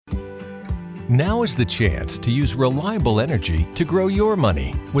Now is the chance to use reliable energy to grow your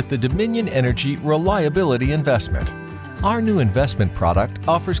money with the Dominion Energy Reliability Investment. Our new investment product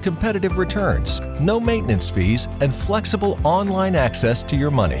offers competitive returns, no maintenance fees, and flexible online access to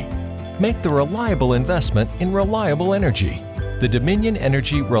your money. Make the reliable investment in reliable energy. The Dominion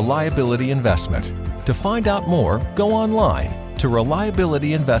Energy Reliability Investment. To find out more, go online to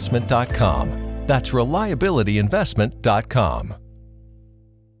reliabilityinvestment.com. That's reliabilityinvestment.com.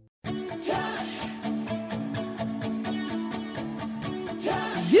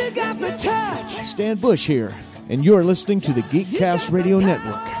 You got the touch. Stan Bush here, and you're listening to the Geekcast Radio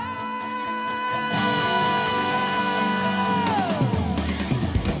Network.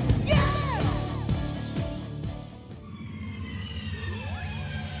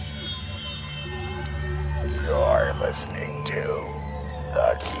 You're listening to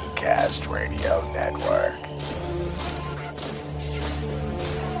the Geekcast Radio Network.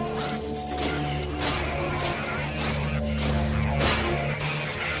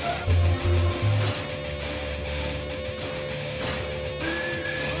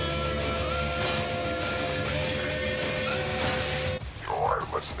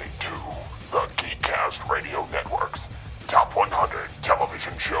 Listening to the Geekcast Radio Network's Top 100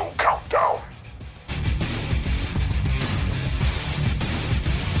 Television Show Countdown.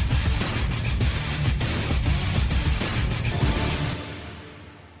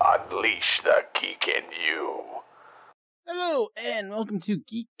 Unleash the geek in you. Hello, and welcome to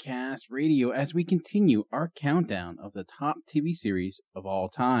Geekcast Radio as we continue our countdown of the top TV series of all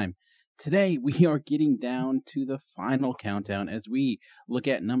time. Today, we are getting down to the final countdown as we look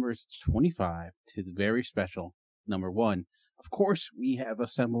at numbers 25 to the very special number 1. Of course, we have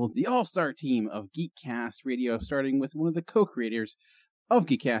assembled the all-star team of Geekcast Radio, starting with one of the co-creators of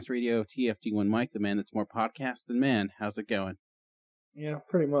Geekcast Radio, TFG1 Mike, the man that's more podcast than man. How's it going? Yeah,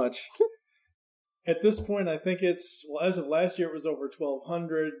 pretty much. At this point, I think it's, well, as of last year, it was over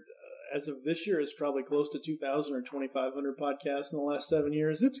 1,200. As of this year, it's probably close to 2,000 or 2,500 podcasts in the last 7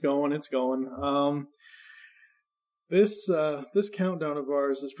 years. It's going. This countdown of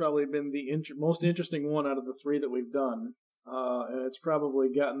ours has probably been the most interesting one out of the three that we've done, and it's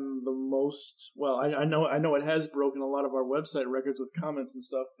probably gotten the most. Well, I know it has broken a lot of our website records with comments and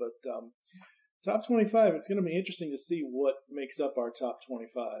stuff, but top 25. It's going to be interesting to see what makes up our top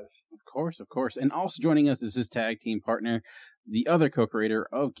 25. Of course. And also joining us is his tag team partner, the other co-creator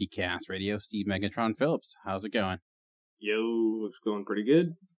of Geekcast Radio, Steve Megatron Phillips. How's it going? Yo, it's going pretty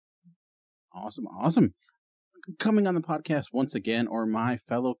good. Awesome. Coming on the podcast once again are my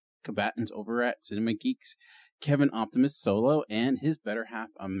fellow combatants over at Cinema Geeks, Kevin Optimus Solo, and his better half,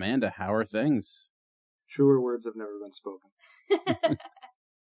 Amanda. How are things? Truer words have never been spoken.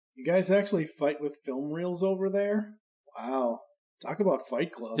 You guys actually fight with film reels over there? Wow. Talk about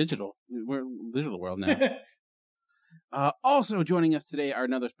Fight Club. It's digital. We're in the digital world now. Also joining us today are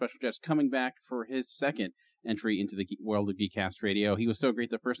another special guest coming back for his second entry into the world of Geekcast Radio. He was so great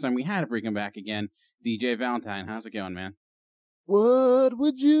the first time we had to bring him back again. DJ Valentine, how's it going, man? What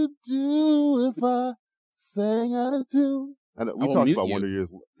would you do if I sang out of tune? I know, we talked about Wonder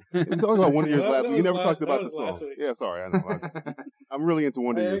Years. We talked about Wonder Years last week. You never talked about the song. Yeah, sorry. I know. I'm really into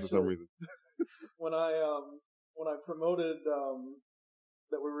Wonder Years for some reason. When I promoted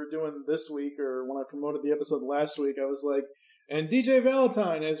that we were doing this week, or when I promoted the episode last week, I was like, and DJ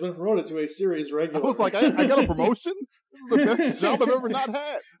Valentine has been promoted to a series regular. I was like, I got a promotion? This is the best job I've ever not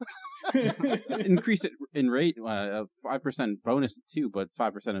had. Increase it in rate, 5% bonus too, but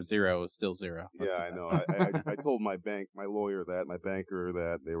 5% of zero is still zero. Yeah, I know. I told my banker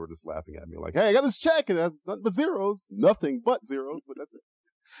that, they were just laughing at me like, hey, I got this check and it has nothing but zeros. Nothing but zeros, but that's it.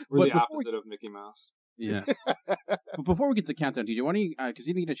 We're the opposite of Mickey Mouse. Yeah. But before we get to the countdown, DJ, why don't you, because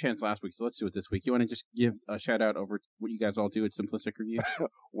you didn't get a chance last week, so let's do it this week. You want to just give a shout out over what you guys all do at Simplistic Reviews?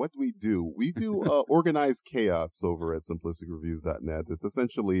 What we do? We do organized chaos over at simplisticreviews.net. It's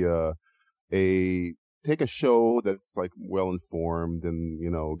essentially take a show that's like well informed and,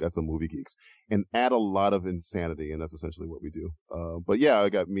 got some movie geeks and add a lot of insanity. And that's essentially what we do. But yeah, I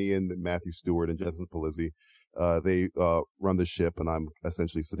got me and Matthew Stewart and Justin Polizzi. They run the ship, and I'm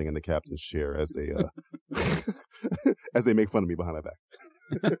essentially sitting in the captain's chair as they as they make fun of me behind my back.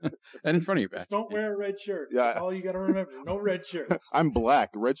 And in front of your back. Just don't wear a red shirt. Yeah. That's all you got to remember. No red shirts. I'm black.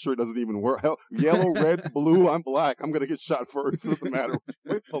 Red shirt doesn't even work. Hell, yellow, red, blue. I'm black. I'm gonna get shot first. It doesn't matter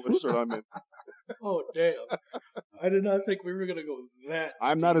what color shirt I'm in. Oh damn! I did not think we were gonna go that.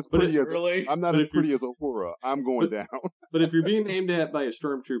 I'm not as pretty as Uhura. I'm going down. But if you're being aimed at by a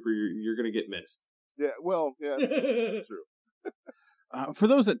stormtrooper, you're gonna get missed. Yeah, well, yeah, that's true. For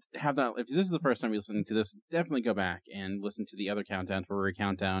those that have not, if this is the first time you're listening to this, definitely go back and listen to the other countdowns where we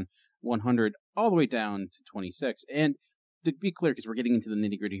count down 100, all the way down to 26. And to be clear, because we're getting into the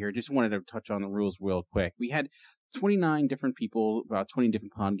nitty-gritty here, just wanted to touch on the rules real quick. We had 29 different people, about 20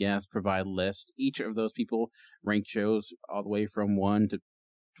 different podcasts provide lists. Each of those people ranked shows all the way from 1 to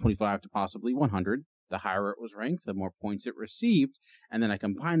 25 to possibly 100. The higher it was ranked, the more points it received, and then I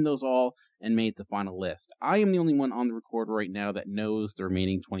combined those all and made the final list. I am the only one on the record right now that knows the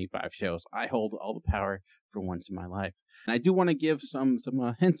remaining 25 shows. I hold all the power for once in my life. And I do want to give some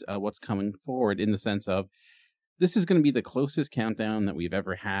hints of what's coming forward, in the sense of this is going to be the closest countdown that we've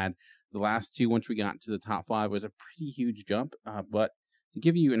ever had. The last two, once we got to the top 5, was a pretty huge jump, but to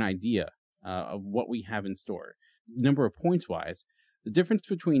give you an idea of what we have in store, number of points wise, the difference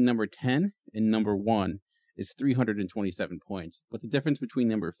between number 10 and number 1 is 327 points, but the difference between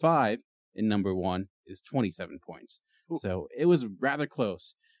number 5 and number 1 is 27 points. Ooh. So it was rather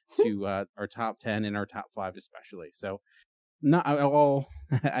close to our top 10 and our top 5 especially. So not all,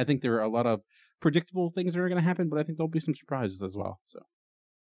 I think there are a lot of predictable things that are going to happen, but I think there'll be some surprises as well. So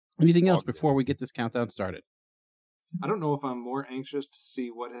anything else before we get this countdown started? I don't know if I'm more anxious to see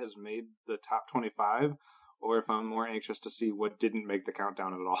what has made the top 25 or if I'm more anxious to see what didn't make the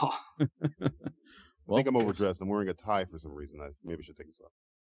countdown at all. Well, I think I'm overdressed. I'm wearing a tie for some reason. I maybe should take this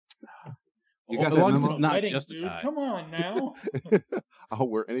off. You got as that long as memo? it's not Wedding, just a dude. tie. Come on now. I'll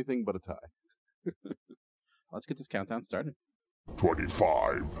wear anything but a tie. Let's get this countdown started.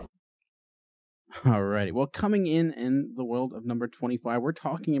 25. Alrighty. Well, coming in the world of number 25, we're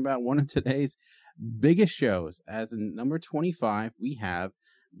talking about one of today's biggest shows. As in number 25, we have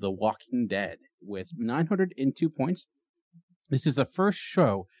The Walking Dead with 902 points. This is the first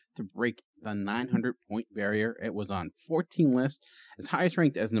show to break the 900-point barrier. It was on 14 lists, as highest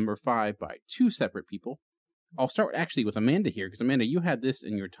ranked as number 5 by 2 separate people. I'll start actually with Amanda here, because Amanda, you had this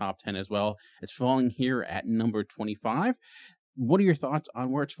in your top 10 as well. It's falling here at number 25. What are your thoughts on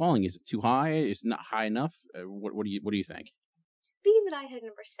where it's falling? Is it too high? Is it not high enough? What do you think? Being that I had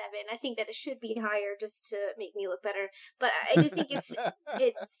number 7, I think that it should be higher just to make me look better. But I do think it's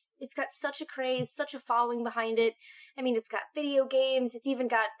got such a craze, such a following behind it. I mean, it's got video games. It's even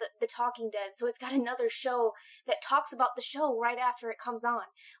got the Talking Dead. So it's got another show that talks about the show right after it comes on.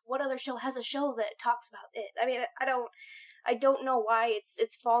 What other show has a show that talks about it? I mean, I don't know why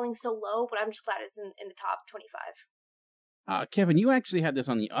it's falling so low, but I'm just glad it's in the top 25. Kevin, you actually had this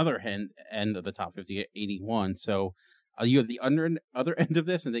on the other end of the top 50 at 81. So are you at the other end of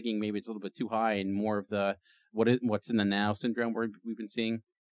this and thinking maybe it's a little bit too high and more of the what's in the now syndrome we've been seeing?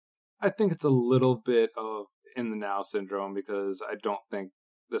 I think it's a little bit of in the now syndrome, because I don't think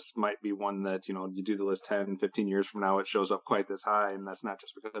this might be one that, you do the list 10, 15 years from now, it shows up quite this high, and that's not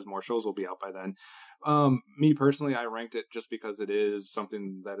just because more shows will be out by then. Me personally, I ranked it just because it is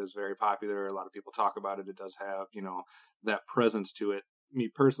something that is very popular. A lot of people talk about it. It does have, that presence to it. Me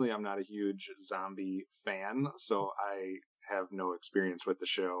personally, I'm not a huge zombie fan, so I have no experience with the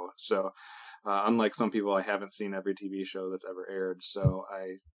show. So, unlike some people, I haven't seen every TV show that's ever aired, so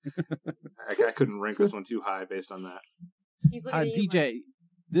I couldn't rank this one too high based on that. He's looking at you, DJ,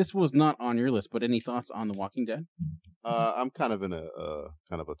 this was not on your list, but any thoughts on The Walking Dead? I'm kind of in a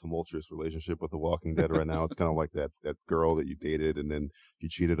tumultuous relationship with The Walking Dead right now. It's kind of like that girl that you dated and then she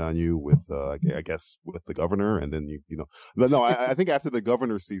cheated on you with, I guess, with the governor, and then But no, I think after the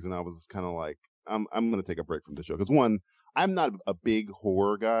governor season, I was kind of like, I'm going to take a break from the show, because one, I'm not a big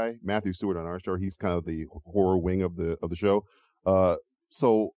horror guy. Matthew Stewart on our show, he's kind of the horror wing of the show.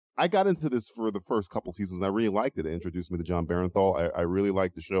 So I got into this for the first couple seasons, and I really liked it. It introduced me to John Barenthal. I really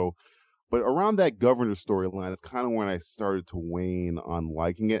liked the show. But around that governor storyline, it's kind of when I started to wane on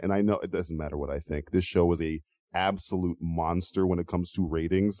liking it. And I know it doesn't matter what I think. This show is a absolute monster when it comes to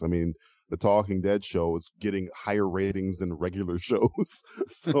ratings. I mean, the Talking Dead show is getting higher ratings than regular shows.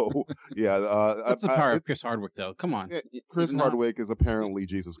 So, yeah. That's the power of Chris Hardwick, though. Come on. Chris Hardwick is apparently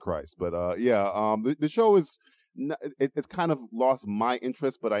Jesus Christ. But, the show is... It's kind of lost my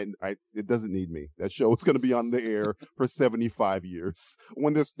interest, but it doesn't need me. That show is going to be on the air for 75 years.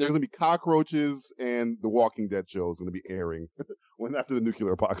 When there's going to be cockroaches, and the Walking Dead show is going to be airing after the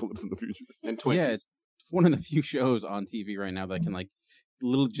nuclear apocalypse in the future. And Twinkies. Yeah, it's one of the few shows on TV right now that can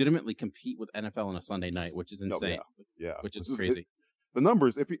legitimately compete with NFL on a Sunday night, which is insane. Yeah, which is crazy. The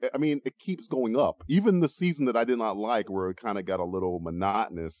numbers, it keeps going up. Even the season that I did not like, where it kind of got a little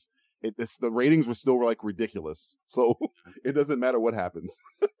monotonous, the ratings were still ridiculous. So it doesn't matter what happens.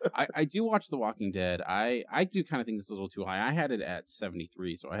 I do watch The Walking Dead. I do kind of think this is a little too high. I had it at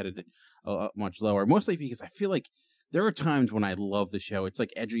 73, so I had it much lower. Mostly because I feel like there are times when I love the show. It's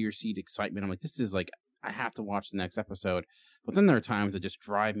like edge of your seat excitement. I'm like, this is I have to watch the next episode. But then there are times that just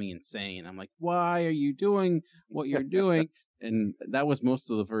drive me insane. I'm like, why are you doing what you're doing? And that was most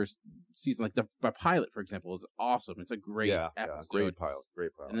of the first season. Like the pilot, for example, is awesome. It's a great episode. Great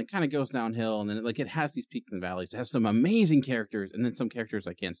pilot. And then kind of goes downhill, and then it has these peaks and valleys. It has some amazing characters, and then some characters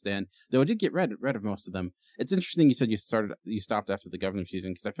I can't stand. Though I did get rid of most of them. It's interesting you said you stopped after the governor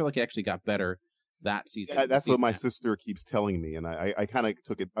season, because I feel like it actually got better that season. Yeah, that's what my sister keeps telling me, and I kind of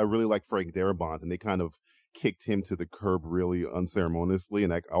took it. I really like Frank Darabont, and they kind of kicked him to the curb really unceremoniously,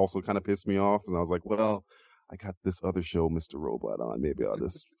 and that also kind of pissed me off. And I was like, well, I got this other show, Mr. Robot, on. Maybe I'll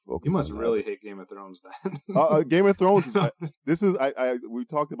just focus. You must on really that. hate Game of Thrones then. Game of Thrones. We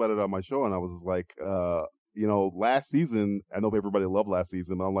talked about it on my show, and I was like, last season, I know everybody loved last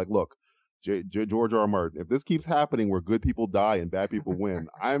season, but I'm like, look, George R. Martin, if this keeps happening where good people die and bad people win,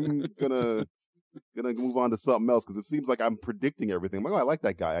 I'm gonna move on to something else, because it seems like I'm predicting everything. I'm like, I like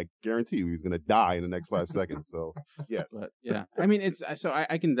that guy. I guarantee you he's gonna die in the next 5 seconds. So yes. But yeah, I mean, it's so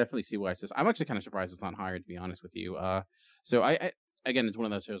I can definitely see why it's just. I'm actually kind of surprised it's not higher, to be honest with you. So I again, it's one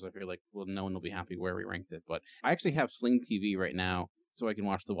of those shows I feel like, well, no one will be happy where we ranked it. But I actually have Sling TV right now, so I can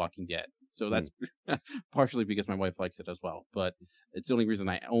watch The Walking Dead. So that's partially because my wife likes it as well. But it's the only reason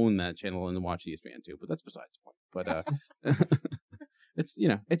I own that channel and watch ESPN too. But that's besides the point. But it's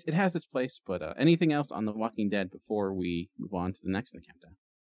it has its place. But anything else on The Walking Dead before we move on to the next in the countdown?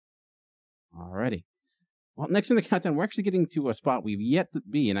 Alrighty. Well, next in the countdown, we're actually getting to a spot we've yet to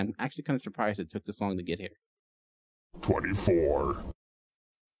be, and I'm actually kind of surprised it took this long to get here. 24.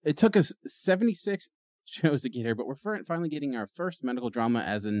 It took us 76 shows to get here, but we're finally getting our first medical drama,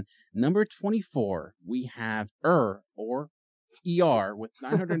 as in number 24. We have or ER with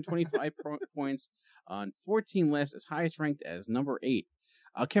 925 points on 14 lists, as highest ranked as number 8.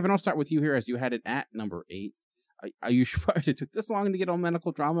 Kevin, I'll start with you here, as you had it at number 8. Are you surprised it took this long to get on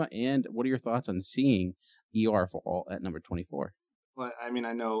medical drama? And what are your thoughts on seeing ER for all at number 24? Well, I mean,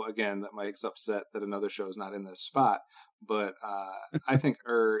 I know, again, that Mike's upset that another show is not in this spot, but I think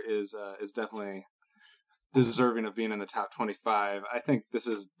is definitely deserving of being in the top 25. I think this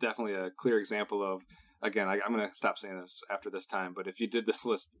is definitely a clear example of, again, I'm going to stop saying this after this time, but if you did this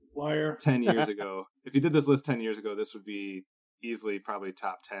list 10 years ago, this would be easily probably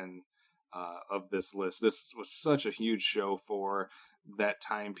top 10 of this list. This was such a huge show for that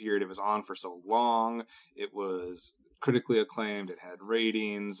time period. It was on for so long. It was critically acclaimed. It had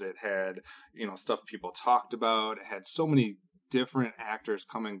ratings. It had, stuff people talked about. It had so many different actors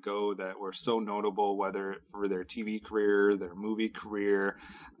come and go that were so notable, whether for their TV career, their movie career.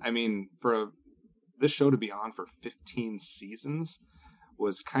 I mean, for this show to be on for 15 seasons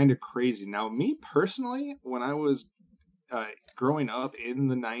was kind of crazy. Now, me personally, when I was growing up in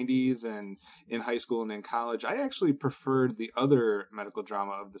the 90s and in high school and in college, I actually preferred the other medical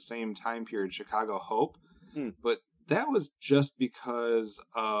drama of the same time period, Chicago Hope. But that was just because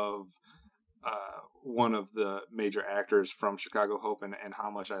of one of the major actors from Chicago Hope and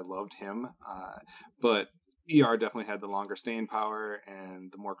how much I loved him. But ER definitely had the longer staying power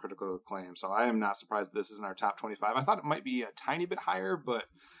and the more critical acclaim. So I am not surprised this is in our top 25. I thought it might be a tiny bit higher, but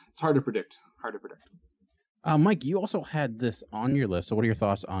it's hard to predict. Mike, you also had this on your list. So what are your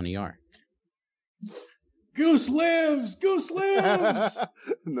thoughts on ER? Goose lives! Goose lives!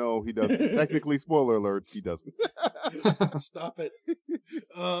 No, he doesn't. Technically, spoiler alert, he doesn't. Stop it.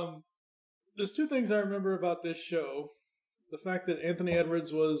 There's two things I remember about this show. The fact that Anthony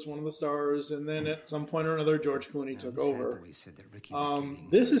Edwards was one of the stars, and then at some point or another, George Clooney took over.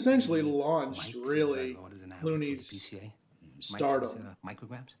 This essentially launched, really, Clooney's stardom.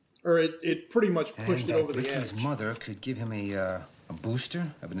 Micrograms? Or it pretty much pushed it over the Ricky's edge. mother could give him a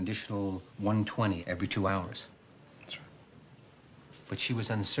booster of an additional 120 every 2 hours. That's right. But she was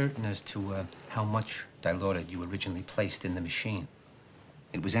uncertain as to how much Dilaudid you originally placed in the machine.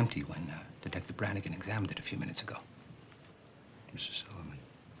 It was empty when Detective Brannigan examined it a few minutes ago. Mr. Sullivan.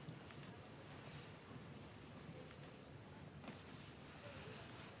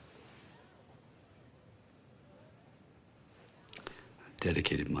 I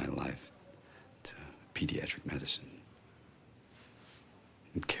dedicated my life to pediatric medicine.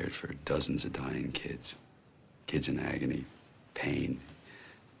 And cared for dozens of dying kids. Kids in agony, pain.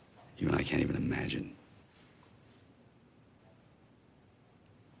 You and I can't even imagine.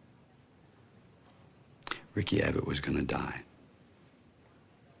 Ricky Abbott was gonna die.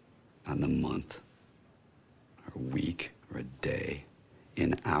 Not in a month, or a week, or a day.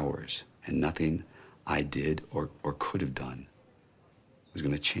 In hours. And nothing I did or could have done was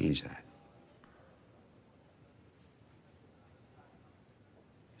gonna change that.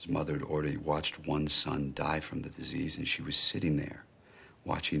 His mother had already watched one son die from the disease, and she was sitting there,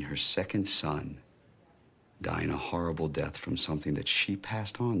 watching her second son dying a horrible death from something that she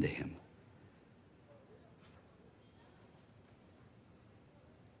passed on to him.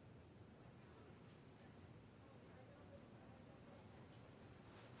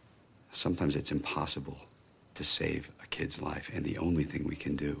 sometimes it's impossible to save a kid's life, and the only thing we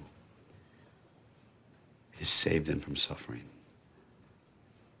can do is save them from suffering.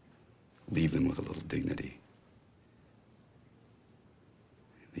 Leave them with a little dignity.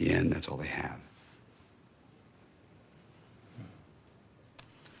 In the end, that's all they have.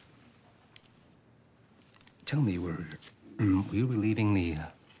 Tell me, were you relieving the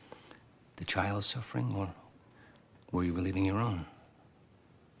child's suffering, or were you relieving your own?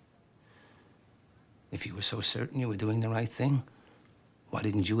 If you were so certain you were doing the right thing, why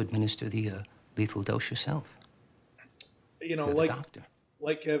didn't you administer the lethal dose yourself? You know, You're the doctor.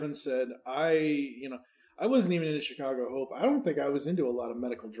 Like Kevin said, I wasn't even into Chicago Hope. I don't think I was into a lot of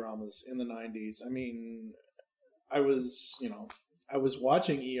medical dramas in the 90s. I mean, I was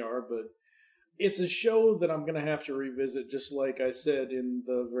watching ER, but it's a show that I'm going to have to revisit, just like I said in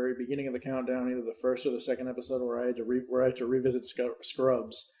the very beginning of the countdown, either the first or the second episode where I had to revisit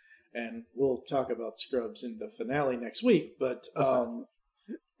Scrubs. And we'll talk about Scrubs in the finale next week. But hold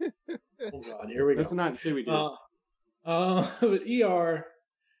on, here we go. Let's not say we do. But ER,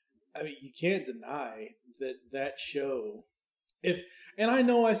 I mean, you can't deny that show. And I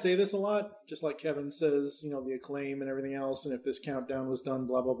know I say this a lot, just like Kevin says, the acclaim and everything else, and if this countdown was done,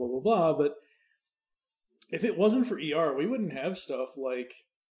 blah blah blah blah blah. But if it wasn't for ER, we wouldn't have stuff like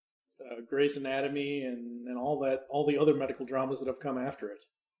Grey's Anatomy and all the other medical dramas that have come after it.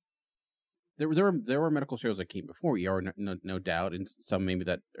 There were medical shows that came before ER, no doubt, and some maybe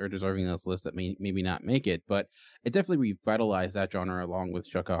that are deserving of this list that may maybe not make it, but it definitely revitalized that genre along with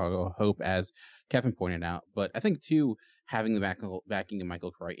Chicago Hope, as Kevin pointed out. But I think too, having the backing of Michael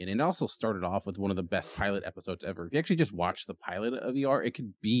Crichton, and it also started off with one of the best pilot episodes ever. If you actually just watch the pilot of ER, it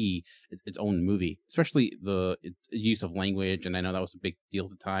could be its own movie, especially the use of language. And I know that was a big deal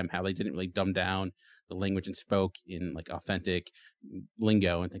at the time, how they didn't really dumb down the language and spoke in like authentic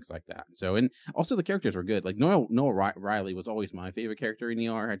lingo and things like that. So, and also the characters were good. Like Noah Riley was always my favorite character in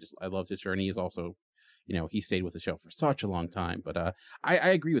ER. I loved his journey. He's also, he stayed with the show for such a long time. But I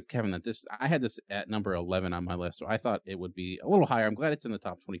agree with Kevin that I had this at number 11 on my list, so I thought it would be a little higher. I'm glad it's in the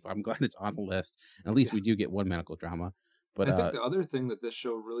top 25. I'm glad it's on the list. And at least we do get one medical drama. But I think the other thing that this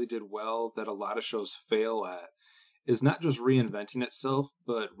show really did well that a lot of shows fail at is not just reinventing itself,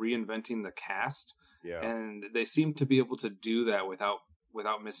 but reinventing the cast. Yeah. And they seem to be able to do that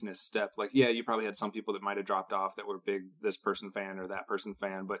without missing a step. Like, yeah, you probably had some people that might have dropped off that were big this person fan or that person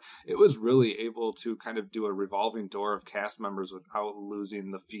fan, but it was really able to kind of do a revolving door of cast members without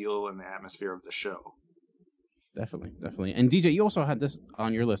losing the feel and the atmosphere of the show. Definitely. And DJ, you also had this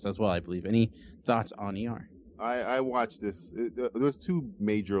on your list as well, I believe. Any thoughts on ER? I watched this. There was two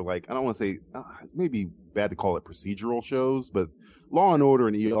major, I don't want to say, maybe bad to call it procedural shows, but Law and Order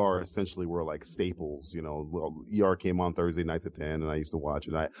and ER essentially were like staples. ER came on Thursday nights at 10, and I used to watch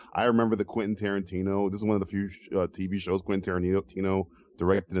it. I remember the Quentin Tarantino. This is one of the few TV shows Quentin Tarantino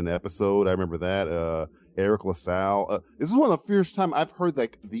directed an episode. I remember that. Eric LaSalle. This is one of the first time I've heard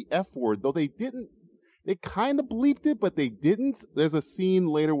the F word, though they kind of bleeped it, but they didn't. There's a scene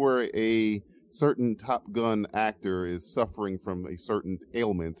later where a certain Top Gun actor is suffering from a certain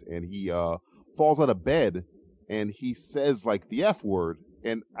ailment, and he falls out of bed and he says the F word,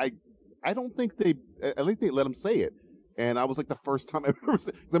 and I don't think they let him say it. And I was the first time I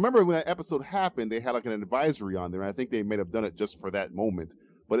remember when that episode happened, they had an advisory on there, and I think they may have done it just for that moment.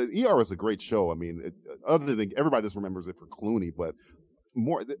 But ER is a great show. I mean, other than everybody just remembers it for Clooney, but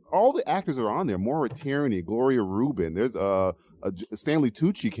all the actors are on there. Maura Tierney, Gloria Rubin. There's Stanley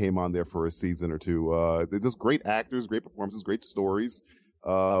Tucci came on there for a season or two. They're just great actors, great performances, great stories.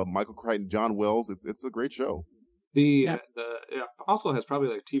 Michael Crichton, John Wells. It's a great show. It also has probably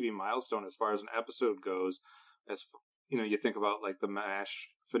TV milestone as far as an episode goes. As you think about the MASH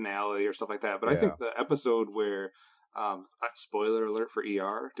finale or stuff like that. But yeah. I think the episode where spoiler alert for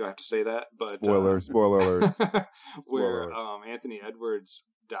ER. Do I have to say that? But spoiler alert. Where Anthony Edwards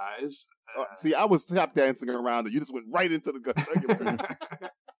dies. See, I was tap dancing around, and you just went right into the jugular.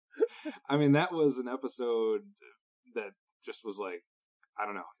 I mean, that was an episode that just was I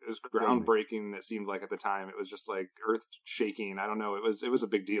don't know. It was groundbreaking. It seemed like at the time it was just earth shaking. I don't know. It was a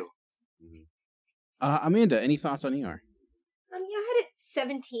big deal. Mm-hmm. Amanda, any thoughts on ER? I had it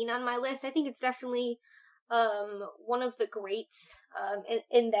 17 on my list. I think it's definitely one of the greats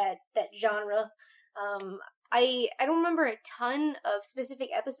in that genre. I don't remember a ton of specific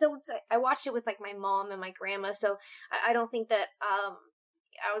episodes. I watched it with my mom and my grandma, so I don't think that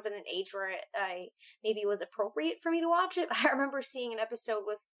I was in an age where I maybe it was appropriate for me to watch it. I remember seeing an episode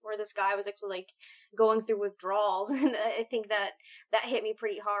where this guy was actually like going through withdrawals, and I think that hit me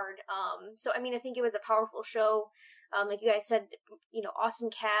pretty hard. So I mean, I think it was a powerful show. Like you guys said, awesome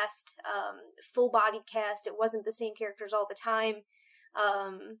cast, full-bodied cast. It wasn't the same characters all the time,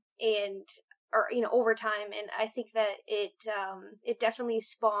 over time. And I think that it definitely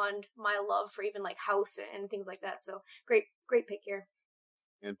spawned my love for even like House and things like that. So great pick here.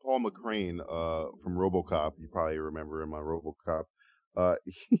 And Paul McCrane, from RoboCop, you probably remember him on RoboCop.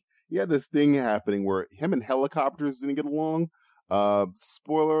 He had this thing happening where him and helicopters didn't get along.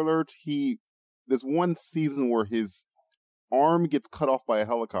 Spoiler alert: there's one season where his arm gets cut off by a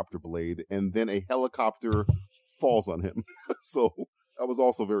helicopter blade, and then a helicopter falls on him. So that was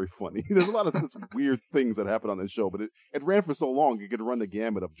also very funny. There's a lot of such weird things that happen on this show, but it ran for so long, it could run the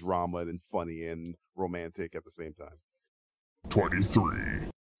gamut of drama and funny and romantic at the same time. 23.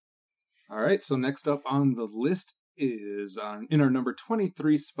 All right, so next up on the list is in our number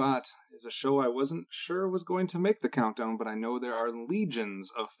 23 spot is a show I wasn't sure was going to make the countdown, but I know there are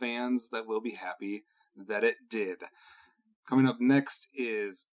legions of fans that will be happy that it did. Coming up next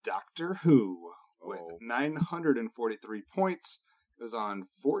is Doctor Who with 943 points. It was on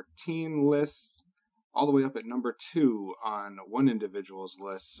 14 lists, all the way up at number 2 on one individual's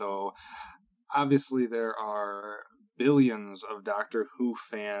list. So obviously there are billions of Doctor Who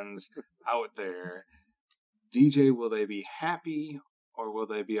fans out there. DJ, will they be happy or will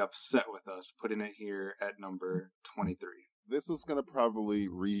they be upset with us putting it here at number 23? This is going to probably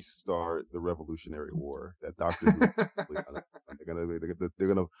restart the Revolutionary War. That Doctor Who,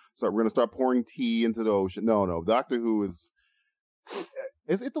 they're going to start pouring tea into the ocean. No, Doctor Who is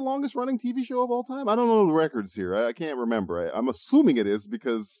it the longest running TV show of all time? I don't know the records here. I can't remember. I'm assuming it is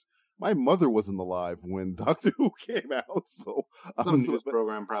because my mother wasn't alive when Doctor Who came out. So some news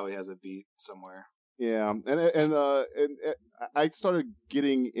program probably has a beat somewhere. Yeah, and I started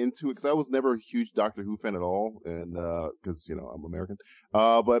getting into it because I was never a huge Doctor Who fan at all, and because I'm American.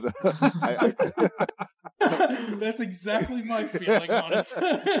 But that's exactly my feeling on it.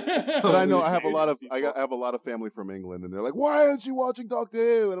 But I know I have a lot of family from England, and they're like, "Why aren't you watching Doctor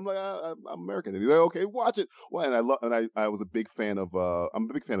Who?" And I'm like, "I'm American." And he's like, "Okay, watch it." Well, and I was a big fan of I'm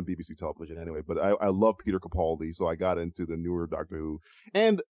a big fan of BBC television anyway, but I love Peter Capaldi, so I got into the newer Doctor Who,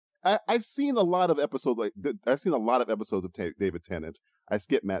 and I've seen a lot of episodes of David Tennant. I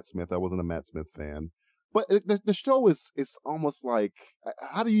skipped Matt Smith. I wasn't a Matt Smith fan, but the show is almost like,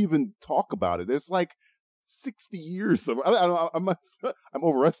 how do you even talk about it? There's like 60 years of I'm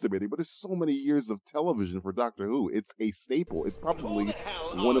overestimating, but there's so many years of television for Doctor Who. It's a staple. It's probably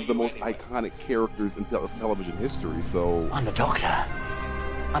one of the most iconic characters in television history. So I'm the Doctor.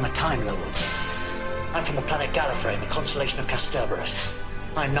 I'm a Time Lord. I'm from the planet Gallifrey in the constellation of Kasterborous.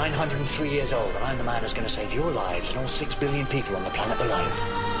 I'm 903 years old, and I'm the man who's going to save your lives and all 6 billion people on the planet below.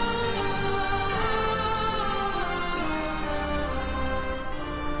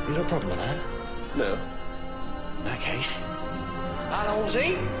 You got a problem with that? No. In that case,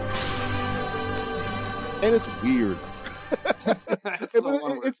 Halsey. And it's weird.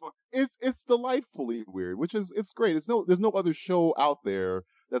 It's delightfully weird, which is it's great. There's no other show out there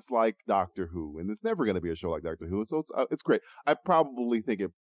that's like Doctor Who, and it's never going to be a show like Doctor Who. So it's great. I probably think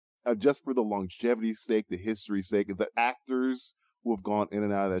it just for the longevity's sake, the history's sake, the actors who have gone in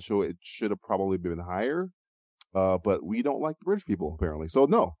and out of that show, it should have probably been higher. But we don't like the British people apparently, so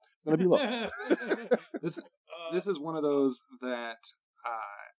no, it's going to be low. This is one of those that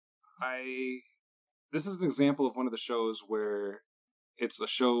this is an example of one of the shows where it's a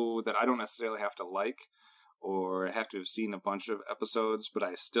show that I don't necessarily have to like or have to have seen a bunch of episodes, but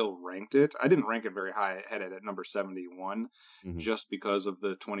I still ranked it. I didn't rank it very high. I had it at number 71, just because of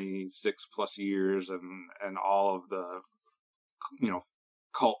the 26 plus years and all of the,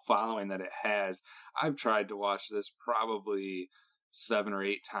 cult following that it has. I've tried to watch this probably 7 or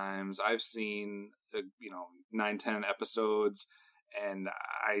 8 times. I've seen, 9-10 episodes, and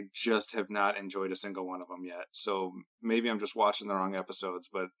I just have not enjoyed a single one of them yet. So maybe I'm just watching the wrong episodes,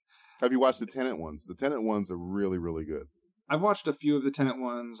 but... Have you watched the Tennant ones? The Tennant ones are really, really good. I've watched a few of the Tennant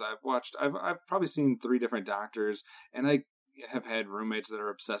ones. I've probably seen 3 different Doctors, and I have had roommates that are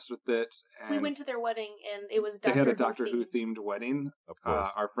obsessed with it. And we went to their wedding, and it was They had a Doctor Who themed wedding. Of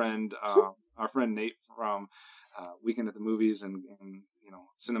course. Our friend Nate from Weekend at the Movies and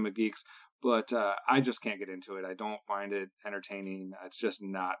Cinema Geeks. But I just can't get into it. I don't find it entertaining. It's just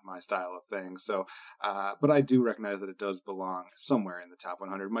not my style of thing. So, but I do recognize that it does belong somewhere in the top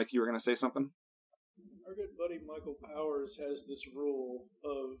 100. Mike, you were going to say something? Our good buddy Michael Powers has this rule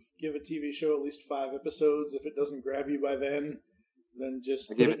of give a TV show at least 5 episodes. If it doesn't grab you by then than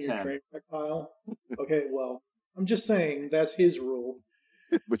just I put gave it it in your 10. train wreck pile. Okay, well, I'm just saying that's his rule.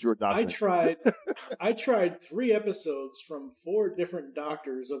 But you're a doctor. I tried 3 episodes from 4 different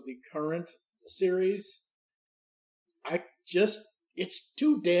doctors of the current series. It's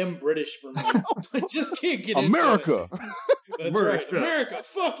too damn British for me. I just can't get America. into it. That's right. America.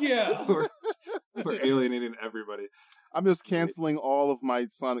 Fuck yeah. We're alienating everybody. I'm just canceling all of my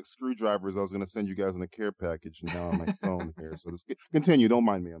sonic screwdrivers I was going to send you guys in a care package now on my phone here. So just continue. Don't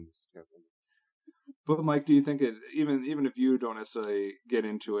mind me. I'm just canceling. But Mike, do you think it, even if you don't necessarily get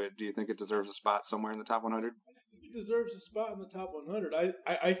into it, do you think it deserves a spot somewhere in the top 100? It deserves a spot in the top 100.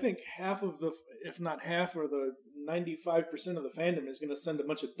 I think half of the, if not half, or the 95% of the fandom is going to send a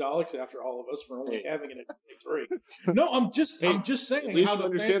bunch of Daleks after all of us for only having it at 23. No, I'm just saying. At least how you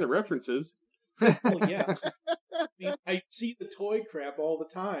understand the references. Well, yeah. I mean, I see the toy crap all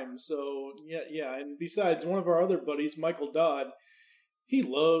the time. So yeah. And besides, one of our other buddies, Michael Dodd, he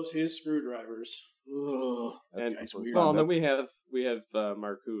loves his screwdrivers. Ugh, And weird. well, then we have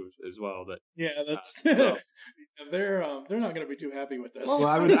Mark Hughes as well. That's so. they're not going to be too happy with this. Well,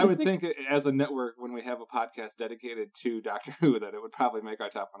 I would think as a network, when we have a podcast dedicated to Doctor Who, that it would probably make our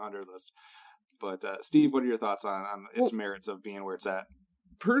top 100 list. But Steve, what are your thoughts on its merits of being where it's at?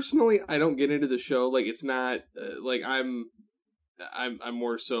 Personally, I don't get into the show. Like, it's not like I'm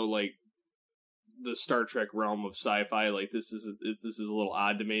more so like the Star Trek realm of sci-fi. Like, this is a little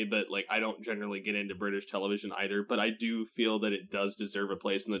odd to me, but like I don't generally get into British television either. But I do feel that it does deserve a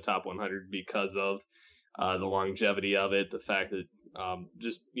place in the top 100 because of the longevity of it, the fact that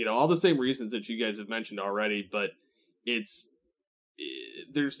just all the same reasons that you guys have mentioned already. But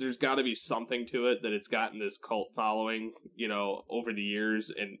there's got to be something to it that it's gotten this cult following, over the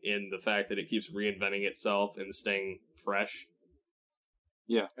years, and in the fact that it keeps reinventing itself and staying fresh.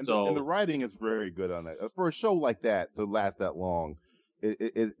 Yeah. And the writing is very good on it. For a show like that to last that long,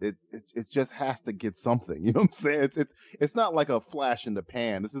 it just has to get something. You know what I'm saying? It's not like a flash in the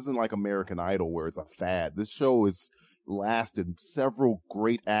pan. This isn't like American Idol where it's a fad. This show has lasted several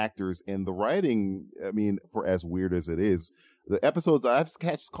great actors, and the writing, I mean, for as weird as it is, the episodes, I've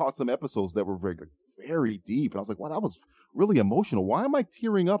caught some episodes that were very, very deep. And I was like, wow, that was really emotional. Why am I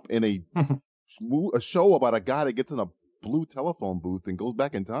tearing up in a show about a guy that gets in a blue telephone booth and goes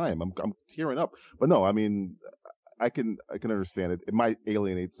back in time? I'm tearing up. But no, I mean, I can understand it. It might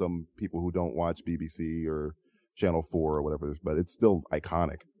alienate some people who don't watch BBC or Channel 4 or whatever, but it's still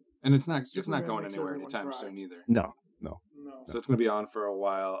iconic. And it's not going anywhere anytime soon either. No. So it's going to be on for a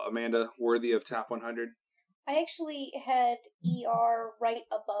while. Amanda, worthy of top 100? I actually had ER right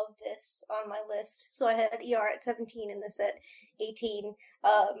above this on my list. So I had ER at 17 and this at 18.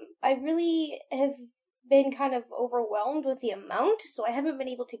 I really have been kind of overwhelmed with the amount, so I haven't been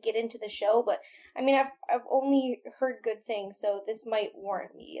able to get into the show, but I mean, I've only heard good things, so this might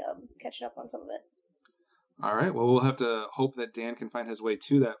warrant me catching up on some of it. All right. Well, we'll have to hope that Dan can find his way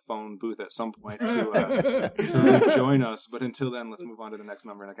to that phone booth at some point to join us. But until then, let's move on to the next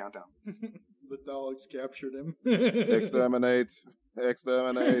number in the countdown. The Daleks captured him. Exterminate.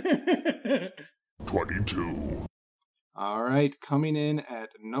 22. All right. Coming in at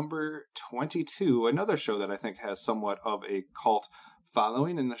number 22, another show that I think has somewhat of a cult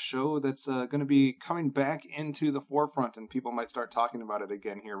following, and the show that's going to be coming back into the forefront, and people might start talking about it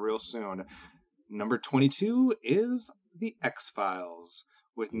again here real soon. Number 22 is The X-Files,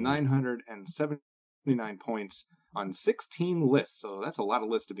 with 979 points on 16 lists. So that's a lot of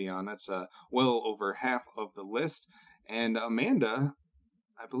lists to be on. That's well over half of the list. And Amanda,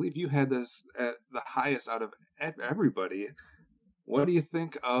 I believe you had this at the highest out of everybody. What do you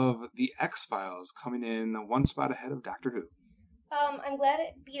think of The X-Files coming in one spot ahead of Doctor Who? I'm glad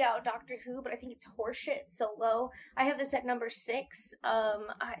it beat out Doctor Who, but I think it's horseshit. It's so low. I have this at number 6.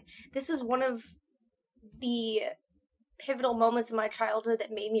 This is one of the pivotal moments in my childhood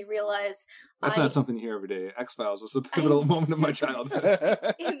that made me realize that's not something you hear every day. X-Files was the pivotal moment of my childhood.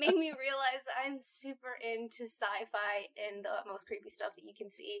 It made me realize I'm super into sci-fi and the most creepy stuff that you can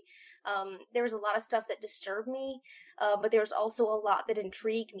see. There was a lot of stuff that disturbed me, but there was also a lot that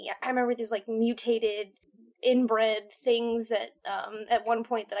intrigued me. I remember these mutated inbred things that at one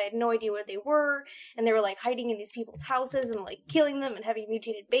point that I had no idea what they were, and they were hiding in these people's houses and killing them and having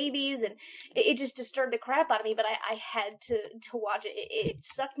mutated babies, and it just disturbed the crap out of me, but I had to watch it. It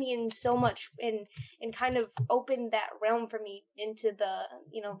sucked me in so much and kind of opened that realm for me into the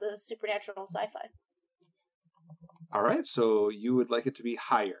the supernatural sci-fi. All right, so you would like it to be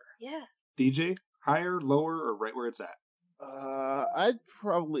higher. Yeah. DJ, higher, lower, or right where it's at? I'd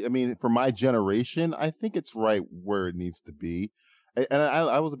probably, for my generation, I think it's right where it needs to be. And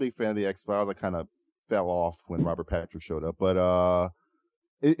I was a big fan of the X-Files. I kind of fell off when Robert Patrick showed up. But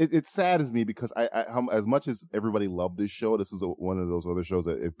it saddens me because as much as everybody loved this show, this is one of those other shows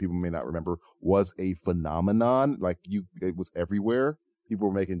that, if people may not remember, was a phenomenon. Like it was everywhere. People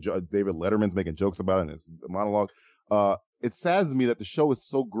were making David Letterman's making jokes about it in his monologue. It saddens me that the show is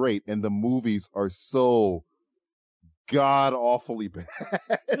so great and the movies are so god awfully bad.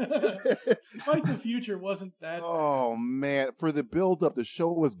 Fight the Future wasn't that Oh man, for the build up the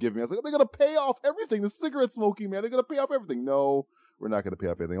show was giving me, I was like, they're gonna pay off everything. The cigarette smoking, man, they're gonna pay off everything. No, we're not gonna pay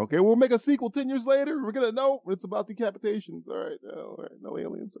off everything. Okay, we'll make a sequel 10 years later. We're gonna it's about decapitations. All right, no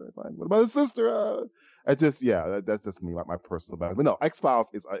aliens. All right, fine. What about his sister? That's just me, my personal bad. But no,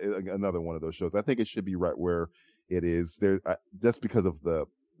 X-Files is another one of those shows. I think it should be right where it is there, just because of the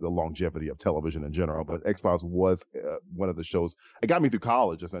longevity of television in general. But X-Files was one of the shows. It got me through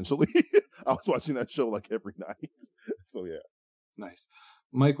college, essentially. I was watching that show like every night. So, yeah. Nice.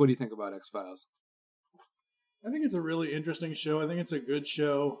 Mike, what do you think about X-Files? I think it's a really interesting show. I think it's a good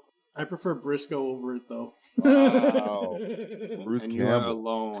show. I prefer Briscoe over it, though. Wow. Bruce and Campbell. you're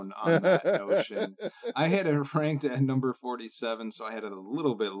alone on that notion. I had it ranked at number 47, so I had it a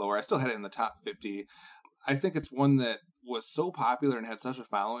little bit lower. I still had it in the top 50. I think it's one that was so popular and had such a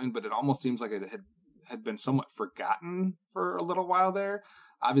following, but it almost seems like it had been somewhat forgotten for a little while there.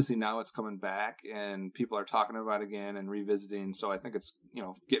 Obviously now it's coming back and people are talking about it again and revisiting. So I think it's,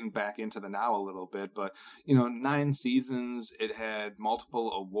 getting back into the now a little bit, but 9 seasons, it had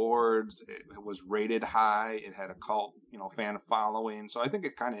multiple awards. It was rated high. It had a cult, fan following. So I think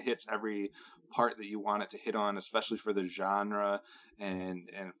it kind of hits every part that you want it to hit on, especially for the genre and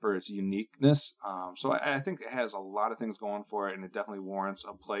for its uniqueness. So I think it has a lot of things going for it, and it definitely warrants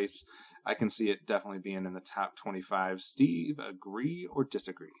a place. I can see it definitely being in the top 25. Steve, agree or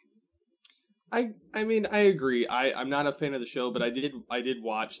disagree? I mean, I agree. I'm not a fan of the show, but I did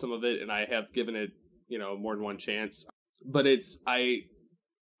watch some of it, and I have given it, more than one chance. But I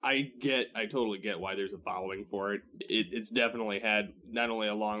totally get why there's a following for it. It's definitely had not only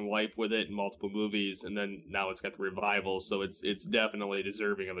a long life with it and multiple movies, and then now it's got the revival, so it's definitely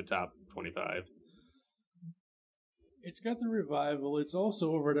deserving of a top 25. It's got the revival. It's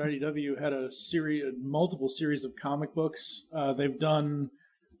also over at IDW had multiple series of comic books. They've done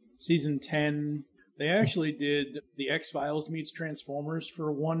season 10. They actually did the X-Files meets Transformers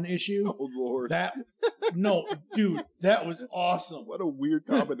for one issue. Oh, Lord. Dude, that was awesome. What a weird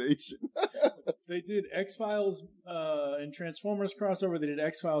combination. They did X-Files and Transformers crossover. They did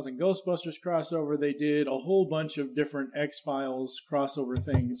X-Files and Ghostbusters crossover. They did a whole bunch of different X-Files crossover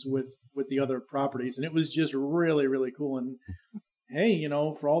things with the other properties. And it was just really, really cool. And hey,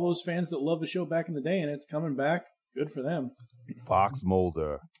 for all those fans that loved the show back in the day and it's coming back, good for them. Fox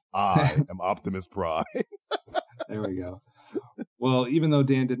Mulder. I am Optimus Prime. There we go. Well, even though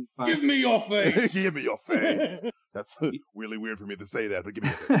Dan didn't find... Give me your face! Give me your face! That's really weird for me to say that, but give me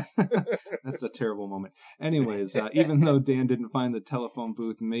your face. That's a terrible moment. Anyways, even though Dan didn't find the telephone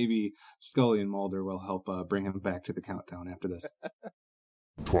booth, maybe Scully and Mulder will help bring him back to the countdown after this.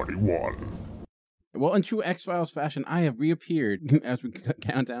 21. Well, in true X-Files fashion, I have reappeared as we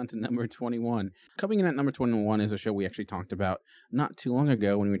count down to number 21. Coming in at number 21 is a show we actually talked about not too long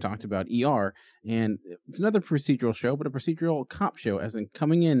ago when we talked about ER. And it's another procedural show, but a procedural cop show. As in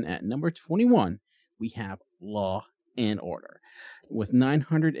coming in at number 21, we have Law and Order. With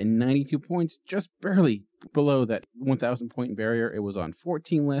 992 points, just barely below that 1,000 point barrier. It was on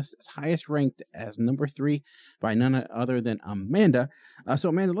 14 lists, as highest ranked as number 3 by none other than Amanda. So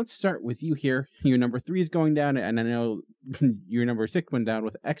Amanda, let's start with you here. Your number 3 is going down, and I know your number 6 went down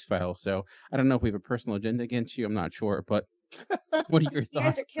with X-Files. So I don't know if we have a personal agenda against you. I'm not sure, but what are your thoughts? You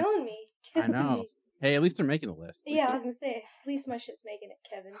guys are killing me. I know. Hey, at least they're making the list. Yeah, I was gonna say, at least my shit's making it,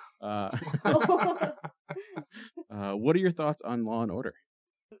 Kevin. What are your thoughts on Law and Order?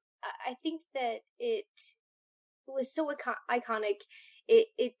 I think that it was so iconic.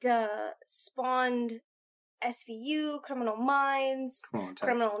 It spawned SVU, Criminal Minds,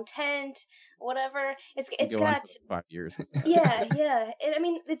 Criminal Intent, whatever. It's got 5 years. yeah. And I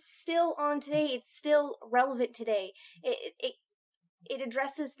mean, it's still on today. It's still relevant today. It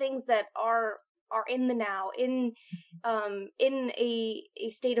addresses things that are in the now, in a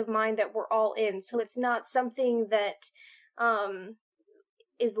state of mind that we're all in. So it's not something that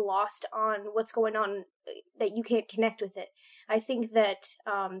is lost on what's going on, that you can't connect with it. I think that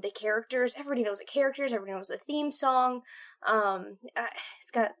the characters, everybody knows the characters, everybody knows the theme song.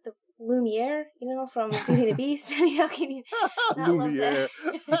 It's got the Lumiere, from Beauty and the Beast. I mean, how can you not Lumiere. love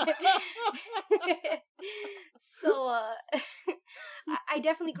that? So, I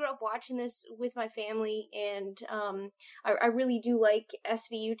definitely grew up watching this with my family, and I really do like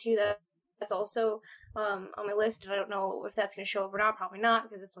SVU too. That's also on my list, and I don't know if that's going to show up or not. Probably not,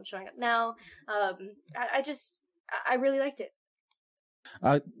 because this one's showing up now. I really liked it.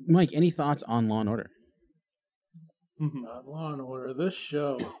 Mike, any thoughts on Law and Order? Law and Order, this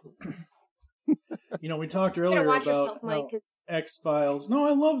show. We talked earlier about yourself, Mike, X-Files. No,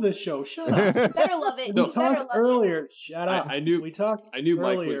 I love this show. Shut up. You better love it. We talked earlier. Shut up. I knew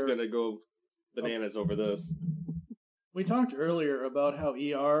Mike was earlier. going to go bananas over this. We talked earlier about how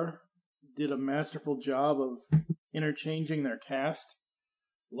ER did a masterful job of interchanging their cast.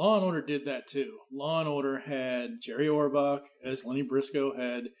 Law and Order did that too. Law and Order had Jerry Orbach as Lenny Briscoe,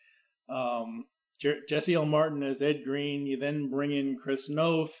 had Jesse L. Martin as Ed Green. You then bring in Chris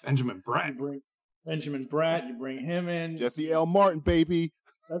Noth. Benjamin Bratt. You bring him in. Jesse L. Martin, baby.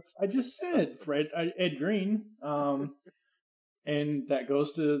 I just said Ed Green. And that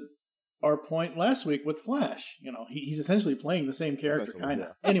goes to our point last week with Flash. He's essentially playing the same character, kind of.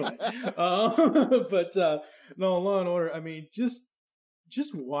 Yeah. Anyway, no, Law and Order. I mean, just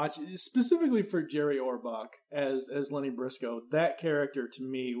watch, specifically for Jerry Orbach as Lenny Briscoe. That character to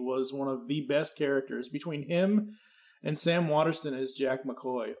me was one of the best characters between him and Sam Waterston as Jack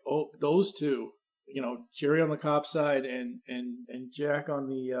McCoy. Oh, those two, Jerry on the cop side and Jack on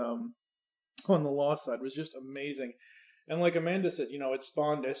the law side was just amazing. And like Amanda said, it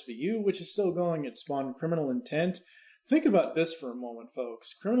spawned SVU, which is still going. It spawned Criminal Intent. Think about this for a moment,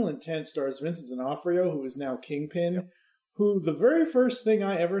 folks. Criminal Intent stars Vincent D'Onofrio, who is now Kingpin, who the very first thing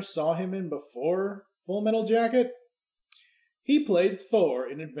I ever saw him in before Full Metal Jacket, he played Thor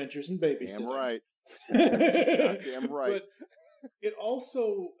in Adventures in Babysitting. Damn right. Damn right. But it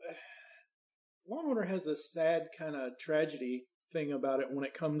also, Law & Order has a sad kind of tragedy thing about it when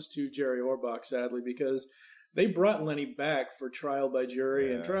it comes to Jerry Orbach, sadly, because they brought Lenny back for Trial by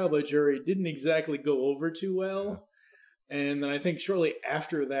Jury, and Trial by Jury didn't exactly go over too well. And then I think shortly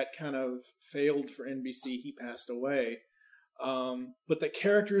after that kind of failed for NBC, he passed away. But the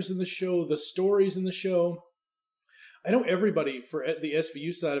characters in the show, the stories in the show, I know everybody for the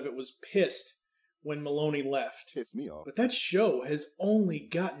SVU side of it was pissed when Maloney left. Pissed me off. But that show has only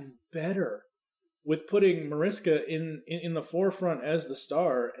gotten better with putting Mariska in the forefront as the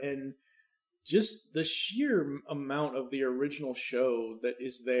star, and just the sheer amount of the original show that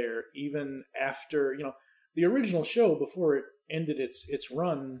is there, even after, the original show, before it ended its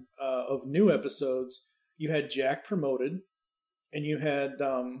run of new episodes, you had Jack promoted, and you had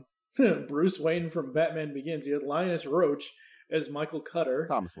Bruce Wayne from Batman Begins. You had Linus Roach as Michael Cutter.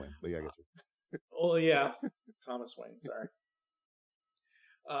 Thomas Wayne. Yeah, I get you. Oh, yeah. Thomas Wayne, sorry.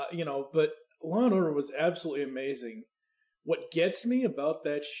 But Law & Order was absolutely amazing. What gets me about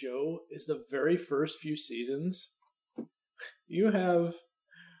that show is the very first few seasons. You have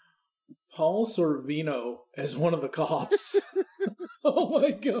Paul Sorvino as one of the cops. Oh my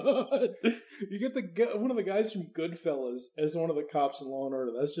god! You get one of the guys from Goodfellas as one of the cops in Law and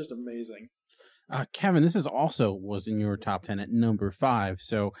Order. That's just amazing. Kevin, this is also was in your top 10 at number 5.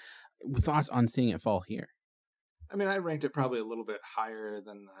 So, thoughts on seeing it fall here? I mean, I ranked it probably a little bit higher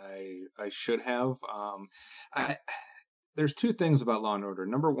than I should have. There's two things about Law and Order.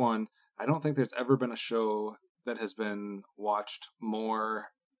 Number one, I don't think there's ever been a show that has been watched more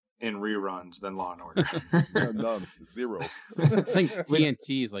in reruns than Law and Order. None. Zero. I think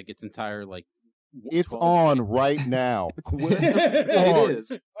TNT is like its entire it's on right now. It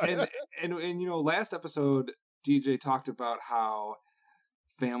is. And last episode DJ talked about how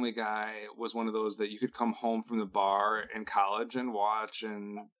Family Guy was one of those that you could come home from the bar in college and watch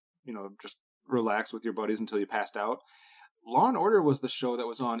and just relax with your buddies until you passed out. Law and Order was the show that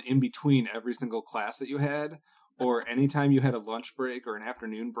was on in between every single class that you had, or anytime you had a lunch break or an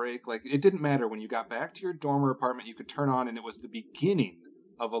afternoon break. Like, it didn't matter. When you got back to your dorm or apartment, you could turn on and it was the beginning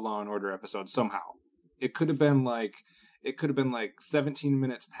of a Law and Order episode somehow. It could have been like 17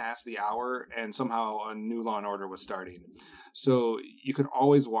 minutes past the hour and somehow a new Law and Order was starting. So you could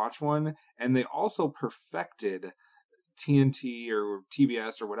always watch one. And they also perfected TNT or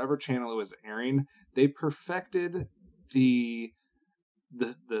TBS or whatever channel it was airing. They perfected the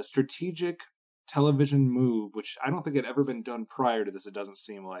strategic television move, which I don't think had ever been done prior to this, it doesn't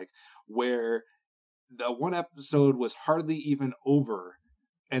seem like, where the one episode was hardly even over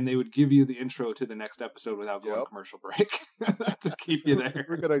and they would give you the intro to the next episode without going commercial break to keep you there.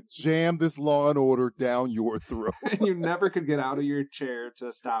 We're going to jam this Law and Order down your throat. And you never could get out of your chair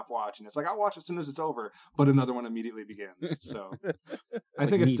to stop watching. It's like, I'll watch as soon as it's over, but another one immediately begins. So I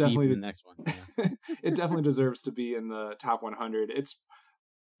think it's definitely the next one. Yeah. It definitely deserves to be in the top 100.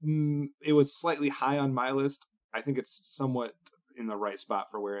 It was slightly high on my list. I think it's somewhat in the right spot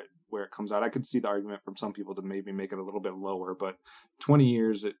for where it comes out. I could see the argument from some people to maybe make it a little bit lower, but 20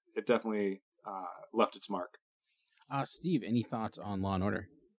 years, it definitely left its mark. Steve, any thoughts on Law and Order?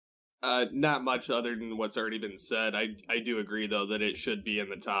 Not much other than what's already been said. I do agree though that it should be in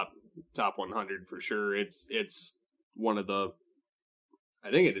the top 100 for sure. It's one of the,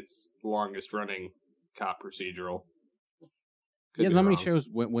 I think it's the longest running cop procedural. Could not many shows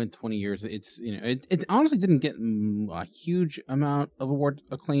went 20 years. It's it honestly didn't get a huge amount of award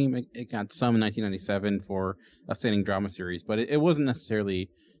acclaim. It got some in 1997 for Outstanding Drama Series, but it wasn't necessarily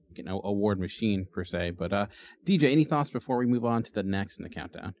award machine per se. But DJ, any thoughts before we move on to the next in the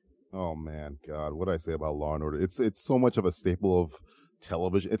countdown? Oh man, God, what do I say about Law and Order? It's so much of a staple of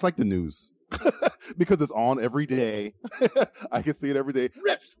television. It's like the news because it's on every day. I can see it every day.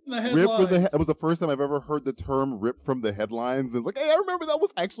 Ripped from the headlines. It was the first time I've ever heard the term "ripped from the headlines." And like, hey, I remember that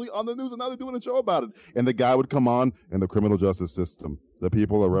was actually on the news, and now they're doing a show about it. And the guy would come on in the criminal justice system. The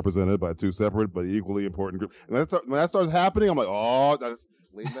people are represented by two separate but equally important groups. And when that starts happening, I'm like, oh, I just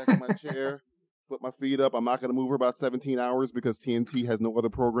lay back in my chair. Put my feet up. I'm not going to move for about 17 hours because TNT has no other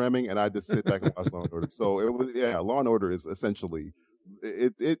programming, and I just sit back and watch Law and Order. So Law and Order is essentially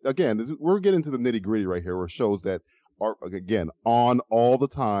it again. We're getting to the nitty gritty right here, where shows that are again on all the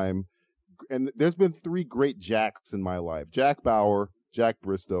time. And there's been 3 great Jacks in my life: Jack Bauer, Jack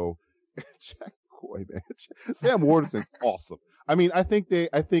Bristow, and Jack Coy. Man, Sam Waterston's awesome. I mean, I think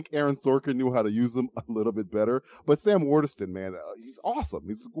Aaron Sorkin knew how to use him a little bit better, but Sam Waterston, man, he's awesome.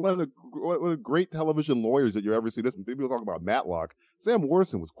 He's one of the great television lawyers that you ever see. People talk about Matlock. Sam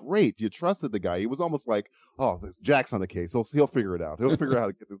Waterston was great. You trusted the guy. He was almost like, oh, this Jack's on the case. He'll figure it out. He'll figure out how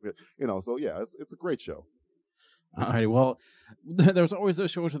to get this. So yeah, it's a great show. All right. Well, there's always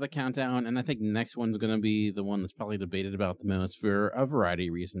those shows with a countdown, and I think next one's going to be the one that's probably debated about the most for a variety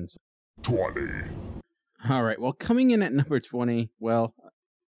of reasons. 20. All right. Well, coming in at number 20, well,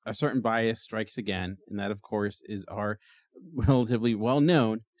 a certain bias strikes again, and that, of course, is our relatively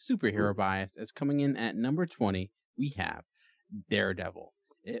well-known superhero bias. As coming in at number 20, we have Daredevil.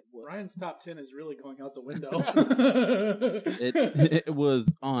 Ryan's top 10 is really going out the window. It was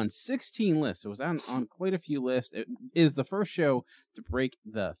on 16 lists. It was on quite a few lists. It is the first show to break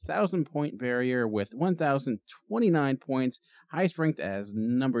the 1,000-point barrier with 1,029 points, highest ranked as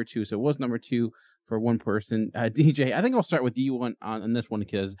number 2. So it was number 2 for one person. DJ, I think I'll start with you on this one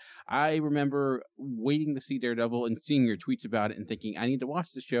because I remember waiting to see Daredevil and seeing your tweets about it and thinking, I need to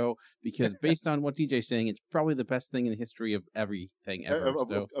watch the show because based on what DJ's saying, it's probably the best thing in the history of everything ever.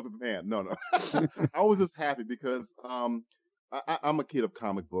 Man, no. I was just happy because I'm a kid of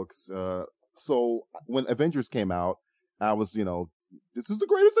comic books. So when Avengers came out, I was, this is the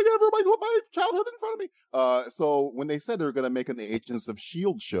greatest thing ever. My childhood in front of me. So when they said they were going to make an Agents of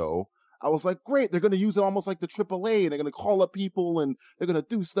S.H.I.E.L.D. show, I was like, great, they're going to use it almost like the AAA, and they're going to call up people, and they're going to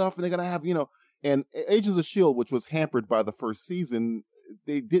do stuff, and they're going to have, and Agents of S.H.I.E.L.D., which was hampered by the first season,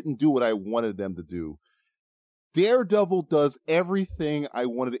 they didn't do what I wanted them to do. Daredevil does everything I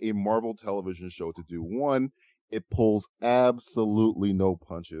wanted a Marvel television show to do. 1, it pulls absolutely no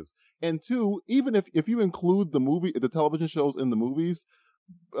punches. And 2, even if you include the television shows in the movies,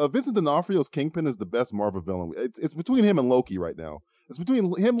 Vincent D'Onofrio's Kingpin is the best Marvel villain. It's between him and Loki right now. It's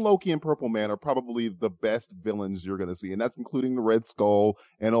between him, Loki, and Purple Man are probably the best villains you're going to see, and that's including the Red Skull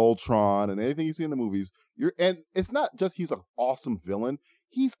and Ultron and anything you see in the movies. And it's not just he's an awesome villain;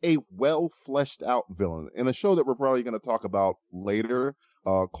 he's a well fleshed out villain. In a show that we're probably going to talk about later,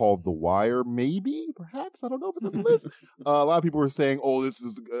 called The Wire, perhaps I don't know if it's on the list. A lot of people were saying, "Oh, this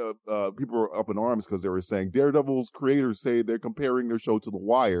is." People were up in arms because they were saying Daredevil's creators say they're comparing their show to The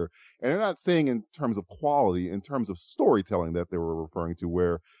Wire, and they're not saying in terms of quality, in terms of storytelling that they were referring to,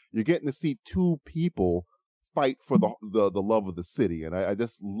 where you're getting to see 2 people fight for the love of the city, and I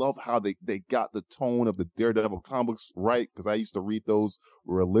just love how they got the tone of the Daredevil comics right because I used to read those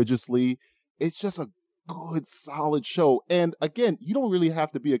religiously. It's just a good, solid show. And again, you don't really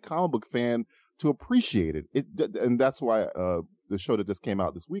have to be a comic book fan to appreciate it. And that's why the show that just came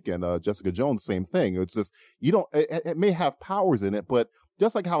out this weekend, Jessica Jones, same thing. It's just, it may have powers in it, but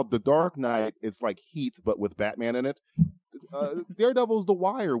just like how The Dark Knight is like Heat, but with Batman in it, Daredevil's The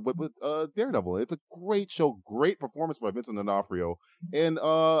Wire with Daredevil. It's a great show, great performance by Vincent D'Onofrio. And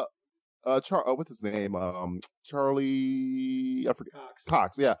what's his name? Charlie, I forget.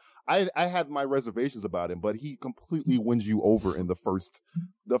 Cox. Yeah. I had my reservations about him, but he completely wins you over in the first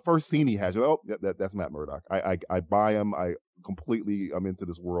scene he has. That's Matt Murdock. I buy him. I'm into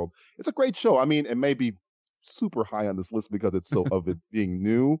this world. It's a great show. I mean, it may be super high on this list because it's so of it being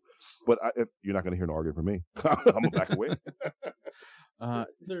new, but if you're not going to hear an argument from me. I'm gonna back away.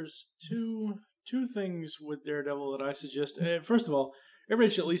 There's two things with Daredevil that I suggest. First of all,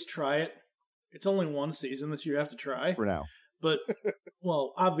 everybody should at least try it. It's only one season that you have to try for now. But,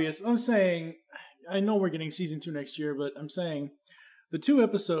 well, obvious. I'm saying, I know we're getting season 2 next year, but I'm saying the 2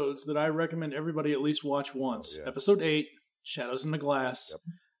 episodes that I recommend everybody at least watch once. Episode 8, Shadows in the Glass,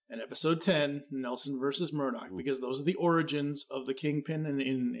 and Episode 10, Nelson versus Murdoch, because those are the origins of the Kingpin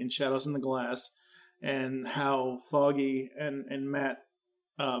in Shadows in the Glass, and how Foggy and Matt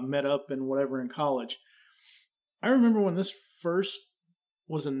met up and whatever in college. I remember when this first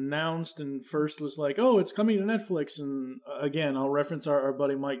was announced and first was like, oh, it's coming to Netflix. And again, I'll reference our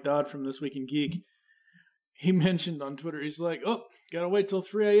buddy Mike Dodd from This Week in Geek. He mentioned on Twitter, he's like, oh, gotta wait till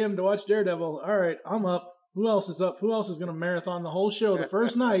 3 a.m. to watch Daredevil. All right, I'm up. Who else is up? Who else is going to marathon the whole show the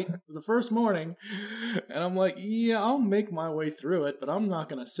first night, the first morning? And I'm like, yeah, I'll make my way through it, but I'm not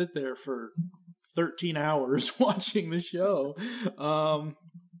going to sit there for 13 hours watching the show.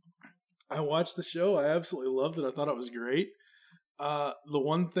 I watched the show. I absolutely loved it. I thought it was great. The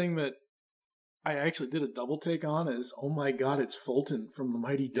one thing that I actually did a double take on is, oh my God, it's Fulton from the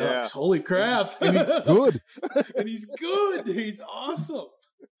Mighty Ducks. Yeah. Holy crap. And he's good. And he's good. He's awesome.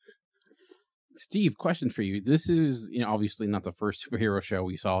 Steve, question for you. This is, obviously not the first superhero show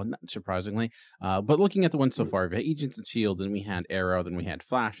we saw, not surprisingly. But looking at the ones so far, we had Agents of S.H.I.E.L.D., then we had Arrow, then we had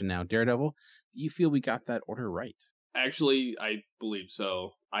Flash, and now Daredevil. Do you feel we got that order right? Actually, I believe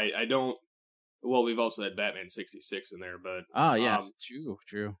so. I don't. Well, we've also had Batman 66 in there, but yes,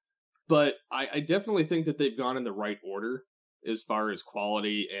 true. But I definitely think that they've gone in the right order as far as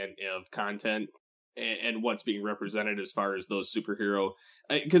quality and of content and what's being represented as far as those superhero.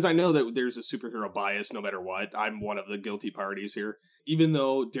 Because I know that there's a superhero bias no matter what. I'm one of the guilty parties here. Even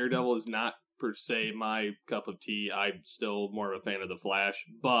though Daredevil is not per se my cup of tea, I'm still more of a fan of the Flash.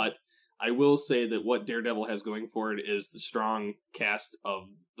 But I will say that what Daredevil has going for it is the strong cast of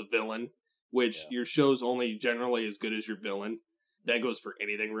the villain, which your show's only generally as good as your villain. That goes for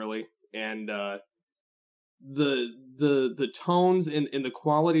anything, really. And the tones and the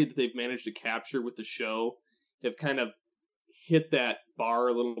quality that they've managed to capture with the show have kind of hit that bar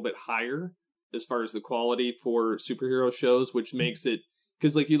a little bit higher as far as the quality for superhero shows, which makes it,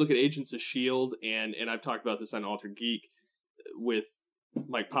 because like you look at Agents of S.H.I.E.L.D. and I've talked about this on Altered Geek with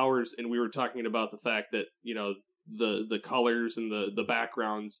Mike Powers, and we were talking about the fact that, the colors and the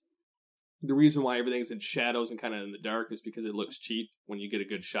backgrounds, the reason why everything's in shadows and kind of in the dark is because it looks cheap when you get a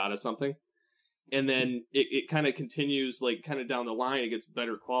good shot of something. And then it kind of continues, like, kind of down the line. It gets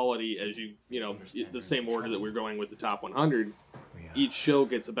better quality as the same order that we're going with the top 100. Each show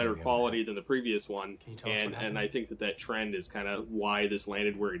gets a better quality than the previous one. And I think that trend is kind of why this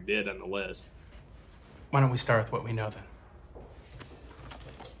landed where it did on the list. Why don't we start with what we know, then?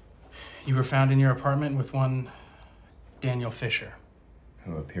 You were found in your apartment with one Daniel Fisher,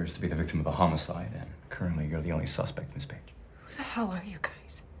 who appears to be the victim of a homicide, and currently you're the only suspect, Miss Page. Who the hell are you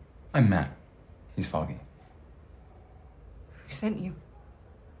guys? I'm Matt. He's Foggy. Who sent you?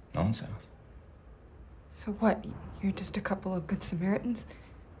 No one says. So what? You're just a couple of good Samaritans?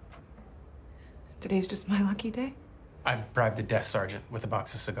 Today's just my lucky day? I bribed the desk sergeant with a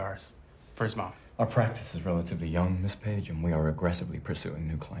box of cigars for his mom. Our practice is relatively young, Miss Page, and we are aggressively pursuing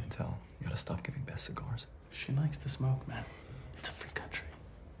new clientele. You gotta stop giving Beth cigars. She likes to smoke, man. It's a free country.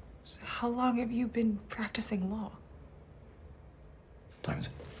 How long have you been practicing law? What time is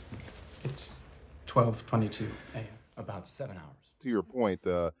it? It's 12:22 a.m. About 7 hours. To your point,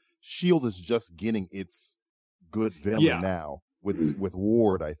 S.H.I.E.L.D. is just getting its good villain now with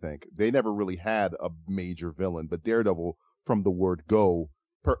Ward, I think. They never really had a major villain, but Daredevil, from the word go,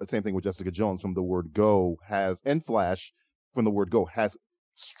 same thing with Jessica Jones, from the word go, and Flash, from the word go, has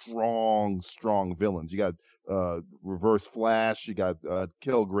strong villains. You got Reverse Flash, you got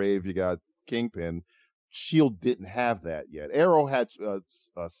Kilgrave, you got Kingpin. S.H.I.E.L.D. didn't have that yet. Arrow had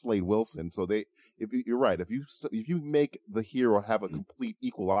Slade Wilson, so you're right. If you make the hero have a complete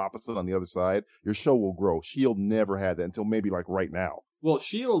equal opposite on the other side, your show will grow. S.H.I.E.L.D. never had that until maybe like right now. Well,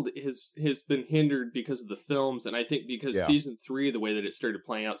 S.H.I.E.L.D. has been hindered because of the films, and I think because season 3, the way that it started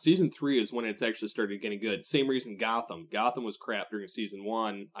playing out, season 3 is when it's actually started getting good. Same reason Gotham was crap during season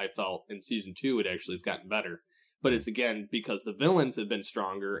 1, I felt. In season 2, it actually has gotten better. But it's, again, because the villains have been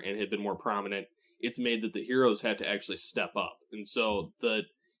stronger and had been more prominent, it's made that the heroes had to actually step up. And so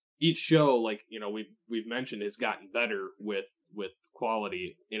each show, like, we've mentioned, has gotten better with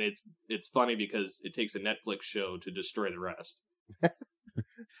quality. And it's funny because it takes a Netflix show to destroy the rest.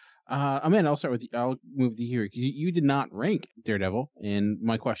 Amanda, I'll start with you. I'll move to here. You did not rank Daredevil, and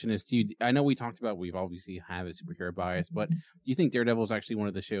my question is to you. I know we talked about we've obviously have a superhero bias, but do you think Daredevil is actually one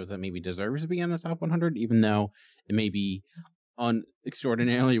of the shows that maybe deserves to be on the top 100, even though it may be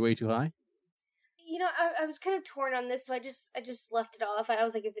extraordinarily way too high? I was kind of torn on this, so I just left it off. I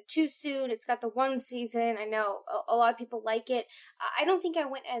was like, is it too soon? It's got the one season. I know a lot of people like it. I don't think I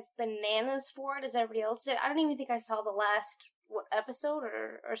went as bananas for it as everybody else did. I don't even think I saw the last episode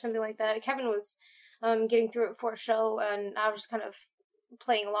or something like that. Kevin was getting through it for a show, and I was kind of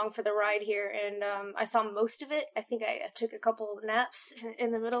playing along for the ride here, and I saw most of it. I think I took a couple of naps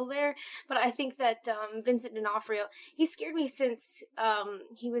in the middle there, but I think that Vincent D'Onofrio, he scared me since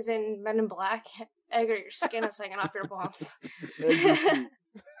he was in Men in Black. Egger, your skin is hanging off your bones.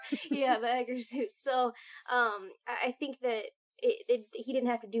 Yeah, the Egger suit. So I think that he didn't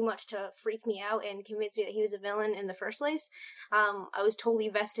have to do much to freak me out and convince me that he was a villain in the first place. I was totally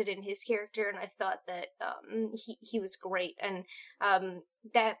vested in his character, and I thought that he was great, and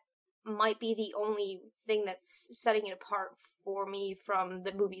that might be the only thing that's setting it apart for me from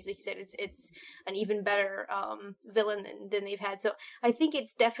the movies. Like you said, it's an even better villain than they've had. So I think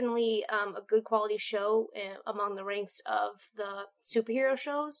it's definitely a good quality show among the ranks of the superhero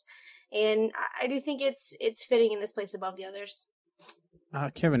shows, and I do think it's fitting in this place above the others.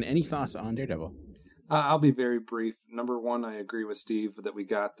 Kevin, any thoughts on Daredevil? I'll be very brief. Number one, I agree with Steve that we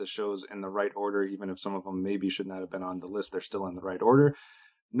got the shows in the right order, even if some of them maybe should not have been on the list. They're still in the right order.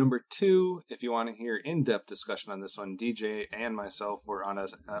 Number two, if you want to hear in-depth discussion on this one, DJ and myself were on an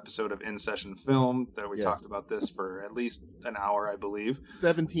episode of In Session Film that we talked about this for at least an hour, I believe.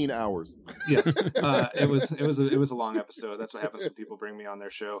 17 hours. Yes, it was a long episode. That's what happens when people bring me on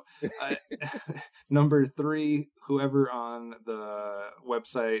their show. Number three, whoever on the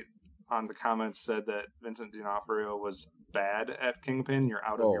website on the comments said that Vincent D'Onofrio was bad at Kingpin, you're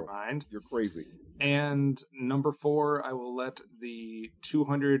out of your mind. You're crazy. And number four, I will let the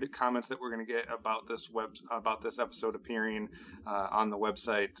 200 comments that we're going to get about this episode appearing on the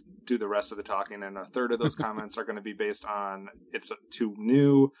website do the rest of the talking. And a third of those comments are going to be based on it's too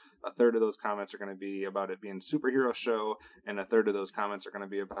new. A third of those comments are going to be about it being a superhero show, and a third of those comments are going to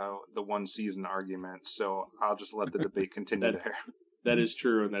be about the one season argument. So I'll just let the debate continue there. That is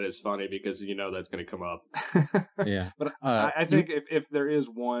true, and that is funny because that's going to come up. Yeah, but I think if there is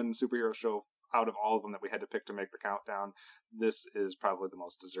one superhero show out of all of them that we had to pick to make the countdown, this is probably the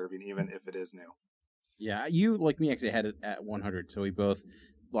most deserving, even if it is new. Yeah, you, like me, actually had it at 100, so we both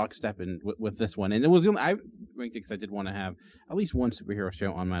lockstep in with this one. And it was the only, I ranked it because I did want to have at least one superhero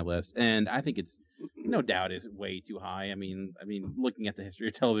show on my list, and I think it's no doubt is way too high. I mean, looking at the history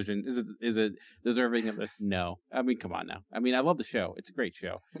of television, is it deserving of this? No. I mean, come on now. I mean, I love the show. It's a great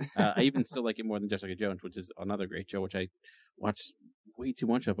show. I even still like it more than Jessica Jones, which is another great show, which I watched way too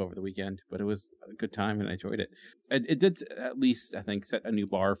much of over the weekend, but it was a good time and I enjoyed it. It did at least, I think, set a new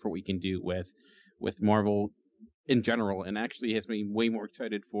bar for what we can do with Marvel in general, and actually has me way more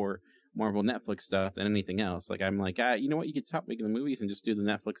excited for Marvel Netflix stuff than anything else. Like, I'm like, you know what, you could stop making the movies and just do the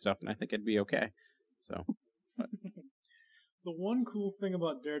Netflix stuff, and I think it'd be okay. So, but. The one cool thing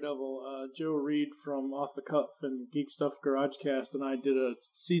about Daredevil, Joe Reed from Off the Cuff and Geek Stuff GarageCast and I did a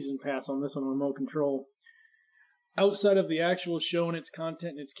season pass on this on Remote Control. Outside of the actual show and its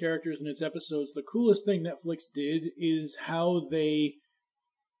content and its characters and its episodes, the coolest thing Netflix did is how they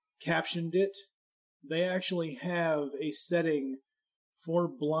captioned it. They actually have a setting for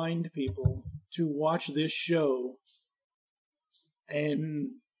blind people to watch this show, and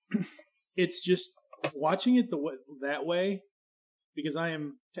it's just watching it that way, because I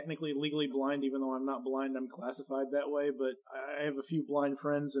am technically legally blind, even though I'm not blind, I'm classified that way, but I have a few blind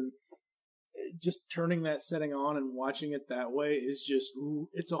friends, and just turning that setting on and watching it that way is just,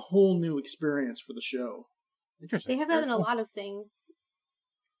 it's a whole new experience for the show. Interesting. They have that in a lot of things.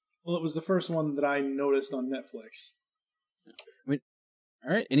 Well, it was the first one that I noticed on Netflix. All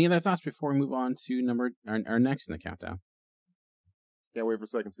right. Any other thoughts before we move on to our next in the countdown? Can't wait for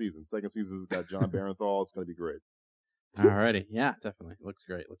second season. Second season's got John Barenthal. It's going to be great. Alrighty. Yeah, definitely. Looks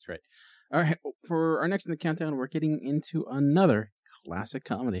great. All right. For our next in the countdown, we're getting into another classic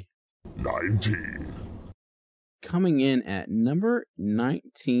comedy. 19. Coming in at number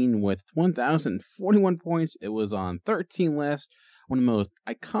 19 with 1,041 points. It was on 13 lists. One of the most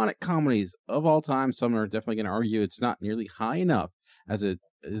iconic comedies of all time. Some are definitely going to argue it's not nearly high enough as it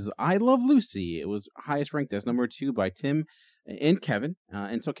is I Love Lucy. It was highest ranked as number 2 by Tim and Kevin.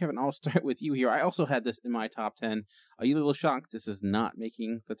 And so, Kevin, I'll start with you here. I also had this in my top 10. Are you a little shocked this is not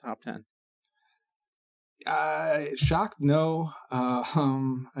making the top 10? Shocked? No.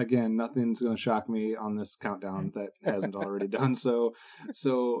 Again, nothing's going to shock me on this countdown that hasn't already done so.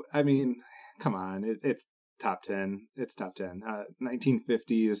 So, I mean, come on. It's top 10. It's top 10.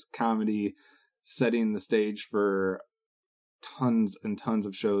 1950s comedy setting the stage for tons and tons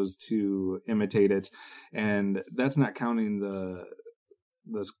of shows to imitate it. And that's not counting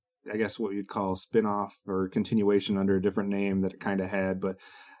the I guess what you'd call spin-off or continuation under a different name that it kind of had. But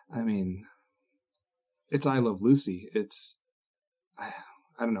I mean, it's I Love Lucy. I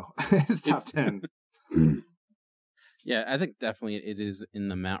don't know. It's top 10. Yeah, I think definitely it is in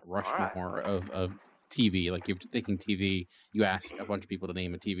the Mount Rushmore of TV. Like, if you're thinking TV, you ask a bunch of people to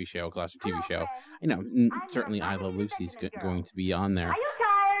name a TV show, a classic TV show. You know, certainly I Love Lucy is going to be on there. Are you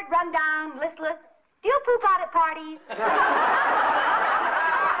tired, run down, listless? Do you poop out at parties?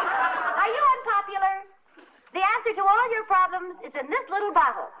 Are you unpopular? The answer to all your problems is in this little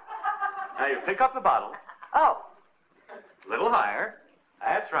bottle. Now you pick up the bottle. Oh. A little higher.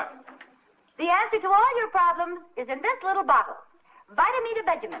 That's right. The answer to all your problems is in this little bottle. Vitamita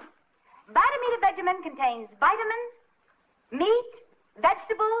Vegemin. Vitamita Vegemin contains vitamins, meat,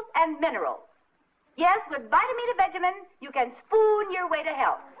 vegetables, and minerals. Yes, with Vitamita Vegemin, you can spoon your way to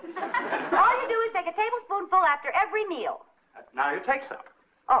health. All you do is take a tablespoonful after every meal. Now you take some.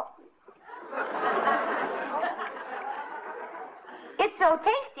 Oh. It's so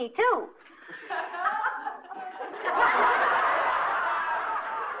tasty, too.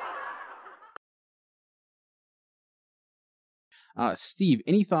 Steve,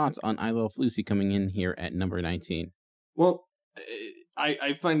 any thoughts on I Love Lucy coming in here at number 19? Well,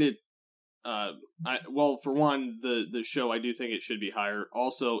 I find it, for one, the show, I do think it should be higher.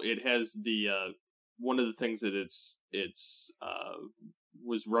 Also, it has one of the things that it's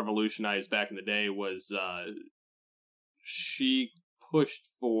was revolutionized back in the day was she pushed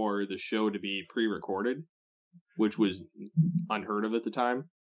for the show to be pre-recorded, which was unheard of at the time,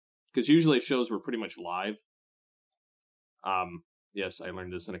 because usually shows were pretty much live. Yes, I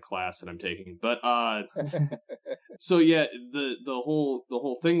learned this in a class that I'm taking, but so yeah, the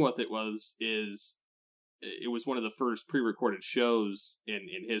whole thing with it it was one of the first pre-recorded shows in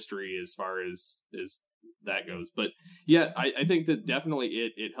history as far as that goes. But yeah, I think that definitely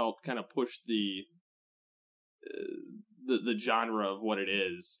it helped kind of push the genre of what it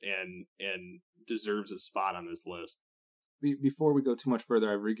is and deserves a spot on this list. Before we go too much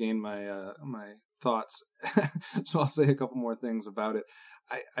further, I've regained my my thoughts, so I'll say a couple more things about it.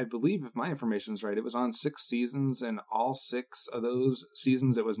 I believe, if my information is right, it was on 6 seasons, and all 6 of those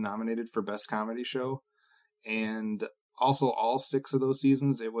seasons it was nominated for Best Comedy Show, and also all 6 of those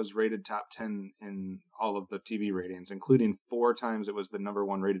seasons it was rated top 10 in all of the TV ratings, including 4 times it was the number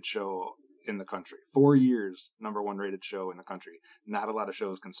 1 rated show in the country. 4 years number 1 rated show in the country. Not a lot of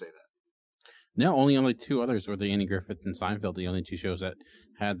shows can say that. No, only 2 others were the Andy Griffith and Seinfeld, the only 2 shows that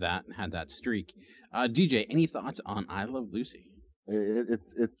had that streak. DJ, any thoughts on I Love Lucy?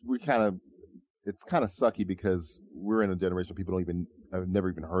 It's kind of sucky because we're in a generation of people have never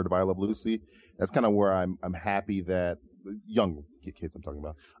even heard of I Love Lucy. That's kind of where I'm happy that young kids I'm talking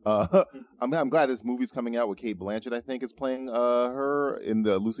about. I'm glad this movie's coming out with Cate Blanchett. I think is playing her in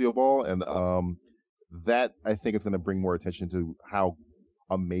the Lucille Ball, and that I think is going to bring more attention to how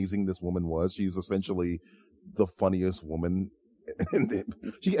amazing this woman was. She's essentially the funniest woman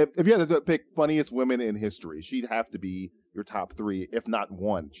if you had to pick funniest women in history, she'd have to be your top 3, if not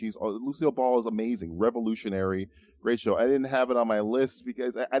 1. Lucille Ball is amazing, revolutionary, great show. I didn't have it on my list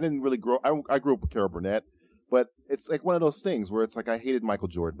because I didn't really I grew up with Carol Burnett, but it's like one of those things where it's like I hated Michael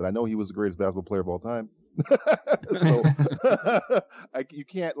Jordan, but I know he was the greatest basketball player of all time. So you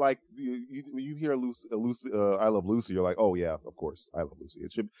can't when you hear I Love Lucy, you're like, oh yeah, of course, I Love Lucy.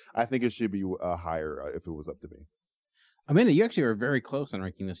 I think it should be higher if it was up to me. Amanda, you actually were very close on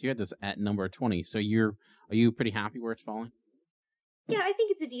ranking this. You had this at number 20. So are you pretty happy where it's falling? Yeah, I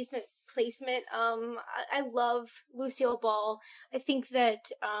think it's a decent placement. I love Lucille Ball. I think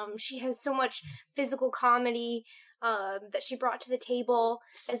that she has so much physical comedy that she brought to the table,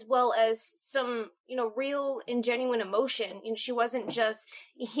 as well as some, real and genuine emotion. She wasn't just,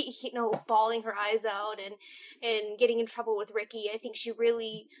 bawling her eyes out and getting in trouble with Ricky. I think she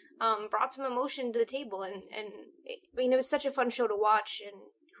really brought some emotion to the table, and it was such a fun show to watch. And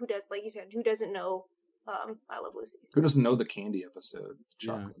who doesn't know I Love Lucy? Who doesn't know the candy episode?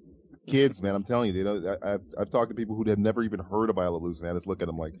 Chocolate. Yeah. Kids, man, I'm telling you, I've talked to people who have never even heard of I Love Lucy, and I just look at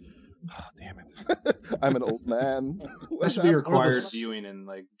them like, oh, damn it, I'm an old man. That should be required viewing in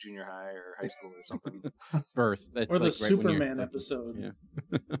like junior high or high school or something. Birth. That's or the right Superman episode.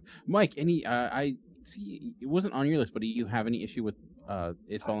 Yeah. Mike, any? I see it wasn't on your list, but do you have any issue with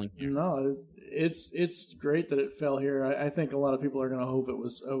it falling here? No, it's great that it fell here. I think a lot of people are going to hope it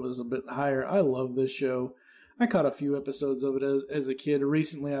was a bit higher. I love this show. I caught a few episodes of it as a kid.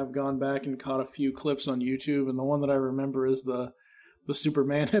 Recently, I've gone back and caught a few clips on YouTube, and the one that I remember is the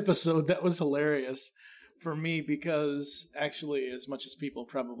Superman episode. That was hilarious for me because actually, as much as people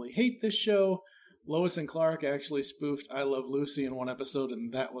probably hate this show, Lois and Clark actually spoofed "I Love Lucy" in one episode,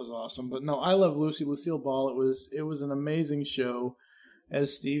 and that was awesome. But no, "I Love Lucy," Lucille Ball. It was an amazing show,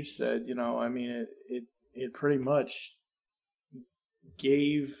 as Steve said. I mean, it pretty much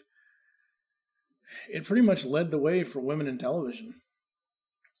gave. It pretty much led the way for women in television.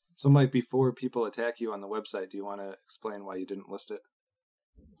 So, Mike, before people attack you on the website, do you want to explain why you didn't list it?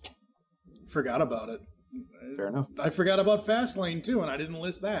 Forgot about it. Fair enough. I forgot about Fastlane too, and I didn't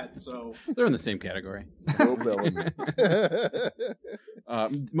list that. So they're in the same category. No Bellamy.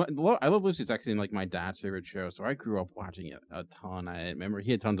 I Love Lucy is actually like my dad's favorite show, so I grew up watching it a ton. I remember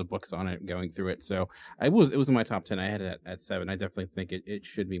he had tons of books on it, going through it. So it was in my top 10. I had it at 7. I definitely think it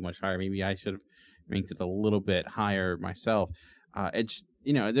should be much higher. Maybe I should have ranked it a little bit higher myself. It's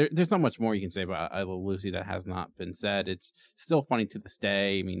there's not much more you can say about I Love Lucy that has not been said. It's still funny to this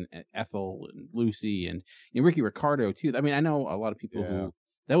day. I mean, Ethel and Lucy and Ricky Ricardo too. I mean, I know a lot of people who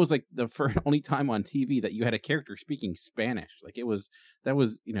that was like the first only time on TV that you had a character speaking Spanish. Like it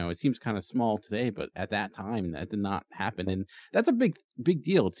seems kind of small today, but at that time that did not happen, and that's a big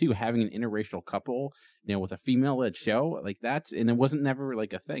deal too. Having an interracial couple, with a female-led show like that's, and it wasn't never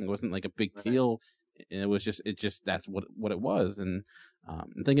like a thing. It wasn't like a big deal. And it was just that's what it was, and I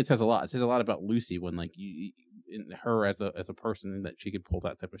think it says a lot. It says a lot about Lucy when her as a person that she could pull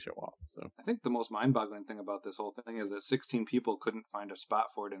that type of show off. So I think the most mind-boggling thing about this whole thing is that 16 people couldn't find a spot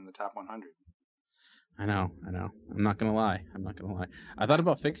for it in the top 100. I know. I'm not gonna lie. I thought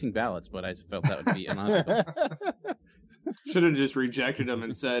about fixing ballots, but I felt that would be unethical. Should have just rejected them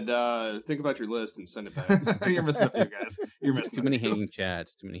and said, think about your list and send it back. You're missing a few, guys. You're missing too many hanging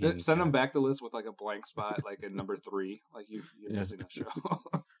chads. Send them back the list with like a blank spot, like at number 3. Like you're missing a show.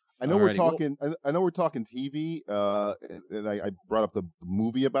 I know we're talking. I know we're talking TV, and I brought up the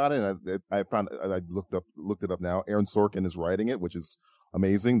movie about it, and I looked it up now. Aaron Sorkin is writing it, which is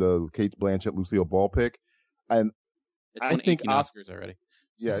amazing. The Kate Blanchett, Lucille Ball pick, and I think Oscars already.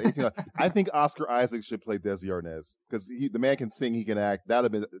 Yeah, I think Oscar Isaac should play Desi Arnaz because the man can sing, he can act.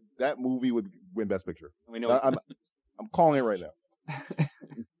 That movie would win Best Picture. We know. I'm calling it right now.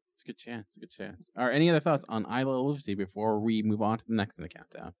 It's a good chance. All right, any other thoughts on I Love Lucy before we move on to the next in the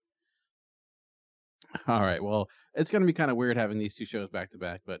countdown? All right, well, it's going to be kind of weird having these two shows back to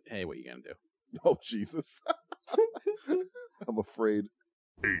back, but hey, what are you going to do? Oh, Jesus. I'm afraid.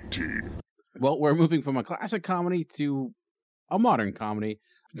 18. Well, we're moving from a classic comedy to a modern comedy.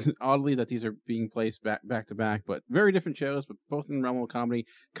 Oddly that these are being placed back to back, but very different shows, but both in the realm of comedy.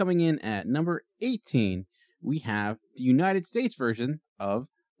 Coming in at number 18, we have the United States version of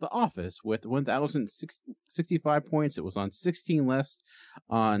The Office with 1,065 points. It was on 16 lists,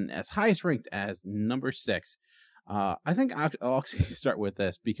 on as highest ranked as number 6. I think I'll actually start with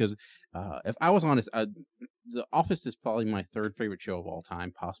this because if I was honest, The Office is probably my third favorite show of all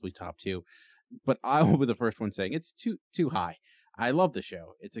time, possibly top 2. But I will be the first one saying it's too high. I love the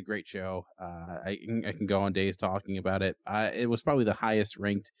show. It's a great show. I can go on days talking about it. It was probably the highest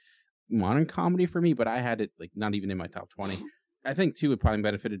ranked modern comedy for me, but I had it like not even in my top 20. I think too it probably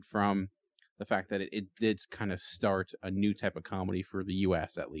benefited from the fact that it did kind of start a new type of comedy for the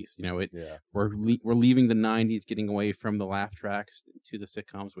U.S. at least. We're leaving the 90s, getting away from the laugh tracks to the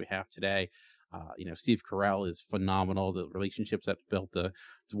sitcoms we have today. Steve Carell is phenomenal. The relationships that built the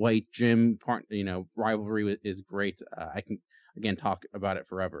Dwight Jim rivalry is great. I can again talk about it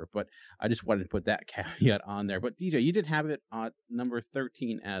forever, but I just wanted to put that caveat on there. But DJ, you did have it on number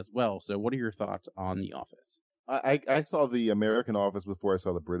 13 as well. So what are your thoughts on The Office? I saw the American Office before I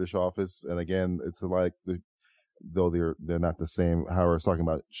saw the British Office, and again, it's like though they're not the same. How I was talking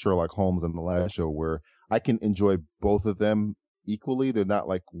about Sherlock Holmes in the last show, where I can enjoy both of them equally. They're not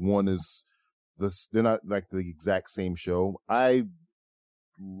like one is. They're not like the exact same show. I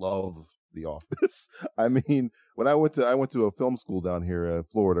love The Office. I mean, when I went to a film school down here in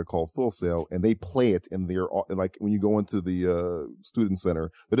Florida called Full Sail, and they play it in their, like when you go into the student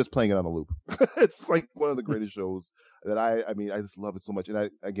center, they're just playing it on a loop. It's like one of the greatest shows that I just love it so much. And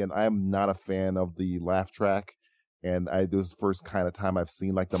I am not a fan of the laugh track, and this was the first kind of time I've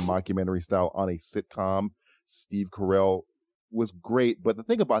seen like the mockumentary style on a sitcom. Steve Carell was great, but the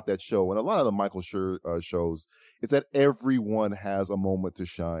thing about that show and a lot of the Michael Schur shows is that everyone has a moment to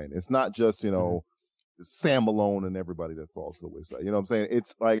shine. It's not just Sam Malone and everybody that falls to the wayside. You know what I'm saying?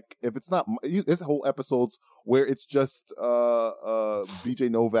 It's like if it's not, there's whole episodes where it's just B.J.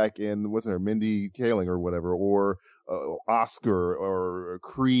 Novak and what's her Mindy Kaling or whatever, or Oscar or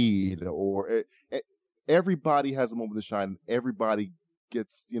Creed, or everybody has a moment to shine. Everybody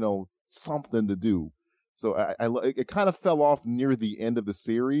gets something to do. So it kind of fell off near the end of the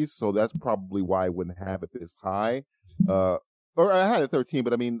series, so that's probably why I wouldn't have it this high. Or I had a 13,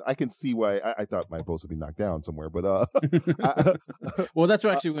 but I mean, I can see why I thought my votes would be knocked down somewhere. But well, that's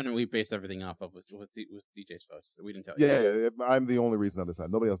actually when we based everything off of was DJ's votes. We didn't tell you. Yeah, I'm the only reason on this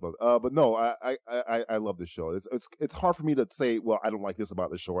side. Nobody else votes. But no, I love this show. It's hard for me to say, well, I don't like this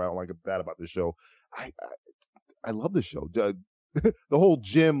about the show, or I don't like that about the show. I love this show. The whole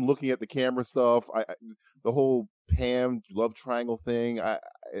Jim looking at the camera stuff. The whole Pam love triangle thing.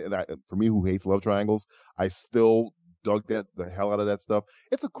 For me, who hates love triangles, I still dug the hell out of that stuff.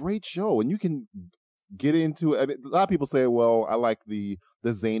 It's a great show, and you can get into. I mean, a lot of people say, "Well, I like the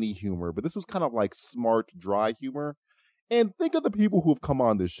zany humor," but this was kind of like smart, dry humor. And think of the people who have come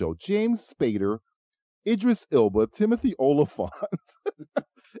on this show: James Spader, Idris Elba, Timothy Olyphant,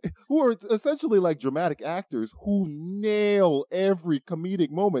 who are essentially like dramatic actors who nail every comedic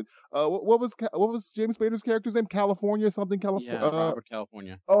moment. What was James Spader's character's name? California something? Yeah, Robert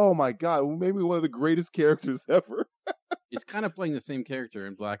California. Oh my God, maybe one of the greatest characters ever. He's kind of playing the same character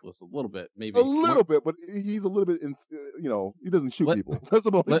in Blacklist a little bit, maybe a little bit, but he's a little bit, he doesn't shoot people. That's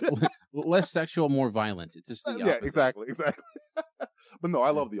about less sexual, more violent. It's just the opposite. Yeah, exactly. But no,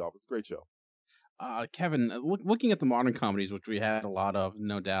 I love The Office. Great show. Kevin, looking at the modern comedies, which we had a lot of,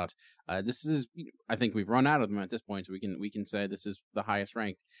 no doubt, this is, I think we've run out of them at this point, so we can say this is the highest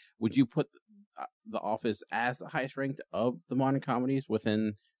ranked. Would you put The Office as the highest ranked of the modern comedies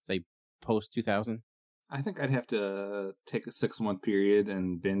within, say, post 2000? I think I'd have to take a 6-month period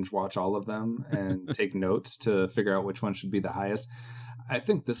and binge watch all of them and take notes to figure out which one should be the highest. I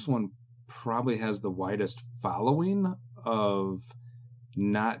think this one probably has the widest following of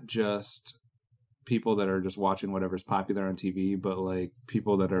not just people that are just watching whatever's popular on TV, but like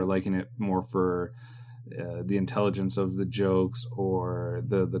people that are liking it more for the intelligence of the jokes or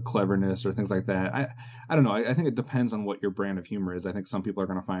the cleverness or things like that. I don't know. I think it depends on what your brand of humor is. I think some people are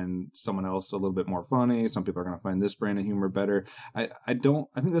going to find someone else a little bit more funny. Some people are going to find this brand of humor better. I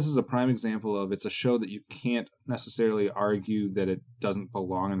think this is a prime example of it's a show that you can't necessarily argue that it doesn't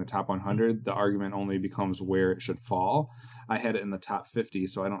belong in the top 100. The argument only becomes where it should fall. I had it in the top 50,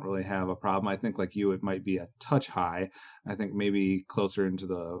 so I don't really have a problem. I think like you, it might be a touch high. I think maybe closer into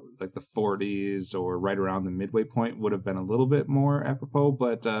the 40s or right around the midway point would have been a little bit more apropos,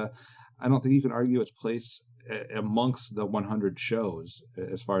 but I don't think you can argue its place amongst the 100 shows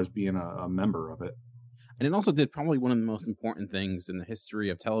as far as being a member of it. And it also did probably one of the most important things in the history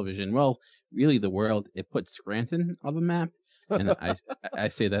of television. Well, really the world. It put Scranton on the map. And I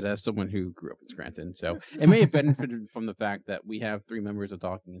say that as someone who grew up in Scranton. So it may have benefited from the fact that we have 3 members of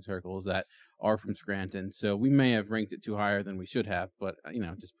Talking in Circles that are from Scranton. So we may have ranked it too higher than we should have, but,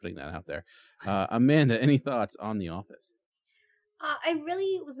 just putting that out there. Amanda, any thoughts on The Office? I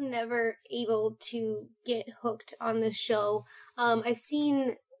really was never able to get hooked on this show. I've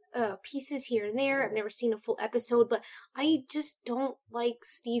seen pieces here and there. I've never seen a full episode, but I just don't like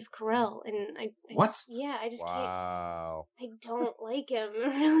Steve Carell, and I just can't. Wow. I don't like him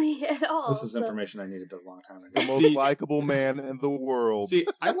really at all. This is information I needed a long time ago. The most likable man in the world. See,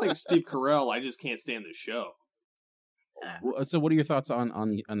 I like Steve Carell. I just can't stand the show. So, what are your thoughts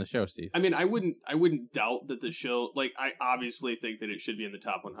on the show, Steve? I mean, I wouldn't doubt that the show. Like, I obviously think that it should be in the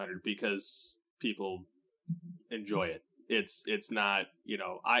top 100 because people enjoy it. It's not,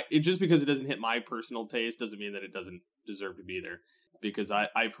 just because it doesn't hit my personal taste doesn't mean that it doesn't deserve to be there. Because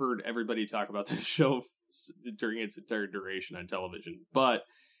I've heard everybody talk about this show during its entire duration on television. But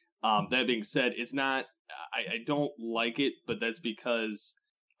that being said, it's not. I don't like it, but that's because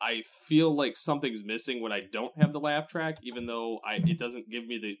I feel like something's missing when I don't have the laugh track, even though it doesn't give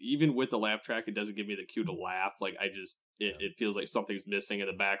me even with the laugh track, it doesn't give me the cue to laugh. Like it feels like something's missing in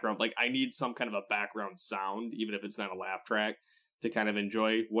the background. Like I need some kind of a background sound, even if it's not a laugh track, to kind of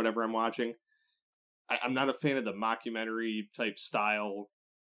enjoy whatever I'm watching. I'm not a fan of the mockumentary type style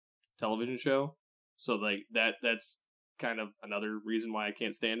television show. So like that's kind of another reason why I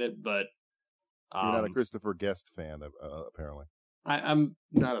can't stand it. But you're not a Christopher Guest fan, apparently. I'm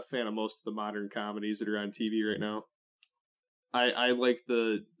not a fan of most of the modern comedies that are on TV right now. I like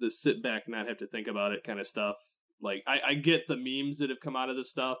the sit back, not have to think about it kind of stuff. Like I get the memes that have come out of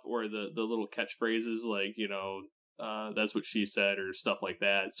this stuff, or the little catchphrases like, that's what she said or stuff like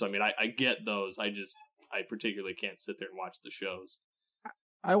that. So I mean, I get those. I particularly can't sit there and watch the shows.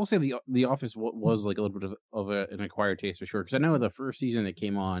 I will say the Office was like a little bit of an acquired taste for sure, because I know the first season it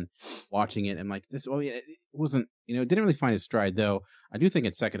came on, watching it, and like this, it wasn't, it didn't really find its stride, though. I do think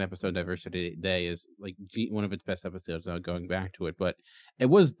its second episode, Diversity Day, is like one of its best episodes now, going back to it. But it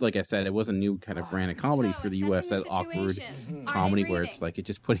was, like I said, it was a new kind of brand of comedy for the U.S. That awkward comedy where it's like it's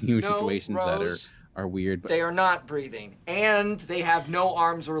just putting you in situations that are weird. But they are not breathing, and they have no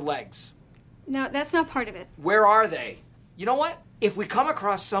arms or legs. No, that's not part of it. Where are they? You know what? If we come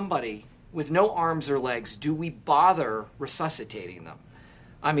across somebody with no arms or legs, do we bother resuscitating them?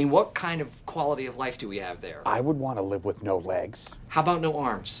 I mean, what kind of quality of life do we have there? I would want to live with no legs. How about no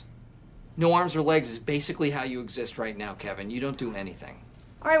arms? No arms or legs is basically how you exist right now, Kevin. You don't do anything.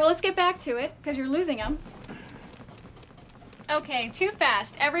 All right, well, let's get back to it, because you're losing them. Okay, too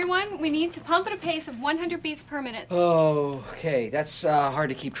fast. Everyone, we need to pump at a pace of 100 beats per minute. Oh, okay. That's hard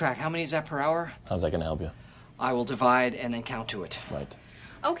to keep track. How many is that per hour? How's that going to help you? I will divide and then count to it. Right.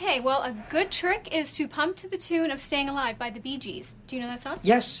 Okay, well, a good trick is to pump to the tune of Staying Alive by the Bee Gees. Do you know that song?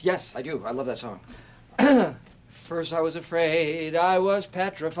 Yes, I do. I love that song. First I was afraid, I was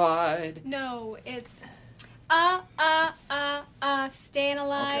petrified. No, it's staying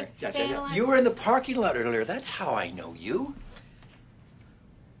alive, Okay. Yes, staying yeah. alive. You were in the parking lot earlier. That's how I know you.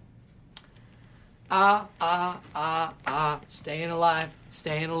 Staying alive,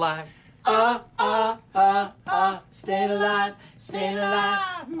 staying alive. Staying alive, staying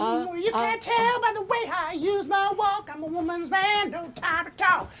alive. You can't tell by the way I use my walk. I'm a woman's man, no time to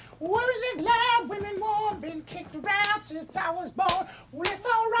talk. Words it loud, women warm, been kicked around since I was born. Well, it's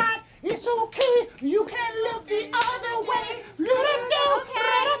all right, it's okay. You can look the other way. Let it go,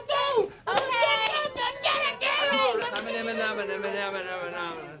 let it go.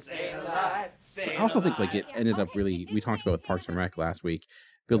 I also think like it ended up really. We talked about with Parks and Rec last week,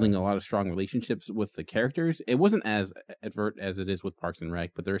 building a lot of strong relationships with the characters. It wasn't as advert as it is with Parks and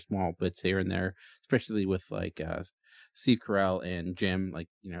Rec, but there are small bits here and there, especially with like Steve Carell and Jim. Like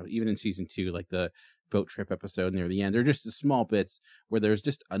even in season 2, like the boat trip episode near the end, they're just the small bits where there's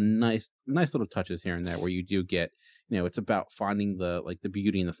just a nice little touches here and there where you do get. It's about finding the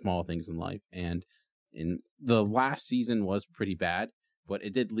beauty in the small things in life. And in the last season was pretty bad, but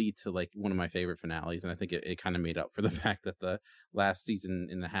it did lead to like one of my favorite finales, and I think it kind of made up for the fact that the last season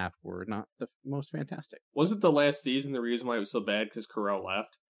and a half were not the most fantastic. Was it the last season the reason why it was so bad because Carell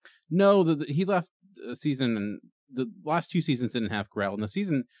left? No, he left the season, and the last 2 seasons didn't have Carell, and the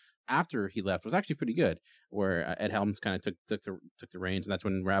season after he left was actually pretty good, where Ed Helms kind of took the reins, and that's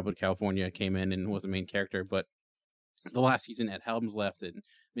when Rabbit California came in and was the main character. But the last season, Ed Helms left and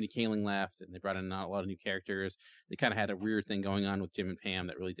Minnie Kaling left, and they brought in a lot of new characters. They kind of had a weird thing going on with Jim and Pam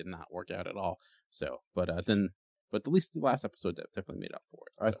that really did not work out at all. So, but at least the last episode definitely made up for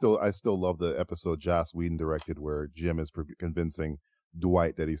it. So. I still love the episode Joss Whedon directed where Jim is convincing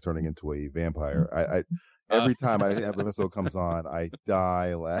Dwight that he's turning into a vampire. I every time that episode comes on, I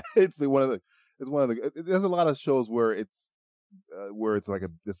die. It's one of the. There's a lot of shows where it's like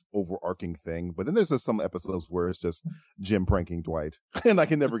this overarching thing, but then there's just some episodes where it's just Jim pranking Dwight, and I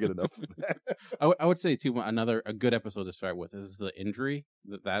can never get enough of that. I would say too, a good episode to start with is the injury,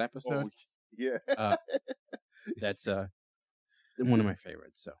 that episode. Oh, yeah. That's one of my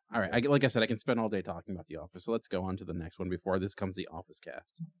favorites. So, all right, like I said, I can spend all day talking about The Office, so let's go on to the next one before this comes the Office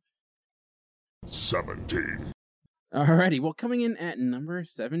cast. 17. Alrighty, well, coming in at number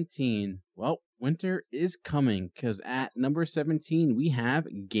 17, well, winter is coming, because at number 17, we have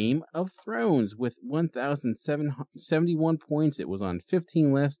Game of Thrones with 1,771 points. It was on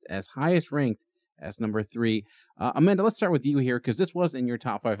 15 list as highest ranked as number 3. Amanda, let's start with you here, because this was in your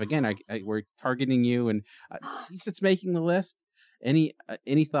top 5. Again, we're targeting you, and at least it's making the list. Any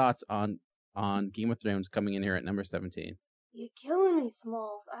thoughts on Game of Thrones coming in here at number 17? You're killing me,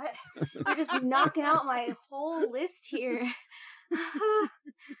 Smalls. You're just knocking out my whole list here.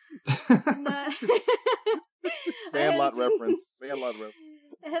 Sandlot reference. I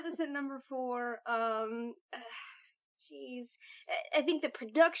have this at number 4. Jeez. I think the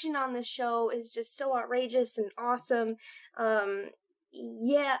production on the show is just so outrageous and awesome.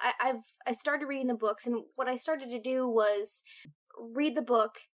 Yeah, I started reading the books, and what I started to do was read the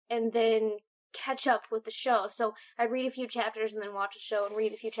book and then catch up with the show. So I'd read a few chapters and then watch a show, and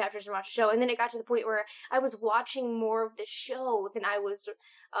read a few chapters and watch a show, and then it got to the point where I was watching more of the show than I was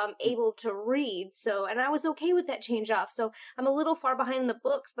able to read. So, and I was okay with that change off. So I'm a little far behind in the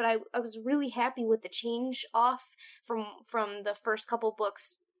books, but I was really happy with the change off from the first couple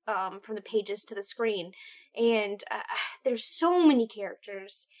books, from the pages to the screen. And there's so many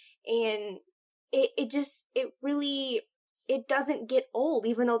characters, and it really doesn't get old,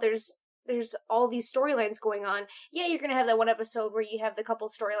 even though there's all these storylines going on. Yeah, you're gonna have that one episode where you have the couple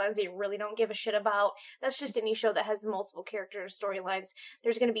storylines that you really don't give a shit about. That's just any show that has multiple characters storylines.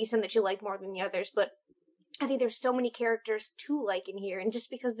 There's gonna be some that you like more than the others, but I think there's so many characters to like in here, and just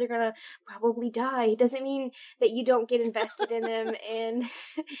because they're gonna probably die doesn't mean that you don't get invested in them. And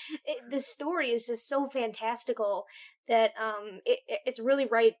the story is just so fantastical that it's really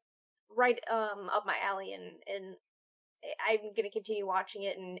right up my alley, and I'm going to continue watching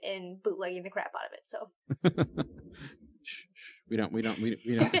it and bootlegging the crap out of it. So, We don't.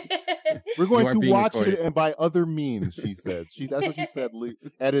 We're going to watch recorded. it and by other means, she said. That's what she said.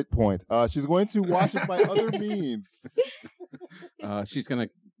 Edit point. She's going to watch it by other means. She's going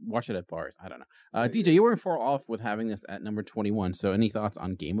to watch it at bars. I don't know. DJ, you weren't far off with having this at number 21. So any thoughts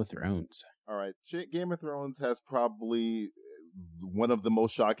on Game of Thrones? All right. Game of Thrones has probably one of the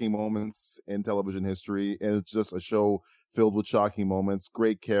most shocking moments in television history. And it's just a show filled with shocking moments,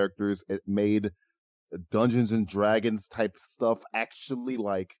 great characters. It made Dungeons and Dragons type stuff actually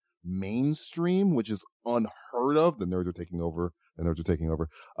like mainstream, which is unheard of. The nerds are taking over.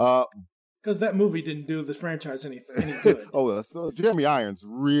 Because that movie didn't do the franchise any good. So Jeremy Irons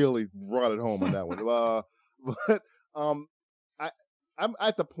really brought it home on that one. But I'm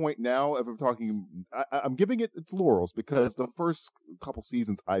at the point now, if I'm talking, I'm giving it its laurels because the first couple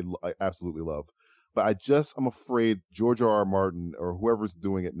seasons I absolutely love. But I'm afraid George R.R. Martin or whoever's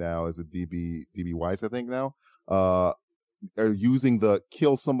doing it now is a DB Weiss, I think now, are using the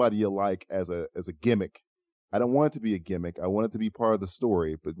kill somebody you like as a gimmick. I don't want it to be a gimmick. I want it to be part of the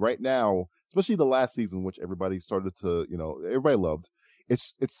story. But right now, especially the last season, which everybody started to, everybody loved,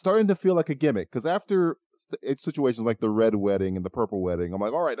 it's starting to feel like a gimmick. Because after situations like the red wedding and the purple wedding, I'm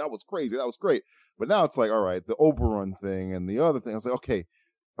like, all right, that was crazy. That was great. But now it's like, all right, the Oberon thing and the other thing. I was like, okay,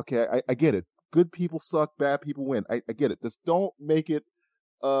 I get it. Good people suck, bad people win. I get it. Just don't make it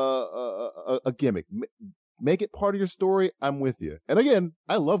a gimmick. Make it part of your story. I'm with you. And again,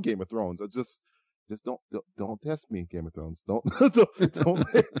 I love Game of Thrones. I just don't test me, Game of Thrones. Don't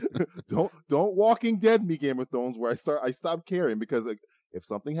Walking Dead me, Game of Thrones, where I stop caring because if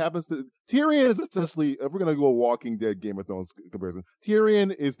something happens to Tyrion is essentially, if we're gonna go Walking Dead Game of Thrones comparison,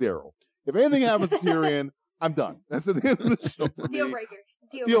 Tyrion is Daryl. If anything happens to Tyrion, I'm done. That's the end of the show for me.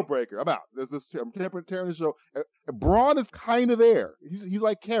 Deal breaker. I'm out. I'm tearing the show. Braun is kind of there. He's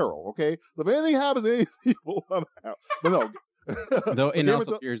like Carol. Okay, so if anything happens to any people, I'm out. But no. Though it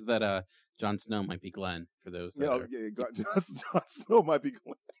also appears that Jon Snow might be Glenn for those. Jon Snow might be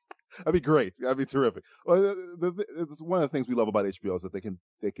Glenn. That'd be great. That'd be terrific. Well, it's one of the things we love about HBO is that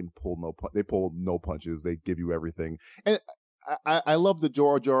they pull no punches. They give you everything, and I love that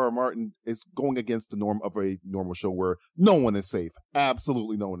George R.R. Martin is going against the norm of a normal show where no one is safe.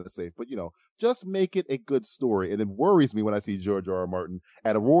 Absolutely no one is safe. But, just make it a good story. And it worries me when I see George R.R. Martin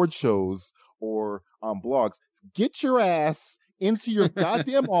at award shows or on blogs. Get your ass into your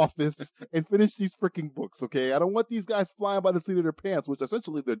goddamn office and finish these freaking books, okay? I don't want these guys flying by the seat of their pants, which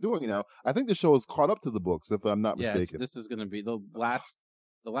essentially they're doing now. I think the show is caught up to the books, if I'm not mistaken. This is going to be the last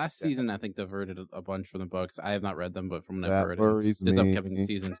season. I think diverted a bunch from the books. I have not read them, but from what I've heard, this upcoming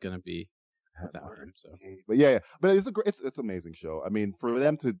season is going to be without him. So, but but it's an amazing show. I mean, for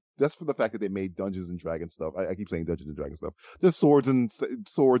them to just for the fact that they made Dungeons and Dragons stuff. I keep saying Dungeons and Dragons stuff. Just swords and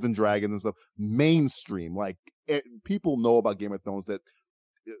dragons and stuff. Mainstream, like people know about Game of Thrones that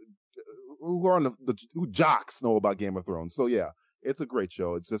who are on who jocks know about Game of Thrones. So yeah, it's a great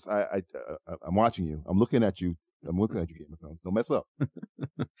show. It's just I'm watching you. I'm looking at you. I'm looking at you, Game of Thrones. Don't mess up.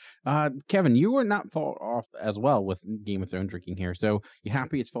 Kevin, you were not far off as well with Game of Thrones drinking here. So you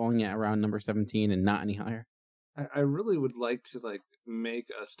happy it's falling at around number 17 and not any higher? I really would like to make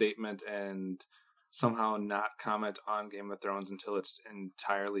a statement and somehow not comment on Game of Thrones until it's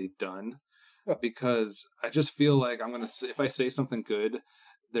entirely done, because I just feel like I'm gonna if I say something good,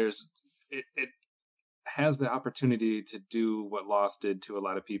 it has the opportunity to do what Lost did to a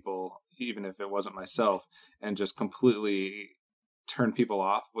lot of people, even if it wasn't myself, and just completely turn people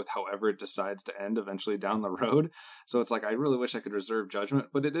off with however it decides to end eventually down the road. So it's like, I really wish I could reserve judgment,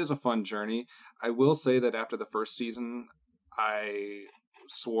 but it is a fun journey. I will say that after the first season, I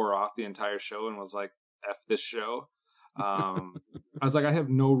swore off the entire show and was like, F this show. I was like, I have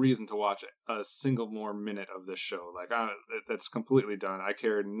no reason to watch a single more minute of this show. Like, that's completely done. I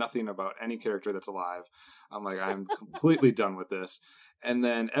care nothing about any character that's alive. I'm like, I'm completely done with this. And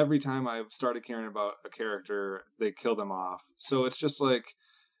then every time I started caring about a character, they kill them off. So it's just like,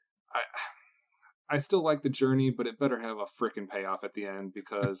 I still like the journey, but it better have a freaking payoff at the end,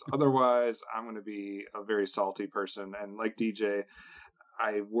 because otherwise I'm going to be a very salty person. And like DJ,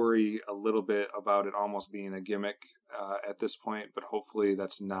 I worry a little bit about it almost being a gimmick at this point, but hopefully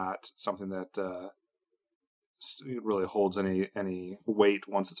that's not something that really holds any weight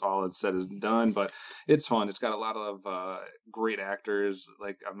once it's all said and done. But it's fun. It's got a lot of great actors.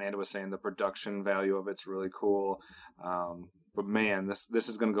 Like Amanda was saying, the production value of it's really cool. But man, this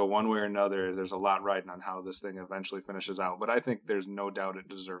is going to go one way or another. There's a lot riding on how this thing eventually finishes out. But I think there's no doubt it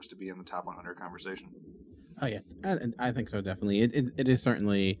deserves to be in the top 100 conversation. Oh yeah, I think so, definitely. It is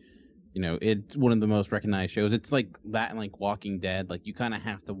certainly it's one of the most recognized shows. It's like that and like Walking Dead. Like you kind of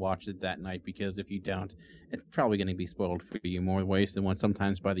have to watch it that night because if you don't, it's probably going to be spoiled for you more ways than one.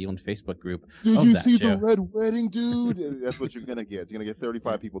 Sometimes by the own Facebook group. Did you see show. the Red Wedding, dude? That's what you're gonna get. You're gonna get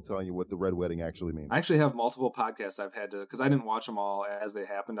 35 people telling you what the Red Wedding actually means. I actually have multiple podcasts I've had to, because I didn't watch them all as they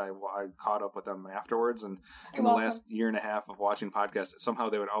happened. I caught up with them afterwards, and in the last year and a half of watching podcasts, somehow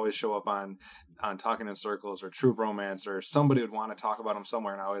they would always show up on Talking in Circles or True Romance, or somebody would want to talk about them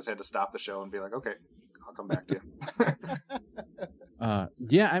somewhere, and I always had to stop the show and be like, okay, I'll come back to you.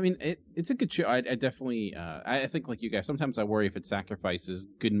 Yeah, I mean, it's a good show. I definitely, I think like you guys, sometimes I worry if it sacrifices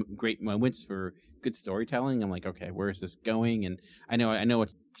great moments for good storytelling. I'm like, okay, where is this going? And I know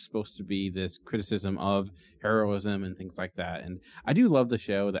it's supposed to be this criticism of heroism and things like that. And I do love the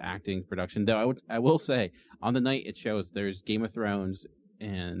show, the acting, production. Though I will say, on the night it shows, there's Game of Thrones,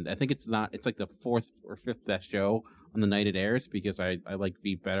 and I think it's like the 4th or 5th best show on the night it airs, because I like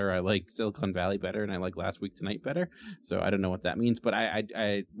Beat better, I like Silicon Valley better, and I like Last Week Tonight better. So I don't know what that means, but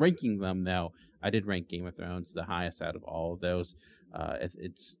I ranking them though, I did rank Game of Thrones the highest out of all of those.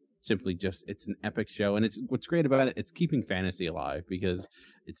 It's simply just, it's an epic show, and it's what's great about it. It's keeping fantasy alive because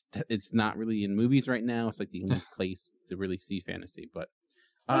it's not really in movies right now. It's like the only place to really see fantasy. But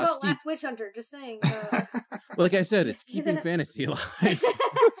what about Steve, Last Witch Hunter? Just saying. like I said, it's keeping fantasy alive.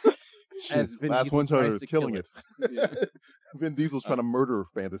 Last Witch Hunter is killing it. Yeah. Vin Diesel's trying to murder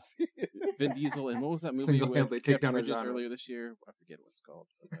fantasy. Vin Diesel, and what was that movie Single-handedly with take Jeff down a Bridges genre. earlier this year? I forget what it's called.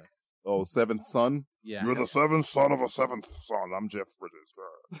 Okay. Oh, Seventh Son? Yeah. You're the seventh son of a seventh son. I'm Jeff Bridges.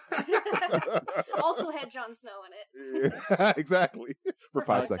 Also had Jon Snow in it. Yeah, exactly. For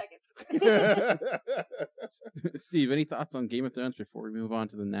 5 seconds. Steve, any thoughts on Game of Thrones before we move on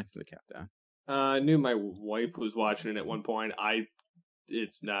to the next of the countdown? I knew my wife was watching it at one point.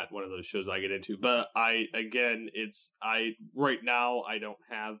 It's not one of those shows I get into, but right now I don't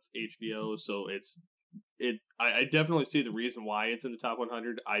have HBO, so I definitely see the reason why it's in the top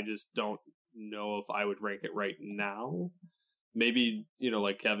 100. I just don't know if I would rank it right now. Maybe,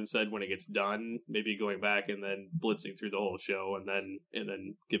 like Kevin said, when it gets done, maybe going back and then blitzing through the whole show and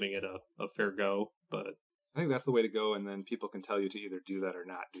then giving it a fair go. But I think that's the way to go, and then people can tell you to either do that or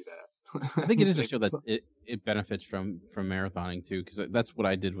not do that. I think it is a show that it benefits from marathoning too, because that's what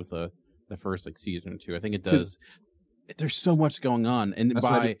I did with the first season or two. I think it does. There's so much going on, and that's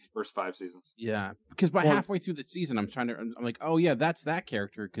by the first 5 seasons. Yeah, because by halfway through the season, I'm like, oh yeah, that's that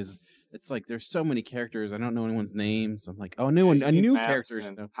character, because it's like there's so many characters. I don't know anyone's names. I'm like, oh, a new character,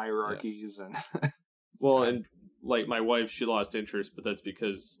 and hierarchies, and well, and like my wife, she lost interest, but that's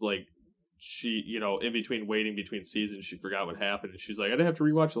because she, in between waiting between seasons, she forgot what happened, and she's like, I didn't have to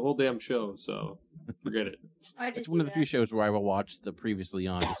rewatch the whole damn show, so forget it. It's one of the few shows where I will watch the previously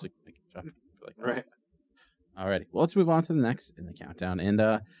on just right. Alrighty, well, let's move on to the next in the countdown,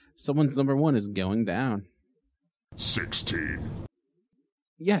 and someone's number one is going down. 16.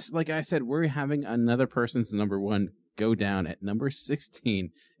 Yes, like I said, we're having another person's number one go down at number 16,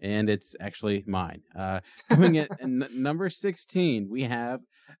 and it's actually mine. Coming at number 16, we have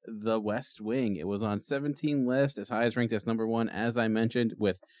The West Wing. It was on 17 list, as high as ranked as number one, as I mentioned,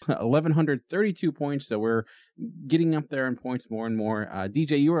 with 1,132 points. So we're getting up there in points more and more.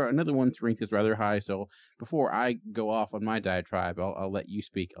 DJ, you are another one ranked as rather high. So before I go off on my diatribe, I'll let you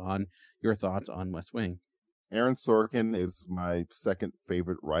speak on your thoughts on West Wing. Aaron Sorkin is my second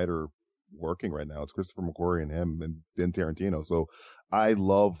favorite writer working right now. It's Christopher McQuarrie and him, and then Tarantino. So I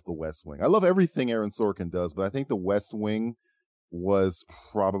love The West Wing. I love everything Aaron Sorkin does, but I think The West Wing was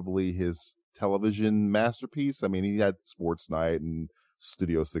probably his television masterpiece. I mean, he had Sports Night and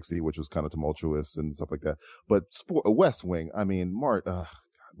Studio 60, which was kind of tumultuous and stuff like that. But West Wing, I mean, Martin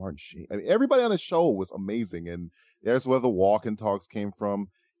Sheen. I mean, everybody on the show was amazing, and there's where the walk and talks came from.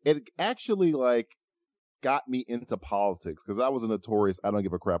 It actually got me into politics, because I was a notorious I don't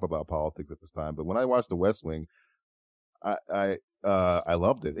give a crap about politics at this time. But when I watched The West Wing, I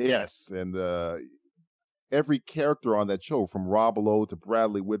loved it. Yes, and every character on that show, from Rob Lowe to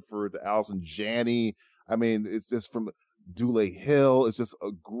Bradley Whitford to Allison Janney, I mean, it's just from Dule Hill. It's just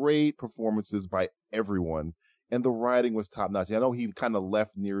great performances by everyone, and the writing was top notch. I know he kind of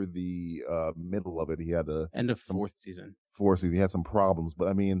left near the middle of it. He had end of fourth season. He had some problems, but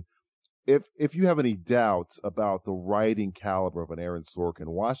I mean, if you have any doubt about the writing caliber of an Aaron Sorkin,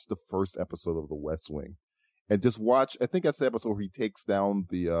 watch the first episode of The West Wing. And just watch, I think that's the episode where he takes down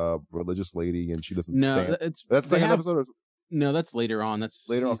the religious lady and she doesn't stand. That's the second episode? No, that's later on. That's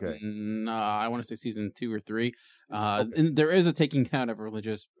later. Season, I want to say season 2 or 3. And there is a taking down of a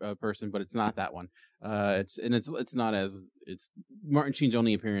religious person, but it's not that one. It's not as it's Martin Sheen's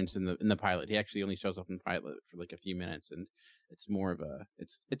only appearance in the pilot. He actually only shows up in the pilot for like a few minutes, and it's more of a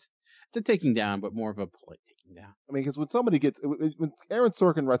it's a taking down, but more of a polite taking down. I mean, because when Aaron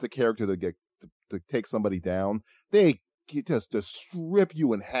Sorkin writes a character to take somebody down, they just strip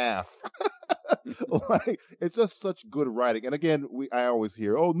you in half. Like, it's just such good writing. And again, I always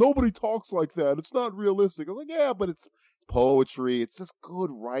hear, "Oh, nobody talks like that. It's not realistic." I'm like, yeah, but it's poetry. It's just good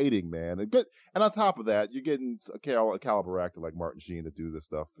writing, man. And on top of that, you're getting a caliber actor like Martin Sheen to do this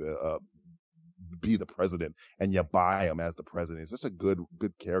stuff, be the president, and you buy him as the president. It's just a good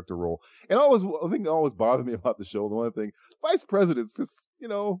character role. And the thing that always bothered me about the show, the one thing, vice president's just,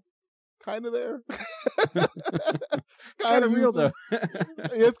 kind of there. kind of real though.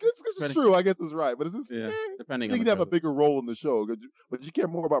 It's true. I guess it's right, but it's just depending. You can have a bigger role in the show, but you care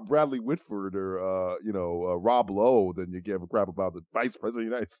more about Bradley Whitford or Rob Lowe than you give a crap about the vice president of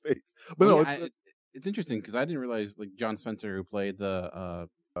the United States. But it's interesting because I didn't realize like John Spencer, who played the.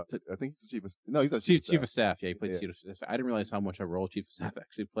 I think he's the chief of. No, he's not chief of staff. Yeah, he played chief of staff. I didn't realize how much a role chief of staff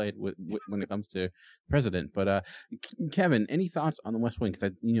actually played when it comes to president. But Kevin, any thoughts on the West Wing?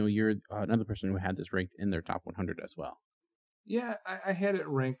 Because you're another person who had this ranked in their top 100 as well. Yeah, I had it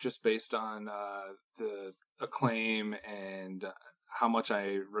ranked just based on the acclaim and how much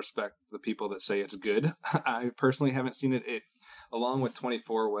I respect the people that say it's good. I personally haven't seen it. Along with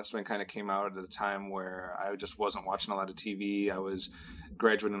 24, West Wing kind of came out at a time where I just wasn't watching a lot of TV. I was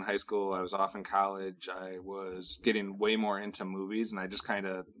graduating in high school. I was off in college. I was getting way more into movies, and I just kind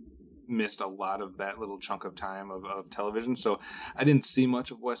of missed a lot of that little chunk of time of television. So I didn't see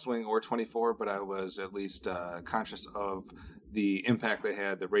much of West Wing or 24, but I was at least conscious of the impact they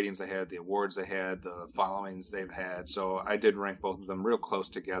had, the ratings they had, the awards they had, the followings they've had. So I did rank both of them real close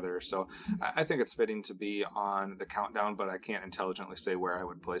together. So I think it's fitting to be on the countdown, but I can't intelligently say where I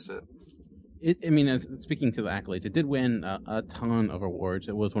would place it. Speaking to the accolades, it did win a ton of awards.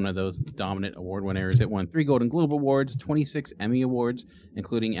 It was one of those dominant award winners. It won 3 Golden Globe Awards, 26 Emmy Awards,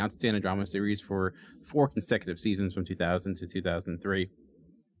 including Outstanding Drama Series for 4 consecutive seasons from 2000 to 2003.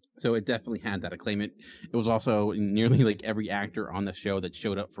 So it definitely had that acclaim. It was also nearly like every actor on the show that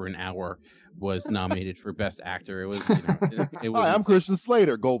showed up for an hour was nominated for Best Actor. It was. It was Hi, I'm Christian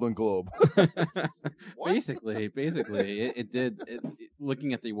Slater, Golden Globe. Basically, it did.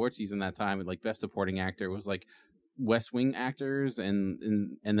 Looking at the award season that time, like Best Supporting Actor was like West Wing actors and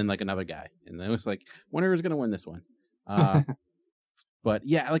then like another guy, and it was like winner is going to win this one. But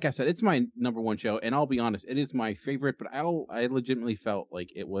yeah, like I said, it's my number 1 show, and I'll be honest, it is my favorite, but I legitimately felt like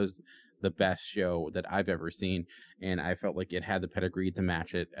it was the best show that I've ever seen, and I felt like it had the pedigree to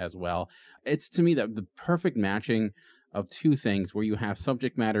match it as well. It's, to me, the perfect matching of 2 things where you have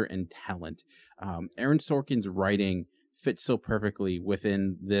subject matter and talent. Aaron Sorkin's writing fits so perfectly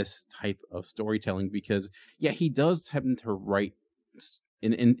within this type of storytelling because, yeah, he does happen to write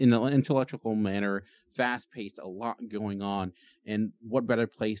in an intellectual manner, fast-paced, a lot going on, and what better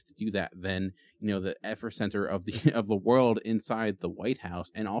place to do that than the epicenter of the world inside the White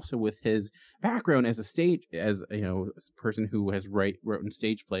House, and also with his background as a person who has written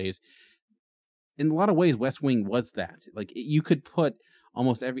stage plays. In a lot of ways, West Wing was that. Like, you could put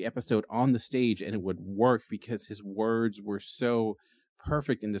almost every episode on the stage and it would work because his words were so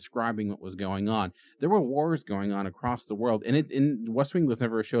perfect in describing what was going on. There were wars going on across the world, and West Wing was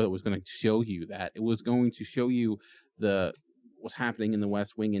never a show that was going to show you that. It was going to show you what's happening in the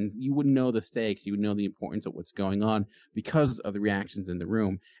West Wing, and you would know the stakes, you would know the importance of what's going on because of the reactions in the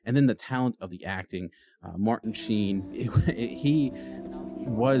room, and then the talent of the acting. Martin Sheen, he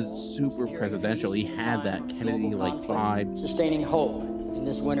was super presidential. He had that Kennedy-like vibe. Sustaining hope in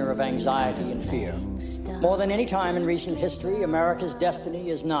this winter of anxiety and fear. More than any time in recent history, America's destiny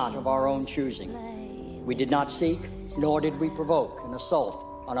is not of our own choosing. We did not seek, nor did we provoke an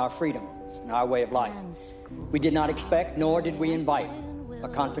assault on our freedoms and our way of life. We did not expect, nor did we invite, a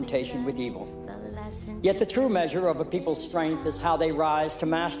confrontation with evil. Yet the true measure of a people's strength is how they rise to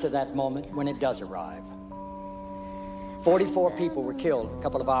master that moment when it does arrive. 44 people were killed a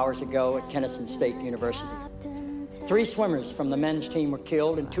couple of hours ago at Kennesaw State University. 3 swimmers from the men's team were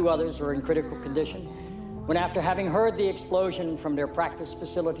killed and 2 others are in critical condition when, after having heard the explosion from their practice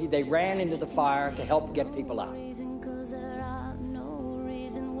facility, they ran into the fire to help get people out.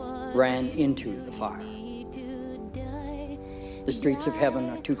 Ran into the fire. The streets of heaven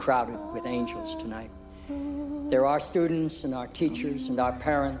are too crowded with angels tonight. There are students and our teachers and our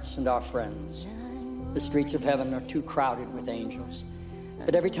parents and our friends. The streets of heaven are too crowded with angels.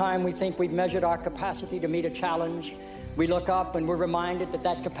 But every time we think we've measured our capacity to meet a challenge, we look up and we're reminded that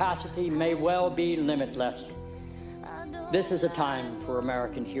that capacity may well be limitless. This is a time for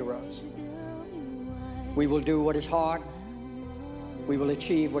American heroes. We will do what is hard. We will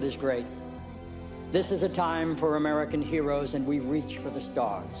achieve what is great. This is a time for American heroes, and we reach for the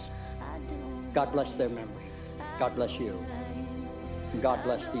stars. God bless their memory. God bless you. And God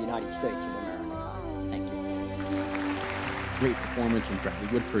bless the United States of America. Thank you. Great performance from Bradley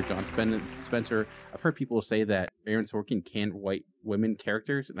Whitford, John Spencer. I've heard people say that Aaron Sorkin can't write women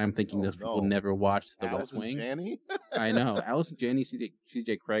characters, and I'm thinking those people never watched The West Wing. Janney? I know. Allison Janney,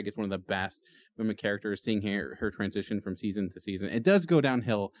 CJ Craig is one of the best women characters. Seeing her transition from season to season, it does go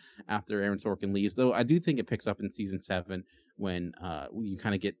downhill after Aaron Sorkin leaves, though I do think it picks up in season 7 when you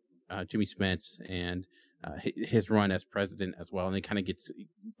kind of get Jimmy Spence and his run as president as well, and it kind of gets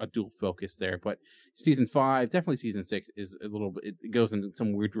a dual focus there. But season 5, definitely season 6, is a little bit. It goes in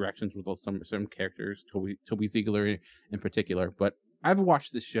some weird directions with some characters, Toby Ziegler in particular. But I've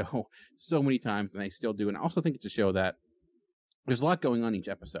watched this show so many times, and I still do. And I also think it's a show that there's a lot going on each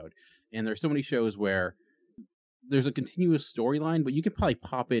episode, and there's so many shows where there's a continuous storyline, but you could probably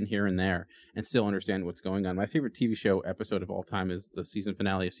pop in here and there and still understand what's going on. My favorite TV show episode of all time is the season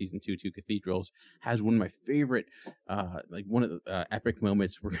finale of season 2, Two Cathedrals. Has one of my favorite, one of the epic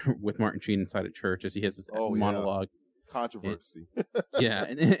moments with Martin Sheen inside a church as he has this monologue. Controversy. Yeah,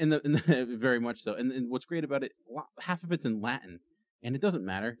 and very much so. And what's great about it, half of it's in Latin, and it doesn't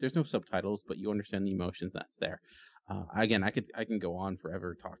matter. There's no subtitles, but you understand the emotions that's there. Again, I can go on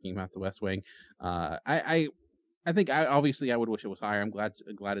forever talking about The West Wing. I think I would wish it was higher. I'm glad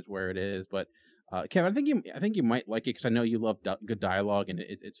it's where it is. But Kevin, I think you might like it because I know you love good dialogue and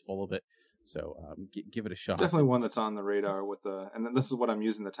it's full of it. So give it a shot. Definitely one that's on the radar and then this is what I'm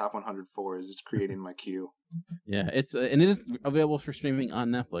using the top 100 for, is it's creating my queue. Yeah, it's and it is available for streaming on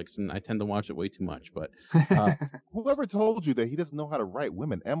Netflix, and I tend to watch it way too much. But whoever told you that he doesn't know how to write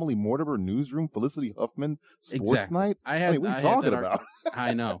women? Emily Mortimer, Newsroom, Felicity Huffman, Sports Exactly. Night. What are you talking about?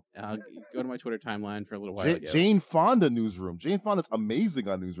 I know. Go to my Twitter timeline for a little while ago. Jane Fonda Newsroom. Jane Fonda's amazing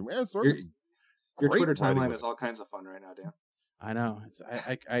on Newsroom. Aaron Sorkin's Your great Twitter writing timeline with is all kinds of fun right now, Dan. I know.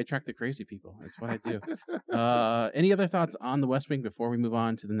 I attract the crazy people. That's what I do. Any other thoughts on The West Wing before we move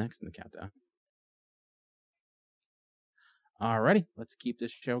on to the next in the countdown? Alrighty, let's keep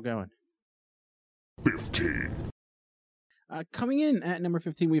this show going. 15. Coming in at number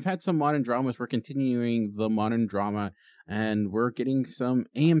 15, we've had some modern dramas. We're continuing the modern drama, and we're getting some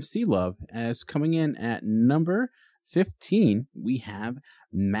AMC love. As coming in at number 15, we have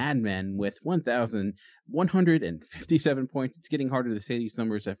Mad Men with 1,157 points. It's getting harder to say these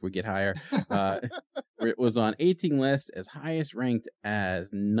numbers if we get higher. It was on 18 lists, as highest ranked as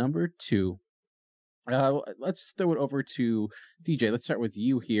number 2. Let's throw it over to DJ. Let's start with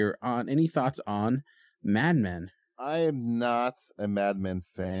you here. On any thoughts on Mad Men? I am not a Mad Men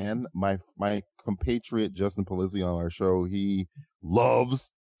fan. My compatriot Justin Polizzi on our show, he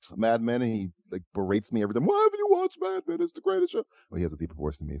loves Mad Men, and he berates me every time. Why haven't you watched Mad Men? It's the greatest show. Well, he has a deeper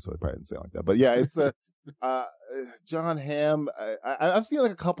voice than me, so I probably didn't say it like that. But yeah, it's John Hamm. I've seen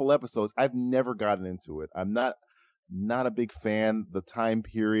a couple episodes. I've never gotten into it. I'm not a big fan. The time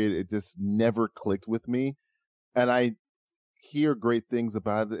period, it just never clicked with me. And I hear great things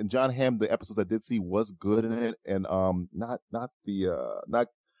about it. And John Hamm, the episodes I did see, was good in it. And not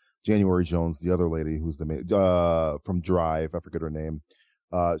January Jones, the other lady who's the main from Drive. I forget her name.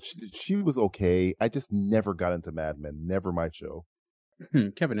 She was okay. I just never got into Mad Men. Never my show.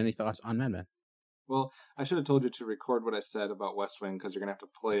 Kevin, any thoughts on Mad Men? Well, I should have told you to record what I said about West Wing, because you're going to have to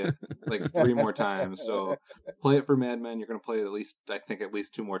play it 3 more times. So play it for Mad Men. You're going to play it at least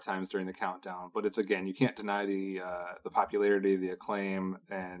 2 more times during the countdown. But it's, again, you can't deny the popularity, the acclaim,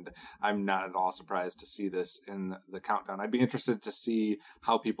 and I'm not at all surprised to see this in the countdown. I'd be interested to see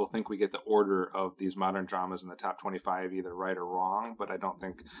how people think we get the order of these modern dramas in the top 25, either right or wrong, but I don't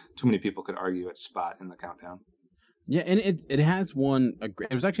think too many people could argue its spot in the countdown. Yeah, and it has won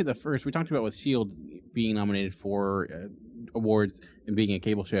it was actually the first we talked about with S.H.I.E.L.D. being nominated for awards and being a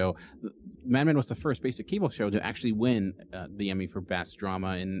cable show. Mad Men was the first basic cable show to actually win the Emmy for Best Drama,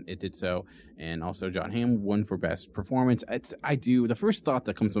 and it did so. And also John Hamm won for Best Performance. The first thought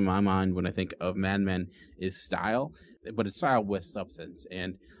that comes to my mind when I think of Mad Men is style, but it's style with substance.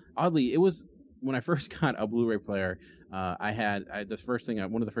 And oddly, it was when I first got a Blu-ray player, one of the first things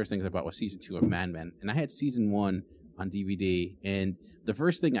I bought was season 2 of Mad Men, and I had season 1 on DVD. And the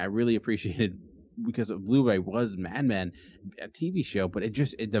first thing I really appreciated because of Blu-ray was Mad Men, a TV show, but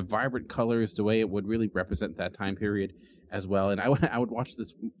the vibrant colors, the way it would really represent that time period as well. And I would watch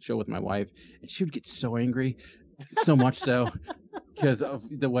this show with my wife, and she would get so angry, so much so because of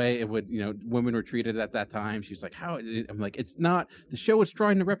the way it would, women were treated at that time. She's like, how? I'm like, it's not, the show is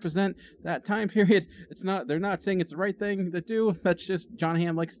trying to represent that time period. It's not, they're not saying it's the right thing to do. That's just, John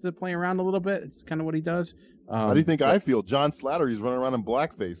Hamm likes to play around a little bit. It's kind of what he does. How do you think I feel? John Slattery's running around in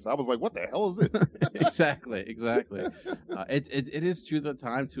blackface. I was like, what the hell is it? Exactly. It is true the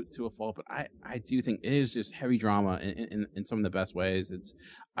time to a fault, but I do think it is just heavy drama in some of the best ways.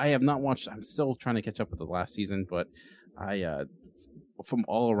 I have not watched, I'm still trying to catch up with the last season, but from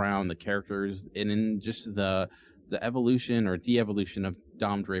all around the characters and in just the evolution or de-evolution of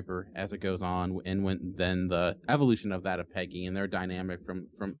Dom Draper as it goes on, and then the evolution of that of Peggy and their dynamic from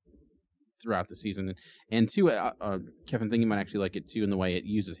throughout the season. And two, Kevin, I think you might actually like it too in the way it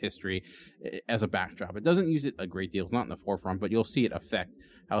uses history as a backdrop. It doesn't use it a great deal. It's not in the forefront, but you'll see it affect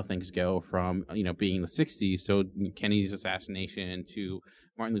how things go from, being the 60s, so Kennedy's assassination to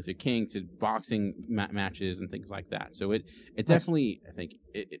Martin Luther King to boxing matches and things like that. So it definitely, I think,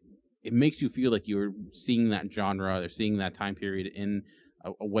 it makes you feel like you're seeing that genre or seeing that time period in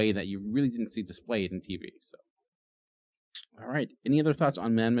a way that you really didn't see displayed in TV. So. All right. Any other thoughts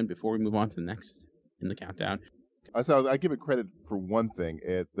on Mad Men before we move on to the next in the countdown? I give it credit for one thing.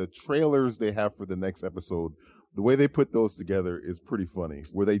 The trailers they have for the next episode, the way they put those together is pretty funny,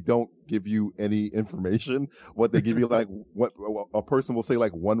 where they don't give you any information. What they give you, like, what a person will say,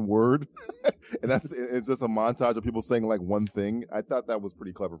 like, one word, and it's just a montage of people saying, like, one thing. I thought that was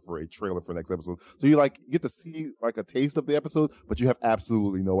pretty clever for a trailer for next episode. So you get to see, like, a taste of the episode, but you have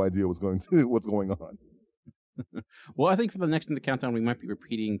absolutely no idea what's going on. Well, I think for the next in the countdown, we might be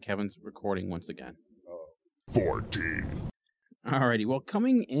repeating Kevin's recording once again. 14. Alrighty. Well,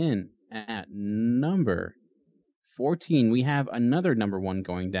 coming in at number 14, we have another number one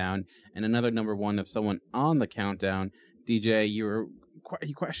going down and another number one of someone on the countdown. DJ, you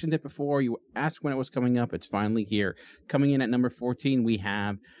questioned it before. You asked when it was coming up. It's finally here. Coming in at number 14, we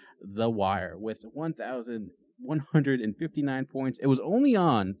have The Wire with 1,159 points. It was only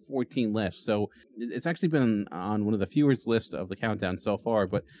on 14 lists, so it's actually been on one of the fewest lists of the countdown so far,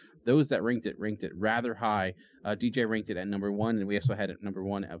 but those that ranked it rather high. DJ ranked it at number 1, and we also had it at number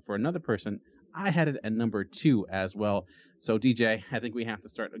 1 for another person. I had it at number 2 as well. So DJ, I think we have to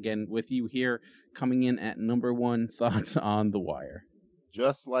start again with you here, coming in at number 1. Thoughts on The Wire?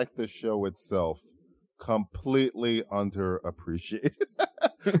 Just like the show itself, completely underappreciated.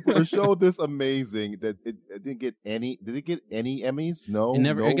 For a show this amazing that it didn't get any. Did it get any Emmys? No.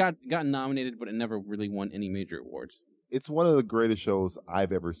 It got nominated, but it never really won any major awards. It's one of the greatest shows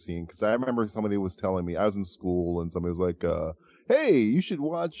I've ever seen, because I remember somebody was telling me, I was in school and somebody was like, hey, you should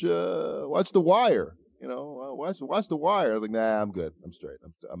watch The Wire. Watch The Wire. I was like, nah, I'm good. I'm straight.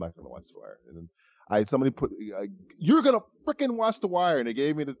 I'm not going to watch The Wire. And then somebody put, you're going to freaking watch The Wire. And they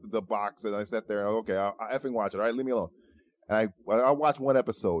gave me the box, and I sat there, and okay, I'll effing watch it. All right, leave me alone. And I watched one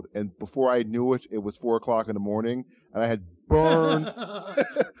episode, and before I knew it, it was 4:00 in the morning, and I had burned.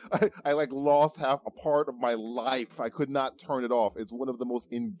 I lost half a part of my life. I could not turn it off. It's one of the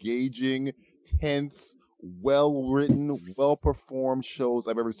most engaging, tense, well-written, well-performed shows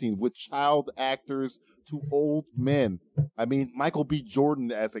I've ever seen, with child actors to old men. I mean, Michael B.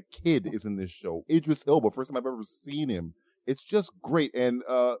 Jordan as a kid is in this show. Idris Elba, first time I've ever seen him. It's just great, and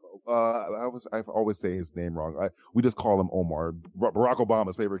I always say his name wrong. We just call him Omar, Barack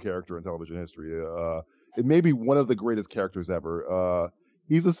Obama's favorite character in television history. It may be one of the greatest characters ever.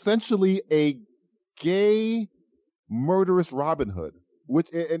 He's essentially a gay, murderous Robin Hood,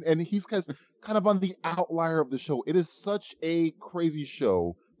 and he's kind of on the outlier of the show. It is such a crazy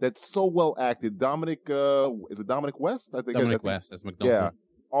show that's so well acted. Dominic West? I think Dominic West as McDonald. Yeah.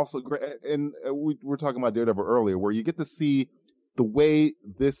 Also great, and we were talking about Daredevil earlier, where you get to see the way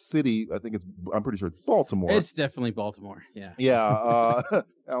this city, I'm pretty sure it's Baltimore. It's definitely Baltimore, yeah. Yeah, I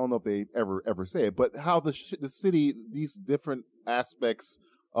don't know if they ever say it, but how the city, these different aspects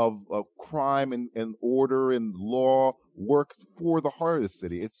of crime and order and law work for the heart of the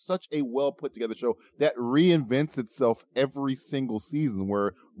city. It's such a well put together show that reinvents itself every single season,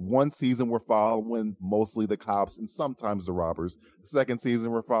 where one season we're following mostly the cops and sometimes the robbers. The second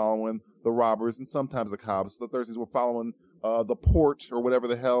season we're following the robbers and sometimes the cops. The third season we're following the port or whatever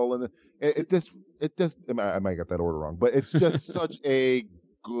the hell. And it just I might get that order wrong, but it's just such a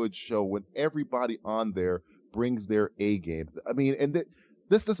good show when everybody on there brings their A game. I mean, and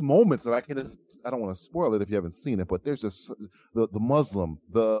this moments that I don't want to spoil it if you haven't seen it, but there's just the Muslim,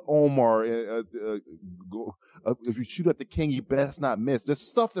 the Omar, if you shoot at the king, you best not miss. There's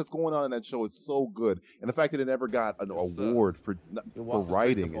stuff that's going on in that show. It's so good. And the fact that it never got an award for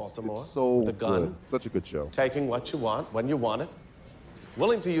writing, it's so good. Such a good show. Taking what you want when you want it.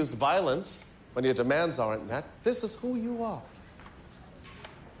 Willing to use violence when your demands aren't met. This is who you are.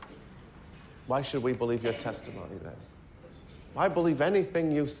 Why should we believe your testimony then? Why believe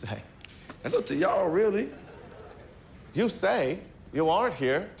anything you say? That's up to y'all, really. You say you aren't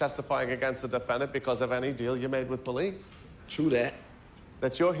here testifying against the defendant because of any deal you made with police. True that.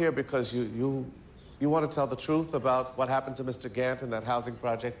 That you're here because you want to tell the truth about what happened to Mr. Gant in that housing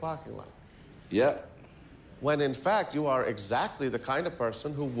project parking lot. Yep. When in fact, you are exactly the kind of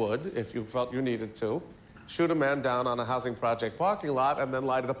person who would, if you felt you needed to, shoot a man down on a housing project parking lot and then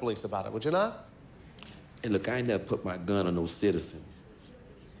lie to the police about it, would you not? Hey, look, I ain't never put my gun on no citizen.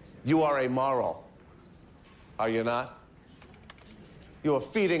 You are amoral, are you not? You are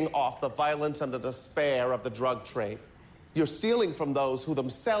feeding off the violence and the despair of the drug trade. You're stealing from those who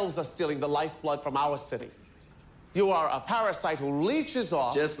themselves are stealing the lifeblood from our city. You are a parasite who leeches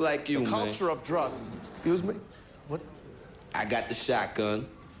off just like you, the culture of drugs. Excuse me? What? I got the shotgun.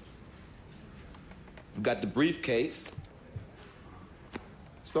 You got the briefcase.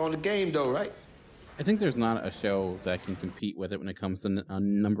 It's on the game, though, right? I think there's not a show that can compete with it when it comes to a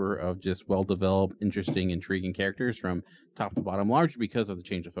number of just well-developed, interesting, intriguing characters from top to bottom, largely because of the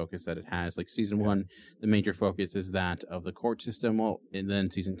change of focus that it has. Like season 1, the major focus is that of the court system, and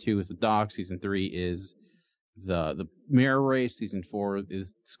then season 2 is the dock, season 3 is the mayor race, season 4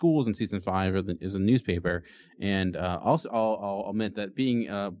 is schools, and season 5 is a newspaper. And also, I'll admit that being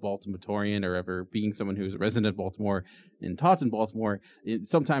a Baltimorean, or ever being someone who's a resident of Baltimore and taught in Baltimore,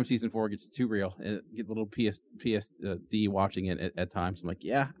 sometimes season 4 gets too real. Get a little PSD watching it at times. I'm like,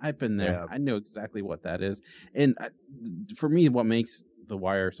 yeah, I've been there. Yeah. I know exactly what that is. And for me, what makes The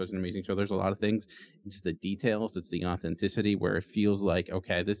Wire such an amazing show, there's a lot of things. It's the details, it's the authenticity, where it feels like,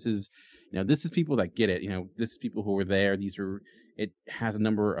 okay, this is people that get it. This is people who were there. It has a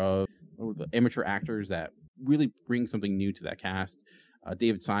number of amateur actors that really bring something new to that cast.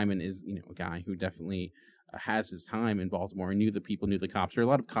 David Simon is, a guy who definitely has his time in Baltimore and knew the people, knew the cops. There are a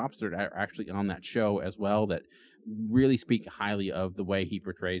lot of cops that are actually on that show as well that really speak highly of the way he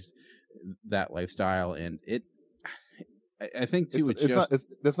portrays that lifestyle. And I think too,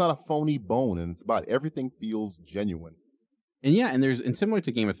 it's not a phony bone, and it's about everything feels genuine. And yeah, and similar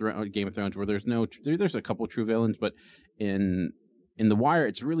to Game of Thrones, where there's a couple true villains, but in The Wire,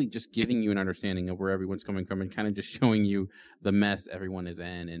 it's really just giving you an understanding of where everyone's coming from and kind of just showing you the mess everyone is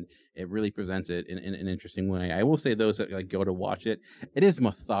in, and it really presents it in an interesting way. I will say, those that go to watch it, it is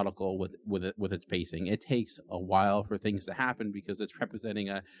methodical with its pacing. It takes a while for things to happen because it's representing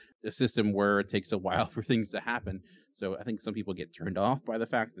a system where it takes a while for things to happen. So I think some people get turned off by the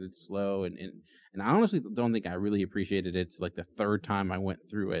fact that it's slow, and I honestly don't think I really appreciated it like the third time I went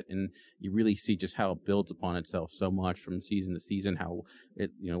through it. And you really see just how it builds upon itself so much from season to season, how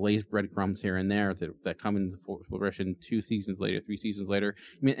it lays breadcrumbs here and there that come into fruition 2 seasons later, 3 seasons later.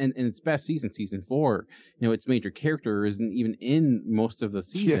 I mean, and its best season 4, its major character isn't even in most of the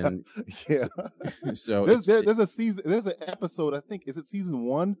season. Yeah. So there's an episode, I think, is it season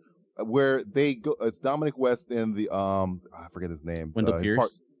 1? Where they go, it's Dominic West and the I forget his name. Wendell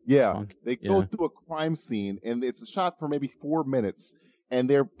Pierce. They go through a crime scene, and it's shot for maybe 4 minutes, and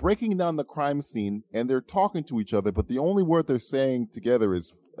they're breaking down the crime scene, and they're talking to each other, but the only word they're saying together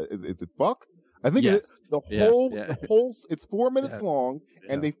is it fuck? I think the whole it's 4 minutes long,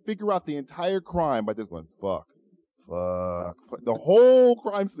 and they figure out the entire crime by just going fuck. The whole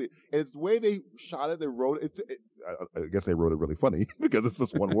crime scene. And it's the way they shot it, they wrote it. I guess they wrote it really funny because it's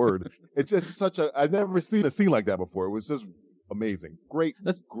just one word. It's just I've never seen a scene like that before. It was just amazing. Great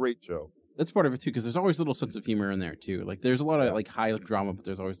show. That's part of it too, because there's always a little sense of humor in there too. Like there's a lot of high drama, but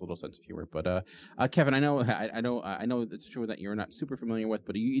there's always a little sense of humor. But Kevin, I know it's a show that you're not super familiar with,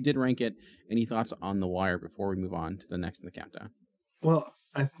 but you did rank it. Any thoughts on The Wire before we move on to the next in the countdown? Well,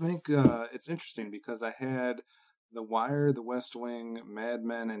 I think it's interesting because I had The Wire, The West Wing, Mad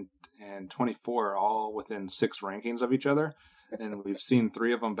Men, and 24 all within 6 rankings of each other. And we've seen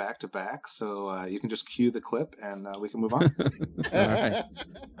 3 of them back to back. So you can just cue the clip and we can move on. All right.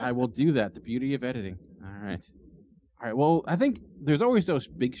 I will do that. The beauty of editing. All right. Well, I think there's always those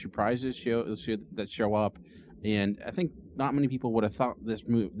big surprises that show up. And I think not many people would have thought this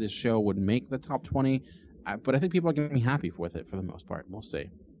show would make the top 20. But I think people are going to be happy with it for the most part. We'll see.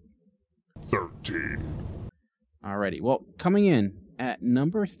 13. Alrighty, well, coming in at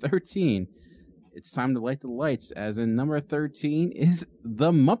number 13, it's time to light the lights, as in number 13 is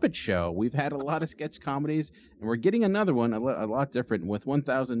The Muppet Show. We've had a lot of sketch comedies, and we're getting another one a lot different. With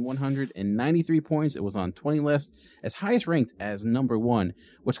 1,193 points, it was on 20 lists, as highest ranked as number 1.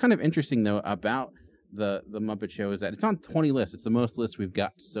 What's kind of interesting, though, about the Muppet Show is that it's on 20 lists. It's the most lists we've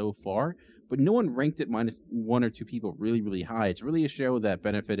got so far, but no one ranked it minus 1 or 2 people really, really high. It's really a show that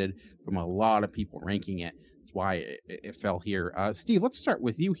benefited from a lot of people ranking it. that's why it fell here. Steve, let's start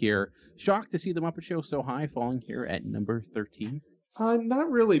with you here. Shocked to see the Muppet Show so high, falling here at number 13? Not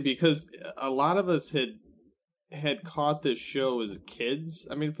really, because a lot of us had caught this show as kids.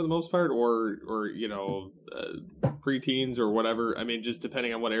 I mean, for the most part, or preteens or whatever. I mean, just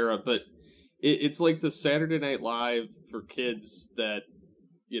depending on what era. But it's like the Saturday Night Live for kids that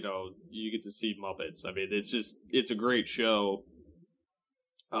you get to see Muppets. I mean, it's a great show.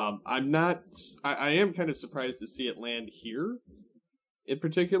 I am kind of surprised to see it land here in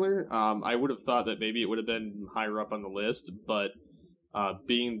particular. I would have thought that maybe it would have been higher up on the list, but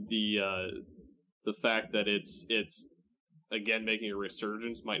being the fact that it's again making a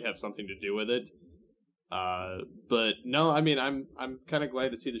resurgence might have something to do with it. But no, I mean, I'm kind of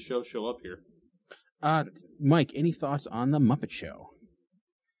glad to see the show up here. Mike, any thoughts on the Muppet Show?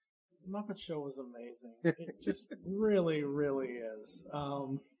 The Muppet Show was amazing. It just really, really is.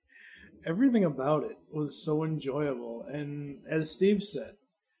 Everything about it was so enjoyable. And as Steve said,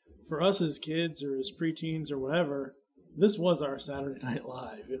 for us as kids or as preteens or whatever, this was our Saturday Night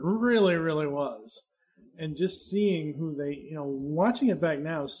Live. It really, really was. And just seeing who they, watching it back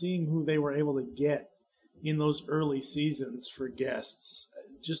now, seeing who they were able to get in those early seasons for guests,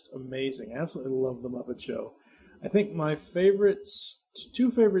 just amazing. Absolutely love the Muppet Show. I think my two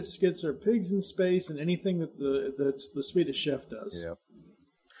favorite skits are Pigs in Space and anything that the Swedish Chef does. Yep.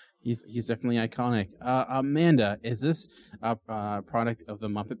 He's definitely iconic. Amanda, is this a product of the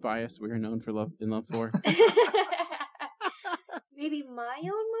Muppet bias we are known for love for? Maybe my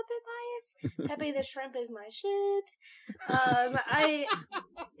own Muppet bias. Pepe the Shrimp is my shit. That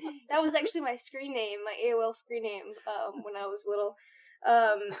was actually my screen name, my AOL screen name, when I was little.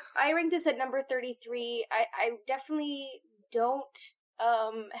 I ranked this at number 33. I definitely don't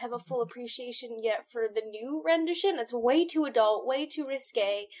have a full appreciation yet for the new rendition. It's way too adult, way too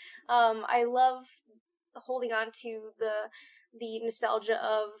risque. I love holding on to the nostalgia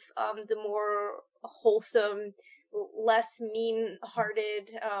of the more wholesome, less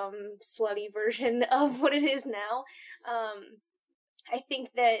mean-hearted, slutty version of what it is now. I think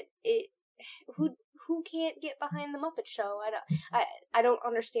that who can't get behind the Muppet Show? I don't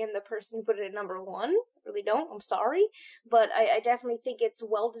understand the person who put it at number 1. Really don't. I'm sorry, but I definitely think it's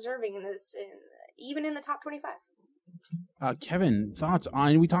well deserving in this, even in the top 25. Kevin, thoughts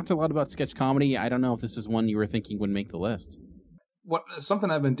on? We talked a lot about sketch comedy. I don't know if this is one you were thinking would make the list.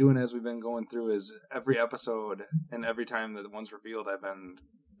 Something I've been doing as we've been going through is every episode and every time that one's revealed, I've been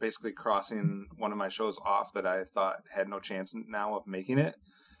basically crossing one of my shows off that I thought had no chance now of making it.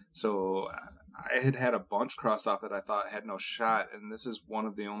 So I had a bunch crossed off that I thought had no shot, and this is one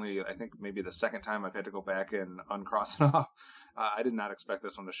of the only, I think maybe the second time I've had to go back and uncross it off. I did not expect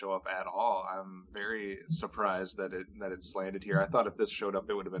this one to show up at all. I'm very surprised that it's landed here. I thought if this showed up,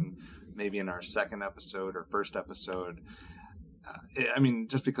 it would have been maybe in our second episode or first episode.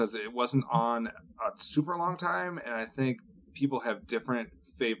 Just because it wasn't on a super long time, and I think people have different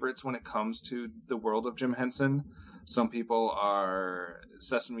favorites when it comes to the world of Jim Henson. Some people are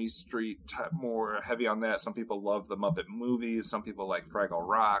Sesame Street more heavy on that. Some people love the Muppet movies. Some people like Fraggle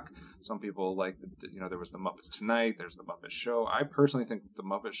Rock. Some people like, there was the Muppets Tonight. There's the Muppet Show. I personally think the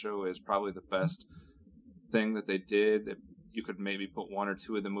Muppet Show is probably the best thing that they did. You could maybe put one or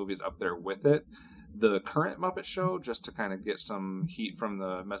two of the movies up there with it. The current Muppet Show, just to kind of get some heat from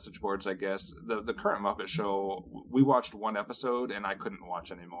the message boards, I guess, the current Muppet Show, we watched one episode and I couldn't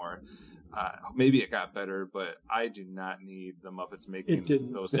watch anymore. Maybe it got better, but I do not need the Muppets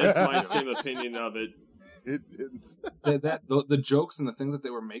making those. That's my same opinion of it. It didn't. The jokes and the things that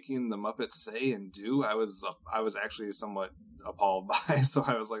they were making the Muppets say and do, I was actually somewhat appalled by. So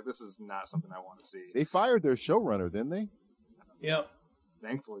I was like, this is not something I want to see. They fired their showrunner, didn't they? Yep.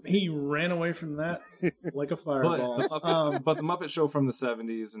 Thankfully, he ran away from that like a fireball. But the Muppet Show from the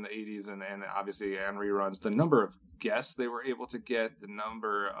 70s and the 80s, and obviously on reruns, the number of guests they were able to get, the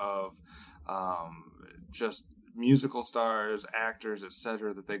number of just musical stars, actors,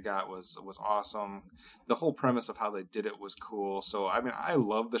 etc. that they got was awesome. The whole premise of how they did it was cool. So I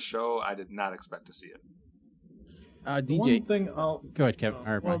love the show. I did not expect to see it. DJ, one thing go ahead, Kevin.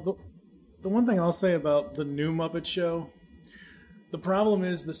 The one thing I'll say about the new Muppet Show. The problem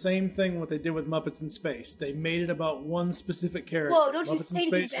is the same thing what they did with Muppets in Space. They made it about one specific character. Whoa, don't you Muppets say in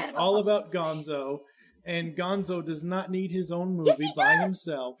Space that is about all about Space. Gonzo, and Gonzo does not need his own movie by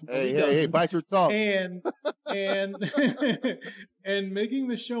himself. Hey, bite your tongue. And making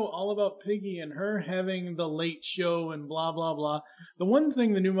the show all about Piggy and her having the late show and blah, blah, blah. The one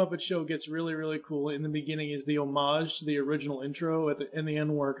thing the new Muppet Show gets really, really cool in the beginning is the homage to the original intro in the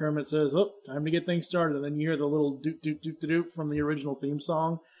end where Kermit says, oh, time to get things started. And then you hear the little doot, doot, doot, doot, doot from the original theme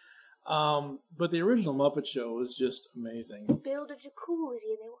song. But the original Muppet Show was just amazing. Build a jacuzzi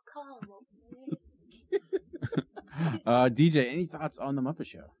and they will come. DJ, any thoughts on the Muppet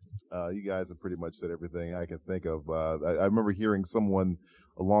Show? You guys have pretty much said everything I can think of. I remember hearing someone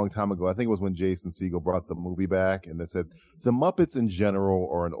a long time ago, I think it was when Jason Segel brought the movie back, and they said, the Muppets in general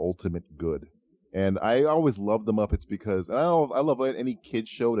are an ultimate good. And I always love the Muppets because, and I love any kid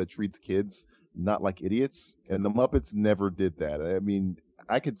show that treats kids not like idiots, and the Muppets never did that. I mean,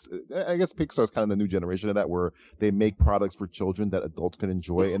 I guess Pixar's kind of the new generation of that, where they make products for children that adults can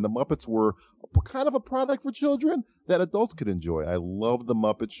enjoy, and the Muppets were kind of a product for children that adults could enjoy. I love the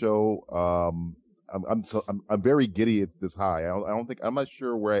Muppet Show. I'm very giddy. It's this high. I'm not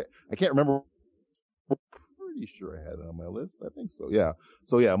sure where I can't remember. I'm pretty sure I had it on my list. I think so. Yeah.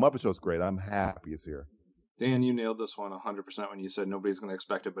 So yeah, Muppet Show's great. I'm happy it's here. Dan, you nailed this one 100% when you said nobody's going to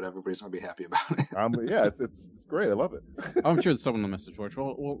expect it, but everybody's going to be happy about it. Yeah, it's great. I love it. I'm sure someone will message George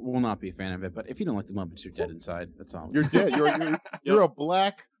will not be a fan of it, but if you don't like the Muppets, you're dead inside. That's all. You're dead. You're a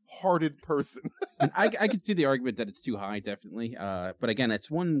black-hearted person. And I could see the argument that it's too high, definitely. But again,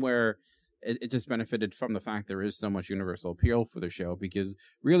 it's one where it just benefited from the fact there is so much universal appeal for the show, because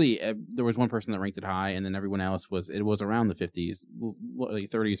really there was one person that ranked it high, and then everyone else was around the 50s,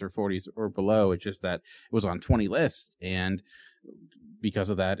 30s or 40s or below. It's just that it was on 20 lists, and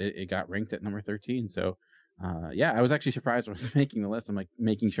because of that, it got ranked at number 13. So yeah, I was actually surprised when I was making the list. I'm like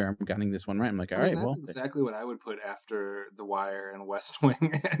making sure I'm getting this one right. I'm like, all right, that's exactly what I would put after The Wire and West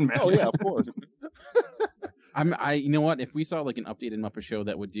Wing. And oh yeah, of course. You know what? If we saw like an updated Muppet Show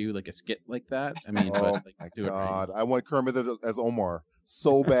that would do like a skit like that, I mean, oh my God, I want Kermit as Omar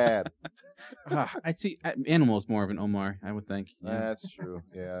so bad. I'd see Animal's more of an Omar, I would think. Yeah. That's true.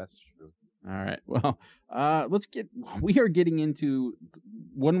 Yeah, that's true. All right. Well, we are getting into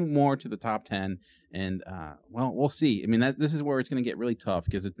one more to the top 10, and well, we'll see. I mean, this is where it's going to get really tough,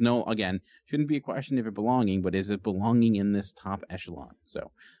 because it's shouldn't be a question of it belonging, but is it belonging in this top echelon?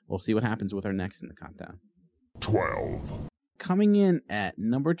 So we'll see what happens with our next in the countdown. 12. Coming in at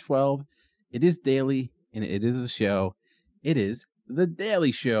number 12, it is daily, and it is a show. It is The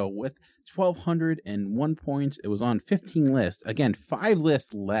Daily Show with 1,201 points. It was on 15 lists. Again, 5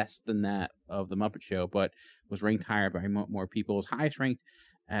 lists less than that of The Muppet Show, but was ranked higher by more people. It was highest ranked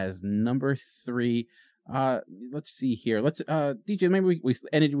as number 3. Let's see here. DJ, maybe we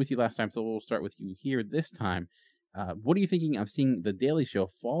ended with you last time, so we'll start with you here this time. What are you thinking of seeing The Daily Show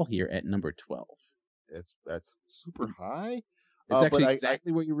fall here at number 12? That's super high. It's actually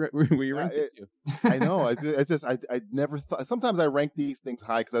exactly where you ranked it to. I know. I never thought. Sometimes I rank these things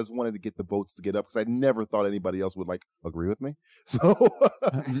high because I just wanted to get the votes to get up, because I never thought anybody else would agree with me. So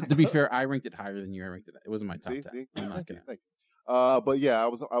to be fair, I ranked it higher than you. I ranked it. It wasn't my top 10. I'm not gonna. But yeah, I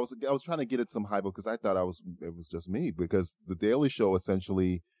was trying to get it some high because I thought it was just me, because The Daily Show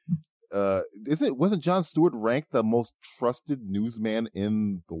essentially. Wasn't Jon Stewart ranked the most trusted newsman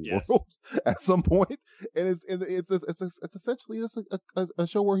in the world at some point? And it's essentially just a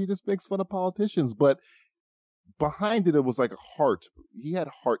show where he just makes fun of politicians, but behind it was like a heart. He had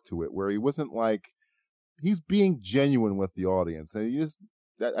heart to it, where he wasn't he's being genuine with the audience, and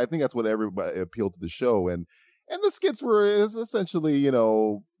I think that's what everybody appealed to the show. And the skits were essentially,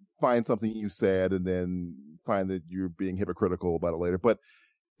 find something you said and then find that you're being hypocritical about it later, but.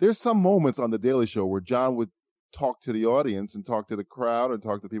 There's some moments on The Daily Show where John would talk to the audience and talk to the crowd and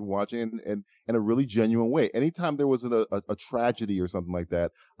talk to people watching in a really genuine way. Anytime there was a tragedy or something like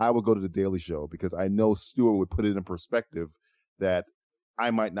that, I would go to The Daily Show, because I know Stewart would put it in perspective that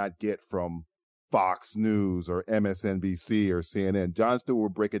I might not get from Fox News or MSNBC or CNN. Jon Stewart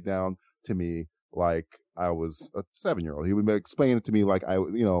would break it down to me like I was a 7-year-old. He would explain it to me like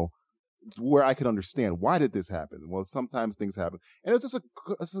where I could understand, why did this happen? Well, sometimes things happen, and it's just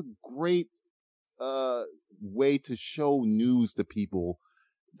a great way to show news to people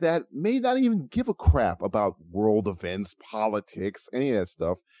that may not even give a crap about world events, politics, any of that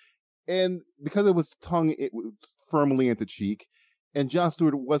stuff. And because it was firmly into cheek, and Jon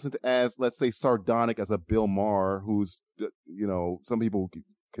Stewart wasn't as, let's say, sardonic as a Bill Maher, who's some people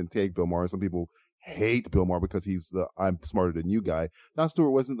can take Bill Maher, some people hate Bill Maher because he's the I'm smarter than you guy. Jon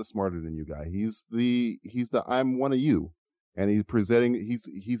Stewart wasn't the smarter than you guy. He's the I'm one of you, and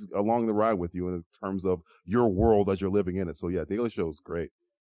he's along the ride with you in terms of your world as you're living in it. So yeah, Daily Show is great.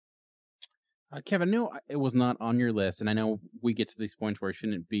 Kevin, I know it was not on your list, and I know we get to these points where it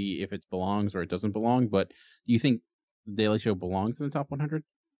shouldn't be if it belongs or it doesn't belong, but do you think The Daily Show belongs in the top 100?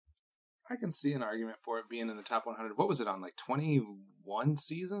 I can see an argument for it being in the top 100. What was it on, 21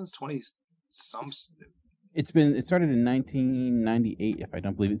 seasons? 20 some. It started in 1998, if I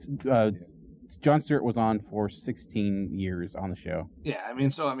don't believe it's Jon Stewart was on for 16 years on the show. Yeah,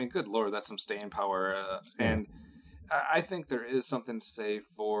 good Lord, that's some staying power. And I think there is something to say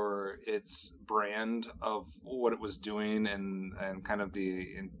for its brand of what it was doing and kind of the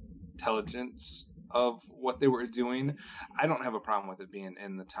intelligence of what they were doing. I don't have a problem with it being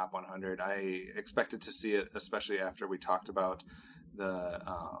in the top 100. I expected to see it, especially after we talked about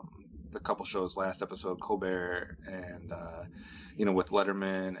the couple shows last episode, Colbert and with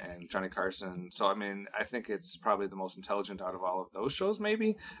Letterman and Johnny Carson. So I think it's probably the most intelligent out of all of those shows,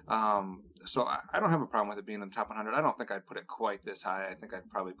 maybe. So I don't have a problem with it being in the top 100. I don't think I'd put it quite this high. I think I'd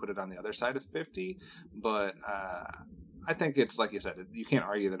probably put it on the other side of 50. But I think it's, like you said, you can't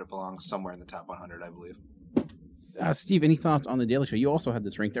argue that it belongs somewhere in the top 100, I believe. Steve, any thoughts on The Daily Show? You also had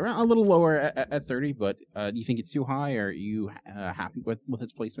this ranked around a little lower at 30, but do you think it's too high, or are you happy with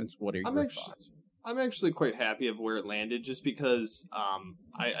its placements? What are your thoughts? I'm actually quite happy of where it landed, just because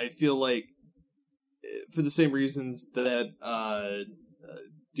I feel like, for the same reasons that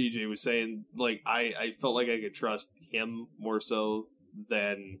DJ was saying, like I felt like I could trust him more so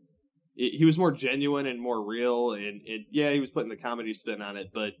than he was more genuine and more real, and he was putting the comedy spin on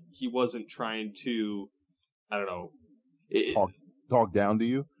it, but he wasn't trying to, I don't know, talk down to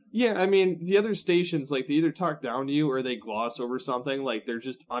you. Yeah, the other stations, like, they either talk down to you or they gloss over something. Like, they're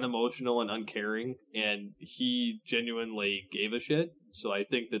just unemotional and uncaring, and he genuinely gave a shit. So I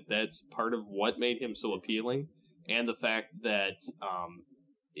think that that's part of what made him so appealing, and the fact that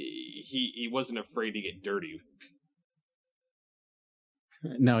he wasn't afraid to get dirty.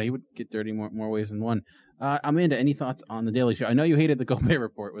 No, he would get dirty more ways than one. Amanda, any thoughts on The Daily Show? I know you hated the Colbert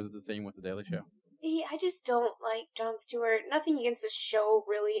Report. Was it the same with The Daily Show? I just don't like Jon Stewart. Nothing against the show,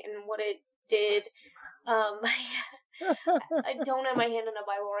 really, and what it did. I don't have my hand on a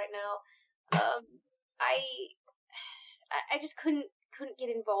Bible right now. I just couldn't get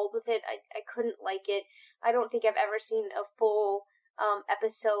involved with it. I couldn't like it. I don't think I've ever seen a full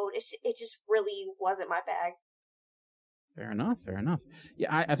episode. It just really wasn't my bag. Fair enough.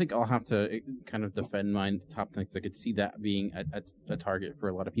 Yeah, I think I'll have to kind of defend my top things. I could see that being a target for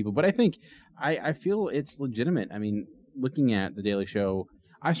a lot of people. But I think I feel it's legitimate. Looking at The Daily Show,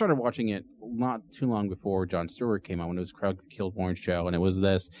 I started watching it not too long before Jon Stewart came out, when it was Krug Kilborn's show. And it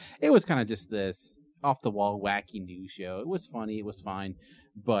was kind of just this off-the-wall, wacky news show. It was funny. It was fine.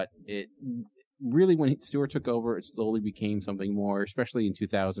 But it really, when Stewart took over, it slowly became something more, especially in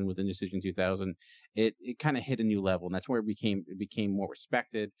 2000 with Indecision 2000. It kind of hit a new level, and that's where it became more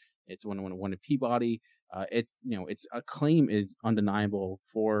respected. It's when it won a Peabody. Its acclaim is undeniable.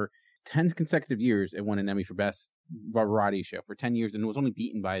 For 10 consecutive years, it won an Emmy for Best Variety Show for 10 years, and it was only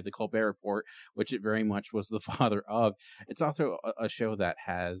beaten by The Colbert Report, which it very much was the father of. It's also a show that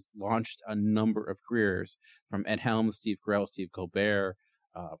has launched a number of careers, from Ed Helms, Steve Carell, Steve Colbert,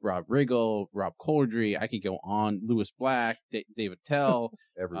 Rob Riggle, Rob Corddry. I could go on. Lewis Black, David Tell.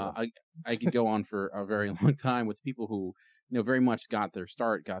 I could go on for a very long time with people who very much got their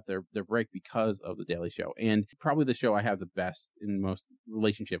start, got their break because of The Daily Show, and probably the show I have the best and most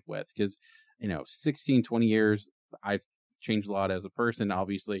relationship with, because 16, 20 years, I've changed a lot as a person,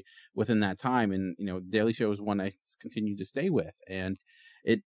 obviously, within that time, and Daily Show is one I continue to stay with, and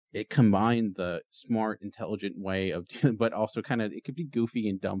it combined the smart, intelligent way of, but also kind of, it could be goofy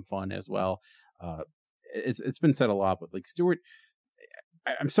and dumb fun as well. It's been said a lot, but like Stewart,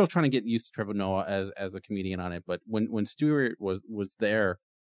 I'm still trying to get used to Trevor Noah as a comedian on it. But when Stewart was there,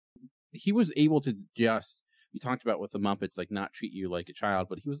 he was able to just, we talked about with the Muppets, like, not treat you like a child,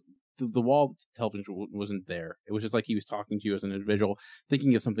 but he was, the wall of television wasn't there. It was just like he was talking to you as an individual,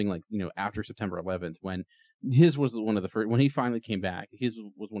 thinking of something like, after September 11th, when his was one of the first, when he finally came back, his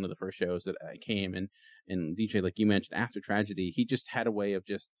was one of the first shows that I came, and DJ, like you mentioned, after tragedy, he just had a way of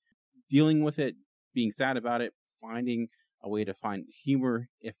just dealing with it, being sad about it, finding a way to find humor,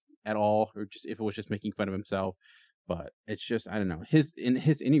 if at all, or just if it was just making fun of himself. But it's just, I don't know, in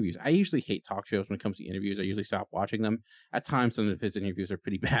his interviews, I usually hate talk shows when it comes to interviews. I usually stop watching them. At times, some of his interviews are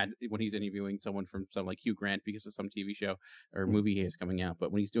pretty bad when he's interviewing someone from some, like Hugh Grant, because of some TV show or movie he has coming out.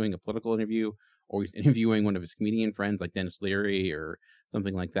 But when he's doing a political interview, or he's interviewing one of his comedian friends like Dennis Leary or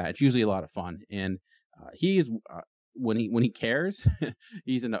something like that, it's usually a lot of fun. And he is, when he cares,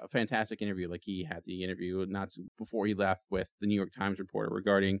 he's in a fantastic interview. Like, he had the interview not before he left with the New York Times reporter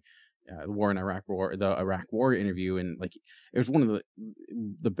regarding the war in Iraq, the Iraq War interview, and like, it was one of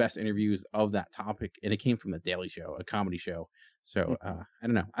the best interviews of that topic, and it came from The Daily Show, a comedy show. So I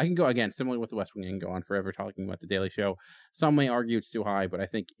don't know. I can go again, similar with The West Wing, and go on forever talking about The Daily Show. Some may argue it's too high, but I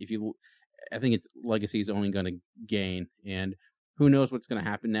think its legacy is only going to gain, and who knows what's going to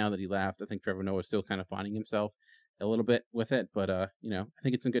happen now that he left. I think Trevor Noah is still kind of finding himself a little bit with it, but I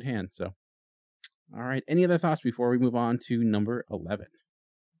think it's in good hands. So All right. Any other thoughts before we move on to number 11?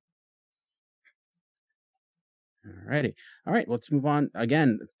 All righty. All right. Let's move on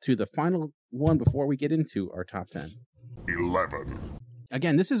again to the final one before we get into our top 10. 11.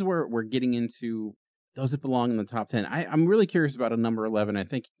 Again, this is where we're getting into those that belong in the top 10. I'm really curious about a number 11. I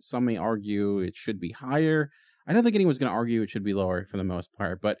think some may argue it should be higher. I don't think anyone's going to argue it should be lower for the most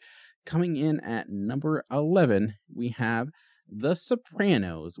part. But coming in at number 11, we have The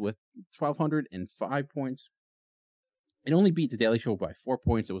Sopranos with 1,205 points. It only beat The Daily Show by 4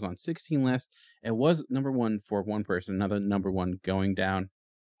 points. It was on 16 last. It was number one for one person, another number one going down.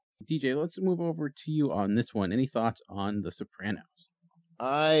 DJ, let's move over to you on this one. Any thoughts on The Sopranos?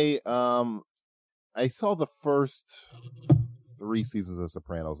 I saw the first 3 seasons of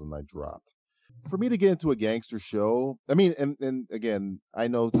Sopranos and I dropped. For me to get into a gangster show, I mean, and again, I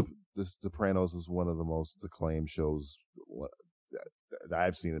know The Sopranos is one of the most acclaimed shows that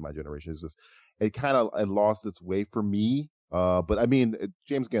I've seen in my generation. It's just, it kind of lost its way for me. But I mean,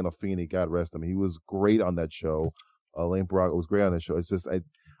 James Gandolfini, God rest him, he was great on that show. Elaine Barrago was great on that show. It's just,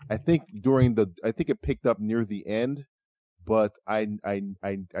 I think it picked up near the end, but I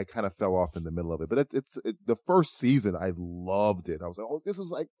kind of fell off in the middle of it. But it's the first season, I loved it. I was like, oh, this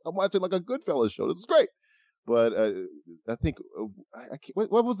is like, I'm watching like a Goodfellas show. This is great. But I think,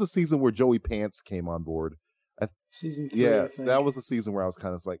 what was the season where Joey Pants came on board? Season 3, yeah, I think. that was the season where I was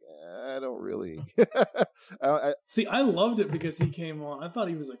kind of like, I don't really. See, I loved it because he came on. I thought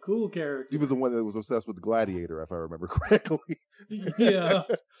he was a cool character. He was the one that was obsessed with Gladiator, if I remember correctly. Yeah.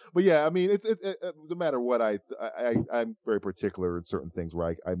 But yeah, I mean, it no matter what, I'm very particular in certain things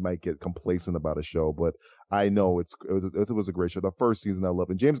where I might get complacent about a show, but I know it was a great show. The first season I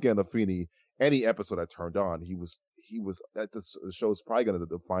loved, and James Gandolfini, any episode I turned on, he was the show is probably going to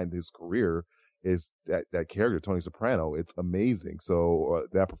define his career. Is that character, Tony Soprano. It's amazing. So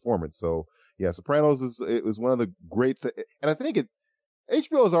that performance. So yeah, Sopranos is one of the greats. And I think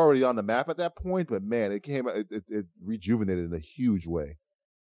HBO is already on the map at that point, but man, it rejuvenated in a huge way.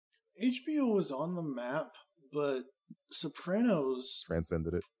 HBO was on the map, but Sopranos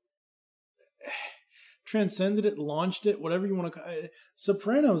transcended it, launched it, whatever you want to call it.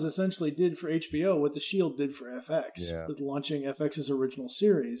 Sopranos essentially did for HBO what The Shield did for FX, with launching FX's original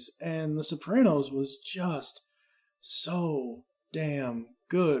series. And The Sopranos was just so damn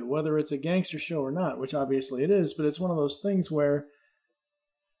good, whether it's a gangster show or not, which obviously it is, but it's one of those things where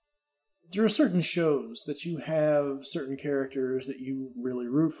there are certain shows that you have certain characters that you really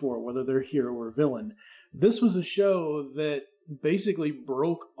root for, whether they're hero or villain. This was a show that basically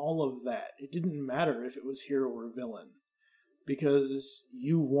broke all of that. It didn't matter if it was hero or villain, because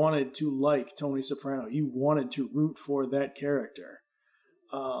you wanted to like Tony Soprano. You wanted to root for that character.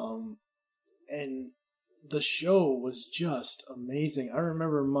 And the show was just amazing. I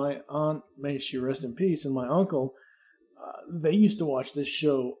remember my aunt, may she rest in peace, and my uncle, they used to watch this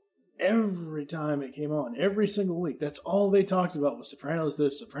show every time it came on, every single week. That's all they talked about was Sopranos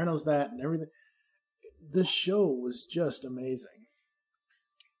this, Sopranos that, and everything. This show was just amazing.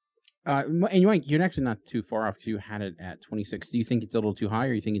 And you're actually not too far off because you had it at 26. Do you think it's a little too high,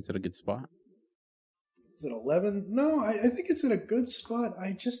 or you think it's at a good spot? Is it 11? No, I think it's at a good spot.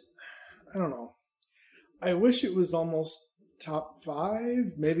 I don't know. I wish it was almost top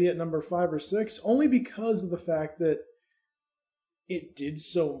 5, maybe at number 5 or 6, only because of the fact that it did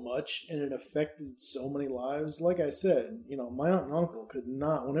so much and it affected so many lives. Like I said, my aunt and uncle could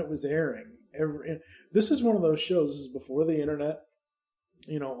not, when it was airing, this is one of those shows, this is before the internet,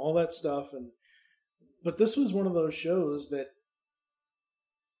 all that stuff. But this was one of those shows that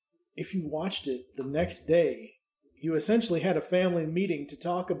if you watched it the next day, you essentially had a family meeting to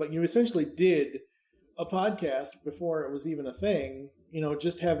talk about, you essentially did a podcast before it was even a thing,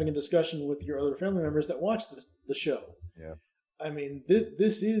 just having a discussion with your other family members that watched the show. Yeah. I mean,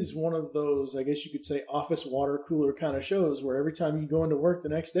 this is one of those, I guess you could say, office water cooler kind of shows where every time you go into work the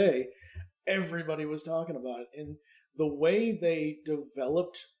next day, everybody was talking about it. And the way they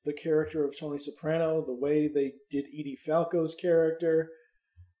developed the character of Tony Soprano, the way they did Edie Falco's character,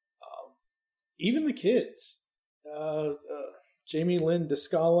 even the kids, Jamie Lynn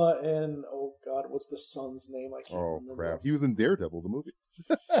Descala and, oh God, what's the son's name? I can't remember. Crap. He was in Daredevil, the movie.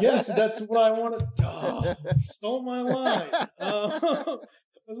 Yes, that's what I wanted. Oh, stole my line. I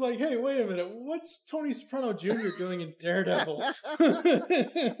was like, hey, wait a minute. What's Tony Soprano Jr. doing in Daredevil?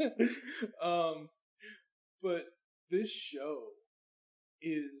 But this show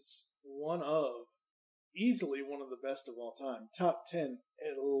is easily one of the best of all time. Top 10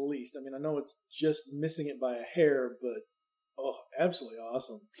 at least. I mean, I know it's just missing it by a hair, but absolutely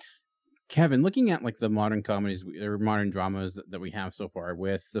awesome. Kevin, looking at like the modern comedies or modern dramas that we have so far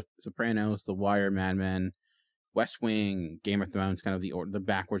with The Sopranos, The Wire, Mad Men, West Wing, Game of Thrones, kind of the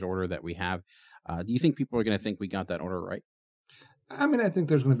backwards order that we have. Do you think people are going to think we got that order right? I mean, I think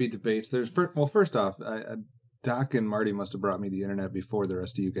there's going to be debates. First off, Doc and Marty must have brought me the internet before the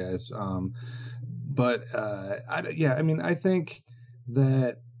rest of you guys. I think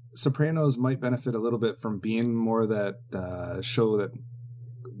that Sopranos might benefit a little bit from being more that show that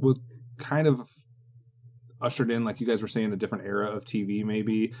would kind of ushered in, like you guys were saying, a different era of TV,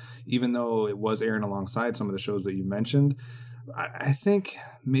 maybe, even though it was airing alongside some of the shows that you mentioned. I think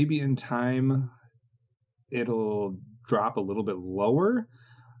maybe in time it'll drop a little bit lower,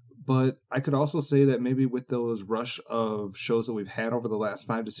 but I could also say that maybe with those rush of shows that we've had over the last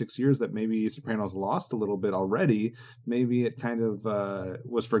 5 to 6 years, that maybe Sopranos lost a little bit already. Maybe it kind of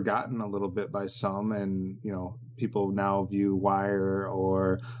was forgotten a little bit by some, and people now view Wire,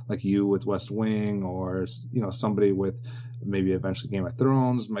 or like you with West Wing, or somebody with maybe eventually Game of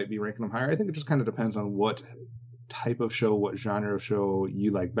Thrones might be ranking them higher. I think it just kind of depends on what type of show, what genre of show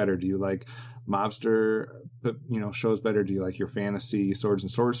you like better. Do you like mobster shows better? Do you like your fantasy swords and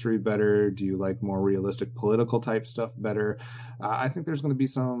sorcery better? Do you like more realistic political type stuff better? I think there's going to be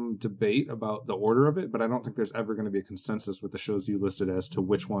some debate about the order of it, but I don't think there's ever going to be a consensus with the shows you listed as to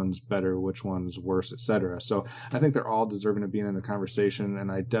which one's better, which one's worse, etc. So I think they're all deserving of being in the conversation,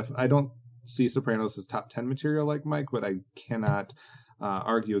 and I don't see Sopranos as top 10 material like Mike, but I cannot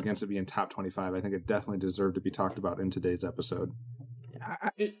argue against it being top 25. I think it definitely deserved to be talked about in today's episode.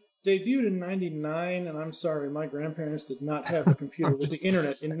 It debuted in 99, and I'm sorry, my grandparents did not have a computer with the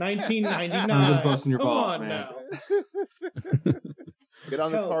internet in 1999. I'm just busting your Come balls, on man. Now. Get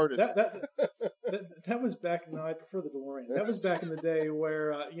on the TARDIS. That was back. No, I prefer the DeLorean. That was back in the day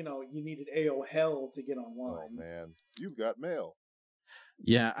where you needed AOL to get online. Oh man, you've got mail.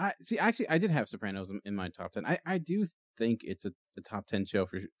 Yeah, I did have Sopranos in my top 10. I do think it's a top 10 show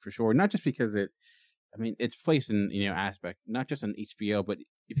for sure. Not just because it's placed in aspect, not just on HBO, but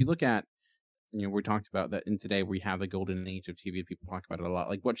if you look at we talked about that in today we have the golden age of TV. People talk about it a lot.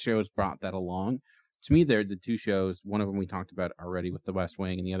 Like what shows brought that along? To me, they're the two shows. One of them we talked about already with The West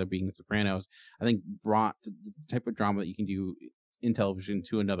Wing, and the other being The Sopranos. I think brought the type of drama that you can do in television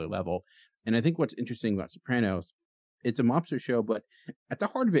to another level. And I think what's interesting about Sopranos, it's a mobster show, but at the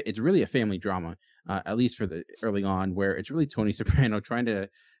heart of it, it's really a family drama. At least for the early on, where it's really Tony Soprano trying to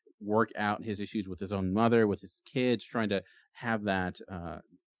work out his issues with his own mother, with his kids, trying to have that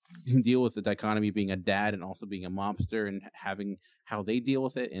deal with the dichotomy being a dad and also being a mobster, and having how they deal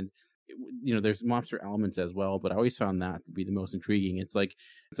with it. And there's mobster elements as well, but I always found that to be the most intriguing. It's like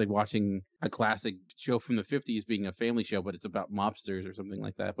watching a classic show from the 50s being a family show, but it's about mobsters or something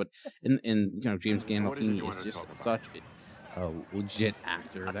like that. But in James Gandolfini is just such a legit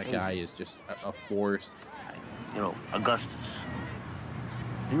actor. That guy is just a force. Augustus.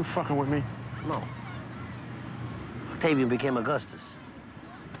 Are you fucking with me? No. Octavian became Augustus.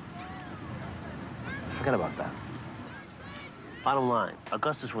 Forget about that. Bottom line,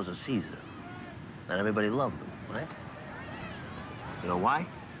 Augustus was a Caesar. And everybody loved him, right? You know why?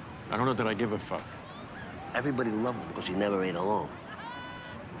 I don't know that I give a fuck. Everybody loved him because he never ate alone.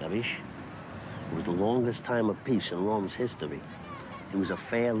 Gavish? It was the longest time of peace in Rome's history. He was a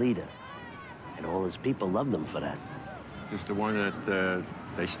fair leader. And all his people loved him for that. Is the one that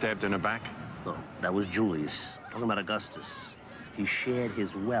they stabbed in the back? No, that was Julius. Talking about Augustus. He shared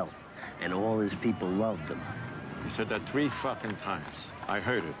his wealth, and all his people loved him. You said that 3 fucking times. I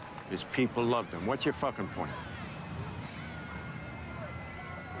heard it. His people loved him. What's your fucking point?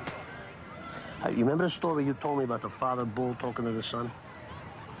 You remember the story you told me about the father bull talking to the son?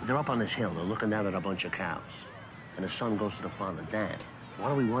 They're up on this hill. They're looking down at a bunch of cows. And the son goes to the father, Dad, why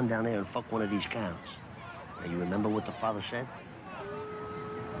don't we run down there and fuck one of these cows? Now, you remember what the father said?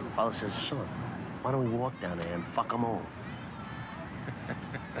 The father says, son, why don't we walk down there and fuck them all?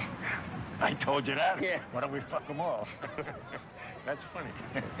 I told you that? Yeah. Why don't we fuck them all? That's funny.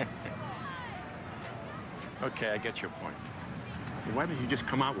 Okay, I get your point. Why didn't you just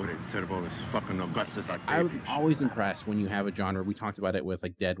come out with it instead of all this fucking Augustus? I'm always impressed when you have a genre. We talked about it with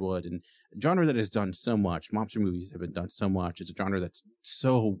like Deadwood, and a genre that has done so much. Mobster movies have been done so much. It's a genre that's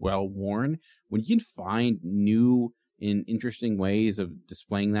so well worn. When you can find new and interesting ways of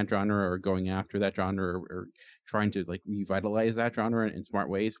displaying that genre, or going after that genre, or trying to like revitalize that genre in smart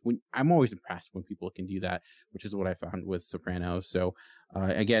ways, I'm always impressed when people can do that, which is what I found with Sopranos. So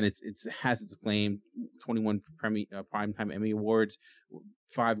again, it has its acclaim, 21 Primetime Emmy Awards,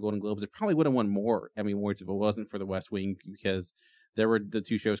 5 Golden Globes. It probably would have won more Emmy Awards if it wasn't for The West Wing, because there were the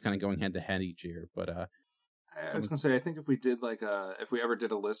two shows kind of going head to head each year. But I was gonna say, I think if we did like if we ever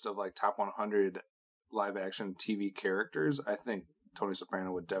did a list of like top 100 live action TV characters, I think Tony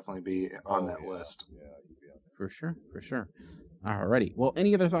Soprano would definitely be on that list. For sure. Alrighty. Well,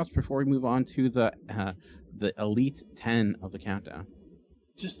 any other thoughts before we move on to the Elite 10 of the countdown?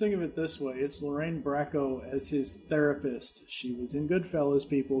 Just think of it this way. It's Lorraine Bracco as his therapist. She was in Goodfellas,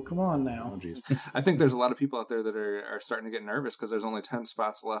 people. Come on now. Oh, jeez. I think there's a lot of people out there that are starting to get nervous because there's only 10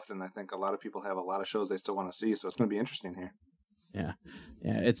 spots left, and I think a lot of people have a lot of shows they still want to see, so it's going to be interesting here. Yeah.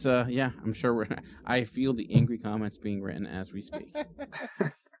 It's I'm sure I feel the angry comments being written as we speak.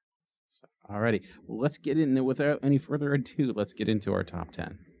 Alrighty. Well, let's get in without any further ado. Let's get into our top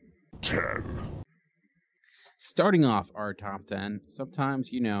 10. 10. Starting off our top 10,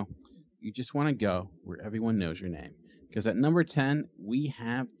 sometimes, you just want to go where everyone knows your name. Because at number 10, we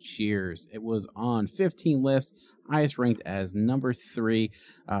have Cheers. It was on 15 lists. Highest ranked as number 3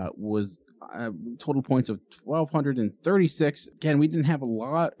 was total points of 1,236. Again, we didn't have a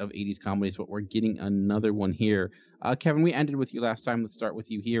lot of 80s comedies, but we're getting another one here. Kevin, we ended with you last time. Let's start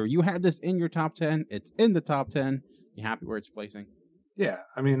with you here. You had this in your top 10. It's in the top 10. You happy where it's placing? Yeah,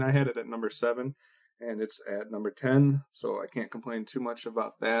 I mean, I had it at number 7. And it's at number 10, so I can't complain too much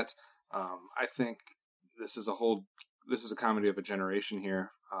about that. I think this is a comedy of a generation here.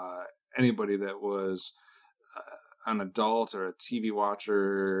 Anybody that was an adult or a TV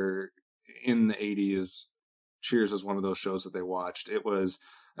watcher in the 80s, Cheers is one of those shows that they watched. It was,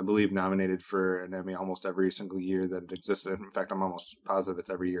 I believe, nominated for an Emmy almost every single year that it existed. In fact, I'm almost positive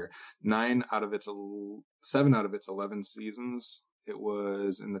it's every year. 7 out of its 11 seasons, it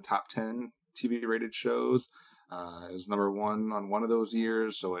was in the top 10 TV rated shows. It was number 1 on one of those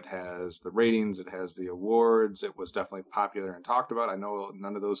years, so it has the ratings, it has the awards. It was definitely popular and talked about. I know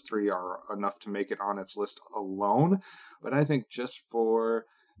none of those 3 are enough to make it on its list alone, but I think just for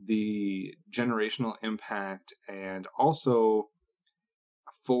the generational impact, and also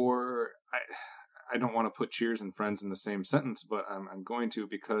for I don't want to put Cheers and Friends in the same sentence, but I'm going to,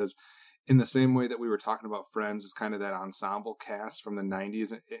 because in the same way that we were talking about Friends is kind of that ensemble cast from the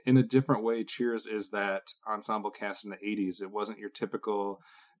 90s, in a different way, Cheers is that ensemble cast in the 80s. It wasn't your typical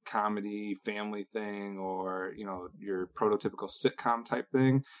comedy family thing or, your prototypical sitcom type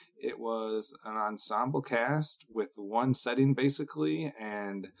thing. It was an ensemble cast with one setting, basically.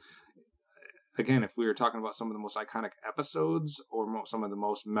 And again, if we were talking about some of the most iconic episodes or some of the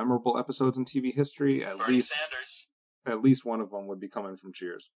most memorable episodes in TV history, at least one of them would be coming from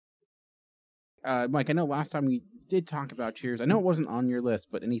Cheers. Mike, I know last time we did talk about Cheers. I know it wasn't on your list,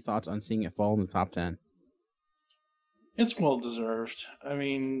 but any thoughts on seeing it fall in the top 10? It's well deserved. I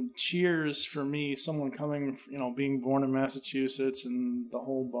mean, Cheers, for me, someone coming, being born in Massachusetts, and the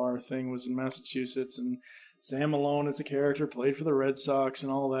whole bar thing was in Massachusetts, and Sam Malone as a character played for the Red Sox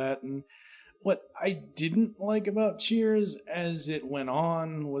and all that. And what I didn't like about Cheers as it went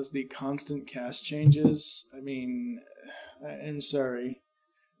on was the constant cast changes. I mean, I'm sorry.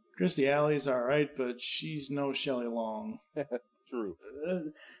 Kirstie Alley's all right, but she's no Shelley Long. True.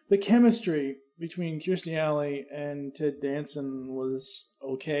 The chemistry between Kirstie Alley and Ted Danson was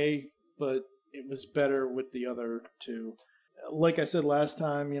okay, but it was better with the other two. Like I said last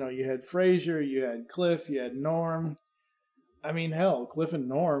time, you had Frasier, you had Cliff, you had Norm. I mean, hell, Cliff and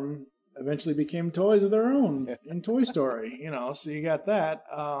Norm eventually became toys of their own in Toy Story, so you got that.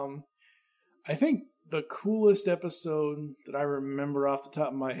 I think the coolest episode that I remember off the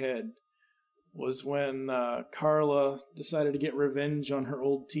top of my head was when Carla decided to get revenge on her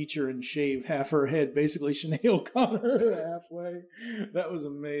old teacher and shave half her head, basically Sinead O'Connor halfway. That was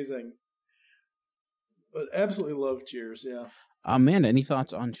amazing. But absolutely love Cheers, yeah. Amanda, any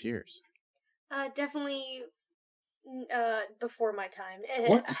thoughts on Cheers? Definitely before my time.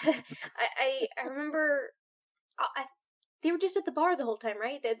 What? I remember they were just at the bar the whole time,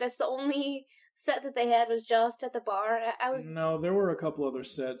 right? That's the only set that they had was just at the bar. No, there were a couple other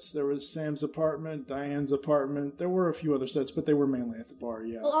sets. There was Sam's apartment, Diane's apartment. There were a few other sets, but they were mainly at the bar,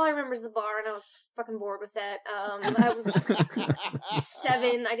 yeah. Well, all I remember is the bar, and I was fucking bored with that. I was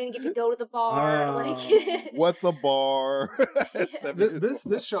 7. I didn't get to go to the bar. What's a bar?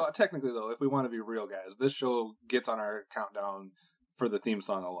 This show, technically though, if we want to be real guys, this show gets on our countdown for the theme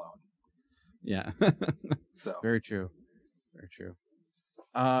song alone. Yeah. So very true. Very true.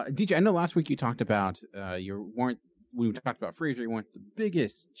 DJ, I know last week you talked about when we talked about Frasier, you weren't the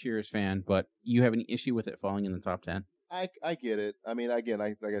biggest Cheers fan, but you have any issue with it falling in the top 10? I get it. I mean, again,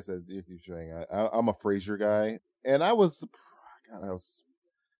 like I said, if you're saying I'm a Frasier guy, and I was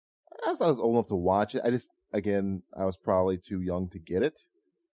old enough to watch it. I was probably too young to get it,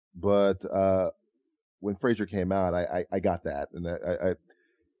 but when Frasier came out, I got that, and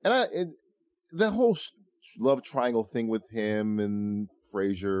the whole love triangle thing with him and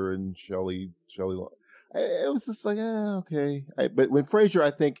Frasier and Shelley. It was just like, okay. But with Frasier,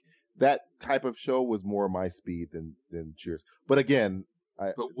 I think that type of show was more my speed than Cheers. But again,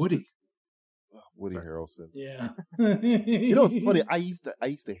 but Woody Harrelson. Yeah. You know, it's funny. I used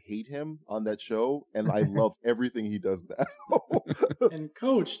to hate him on that show, and I love everything he does now. And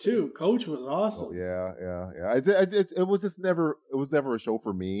Coach too. Coach was awesome. Oh, yeah. It was just never. It was never a show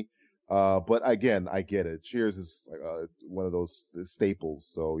for me. But again, I get it. Cheers is like one of those staples.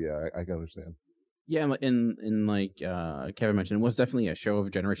 So yeah, I can understand. Yeah, in like Kevin mentioned, it was definitely a show of a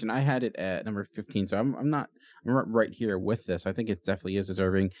generation. I had it at number 15, so I'm right here with this. I think it definitely is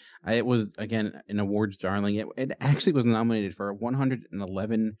deserving. It was, again, an awards darling. It actually was nominated for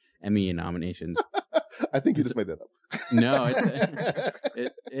 111 Emmy nominations. I think you just made that up. No,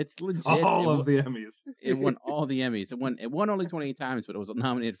 it's legit. All of the Emmys. It won all the Emmys. It won only 28 times, but it was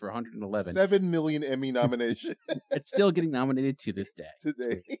nominated for 111. 7 million Emmy nominations. It's still getting nominated to this day.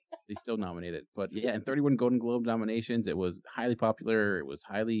 Today. They still nominate it. But yeah, and 31 Golden Globe nominations. It was highly popular. It was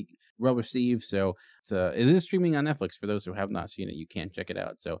highly well received. So it is streaming on Netflix. For those who have not seen it, you can check it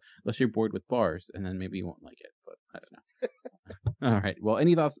out. So unless you're bored with bars, and then maybe you won't like it. But I don't know. All right. Well,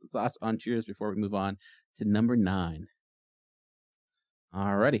 any thoughts on Cheers before we move on to number 9?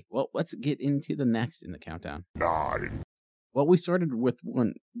 Alrighty. Well, let's get into the next in the countdown. 9. Well, we started with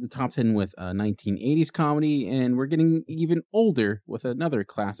the top 10 with a 1980s comedy, and we're getting even older with another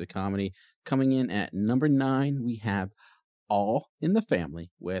classic comedy. Coming in at number 9, we have All in the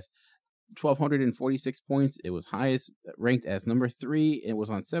Family with 1,246 points. It was highest ranked as number 3. It was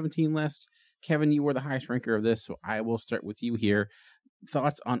on 17 lists. Kevin, you were the highest ranker of this, so I will start with you here.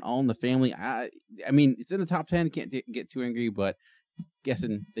 Thoughts on All in the Family? I mean, it's in the top 10. Can't get too angry, but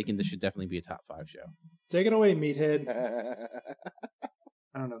thinking this should definitely be a top 5 show. Take it away, meathead.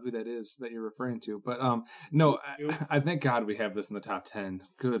 I don't know who that is that you're referring to, but no, I thank God we have this in the top 10.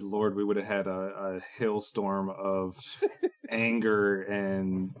 Good Lord, we would have had a hailstorm of anger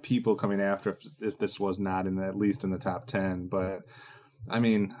and people coming after if this was not at least in the top 10. But I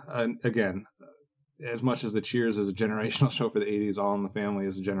mean, again, as much as the Cheers is a generational show for the 80s, All in the Family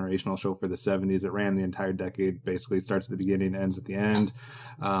is a generational show for the 70s. It ran the entire decade, basically starts at the beginning, ends at the end.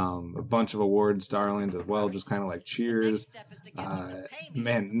 A bunch of awards darlings as well, just kind of like Cheers.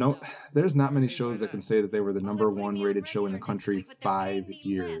 There's not many shows that can say that they were the number 1 rated show in the country 5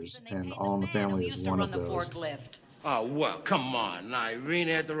 years, and All in the Family is one of those. Oh, well, come on, Irene.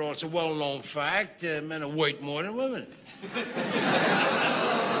 After all, it's a well-known fact. Men are worth more than women.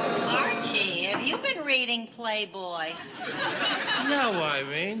 Archie, have you been reading Playboy? No,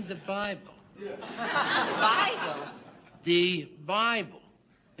 Irene, the Bible. Bible? The Bible.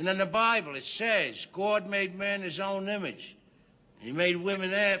 And in the Bible it says, God made man in his own image. And he made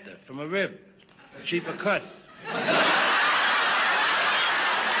women after, from a rib, cheaper cut.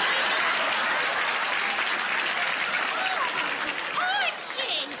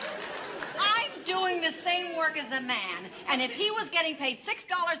 The same work as a man, and if he was getting paid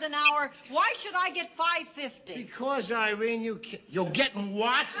 $6 an hour, why should I get $5.50? Because, Irene, you're getting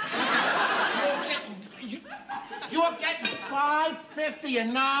what? You're getting $5.50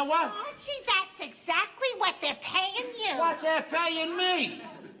 an hour? Archie, that's exactly what they're paying you. What they're paying me?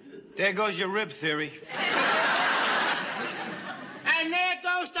 There goes your rib theory. And there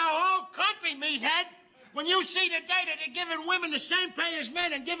goes the whole country, meathead. When you see the data, they're giving women the same pay as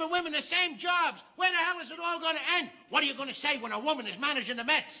men and giving women the same jobs. Where the hell is it all going to end? What are you going to say when a woman is managing the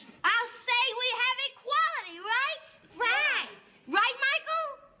Mets? I'll say we have equality, right? Right. Right, Michael?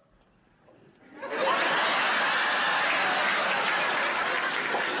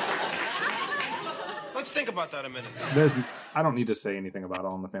 Let's think about that a minute. I don't need to say anything about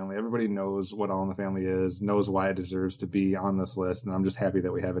All in the Family. Everybody knows what All in the Family is, knows why it deserves to be on this list, and I'm just happy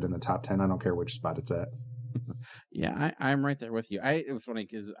that we have it in the top 10. I don't care which spot it's at. Yeah, I'm right there with you. It was funny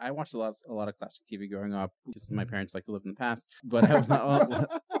because I watched a lot of classic TV growing up because my parents like to live in the past, but I was not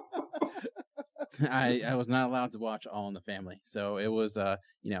I was not allowed to watch All in the Family. So it was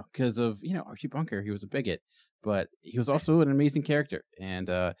because of Archie Bunker. He was a bigot, but he was also an amazing character, and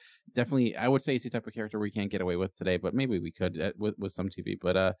definitely I would say it's the type of character we can't get away with today, but maybe we could with some TV.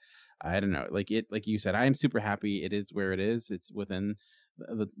 But I don't know, like you said, I am super happy it is where it is. It's within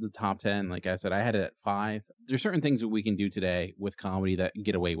the top 10. Like I said, I had it at 5. There's certain things that we can do today with comedy that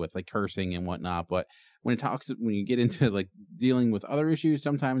get away with, like cursing and whatnot, but when you get into like dealing with other issues,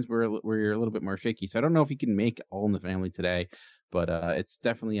 sometimes we're a little bit more shaky. So I don't know if you can make All in the Family today, but it's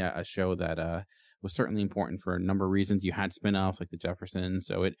definitely a show that was certainly important for a number of reasons. You had spin-offs like the Jeffersons,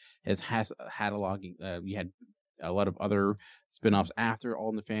 so it has had a lot. You had a lot of other spin-offs after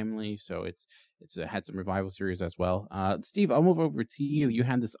All in the Family, so it's It's had some revival series as well. Steve, I'll move over to you. You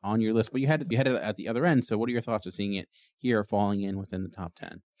had this on your list, but you had it at the other end. So, what are your thoughts of seeing it here, falling in within the top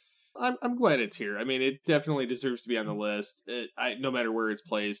 10? I'm glad it's here. I mean, it definitely deserves to be on the list. No matter where it's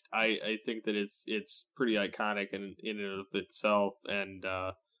placed, I think that it's pretty iconic in and of itself, and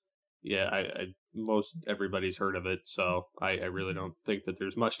most everybody's heard of it, so I really don't think that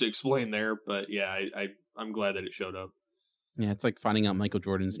there's much to explain there. But yeah, I'm glad that it showed up. Yeah, it's like finding out Michael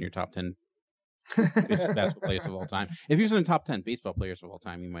Jordan's in your top 10 basketball players of all time. If he was in the top 10 baseball players of all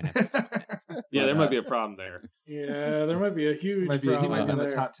time, you might have. Yeah, there might be a problem there. Yeah, there might be a huge problem. He might be in the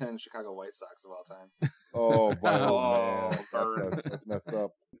there. top 10 Chicago White Sox of all time. Oh, man. That's messed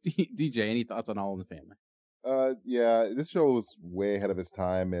up. DJ, any thoughts on All in the Family? Yeah, this show was way ahead of its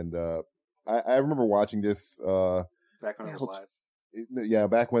time, and I remember watching this back when it was live. Yeah,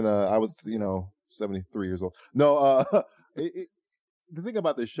 back when I was 73 years old. No, the thing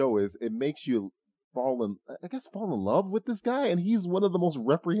about this show is it makes you fall in love with this guy, and he's one of the most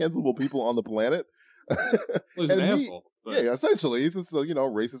reprehensible people on the planet. Well, he's an asshole. But... Yeah, essentially, he's just a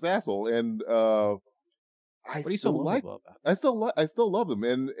racist asshole, and I still love him,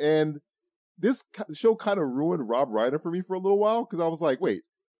 and this show kind of ruined Rob Reiner for me for a little while because I was like, wait,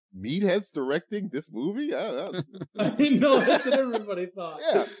 Meathead's directing this movie? I know, that's what everybody thought.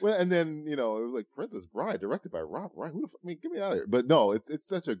 Yeah, well, and then it was like Princess Bride, directed by Rob Reiner. Get me out of here! But no, it's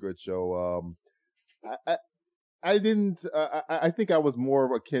such a good show. I didn't. I think I was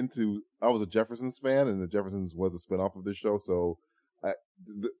more akin to. I was a Jeffersons fan, and the Jeffersons was a spinoff of this show. So,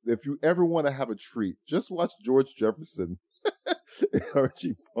 if you ever want to have a treat, just watch George Jefferson and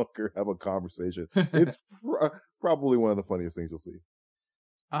Archie Bunker have a conversation. It's probably one of the funniest things you'll see.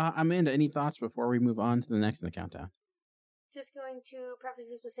 Amanda, any thoughts before we move on to the next in the countdown? Just going to preface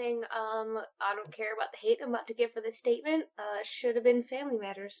this with saying, I don't care about the hate I'm about to give for this statement. Should have been Family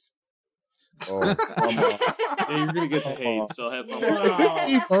Matters. Oh, come on. Yeah, you're gonna get the hate, so have fun.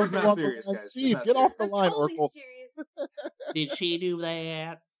 Steve, She's not serious, guys. Steve, get off the line, Totally Urkel. serious. Did she do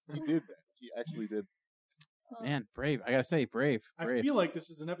that? He did that. He actually did. Man, brave. I gotta say, brave. I feel like this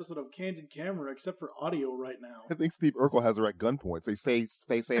is an episode of Candid Camera, except for audio right now. I think Steve Urkel has her at gunpoint. Say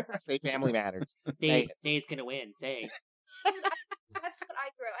Family Matters. Say it's gonna win. Say. That's what I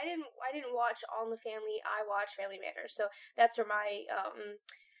grew up. I didn't watch All in the Family. I watched Family Matters, so that's where my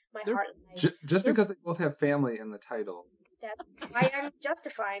heart lies. Just because they both have family in the title. I am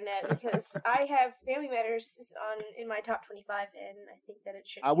justifying that because I have Family Matters in my top 25, and I think that it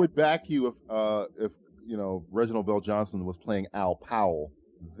should. I would back you if Reginald Bell Johnson was playing Al Powell.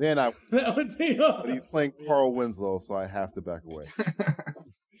 Then that would be. But he's playing Carl Winslow, so I have to back away.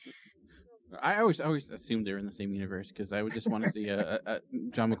 I always assumed they're in the same universe because I would just want to see a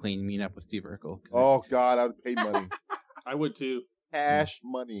John McClane meet up with Steve Urkel. Oh God, I would pay money. I would too. Cash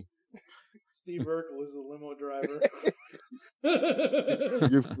money. Steve Urkel is a limo driver.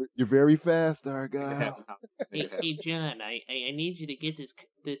 You're very fast, Argyle. Hey John, I need you to get this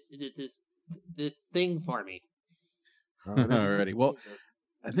thing for me. Alrighty. Well,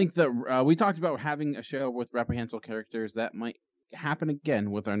 I think that we talked about having a show with reprehensible characters. That might happen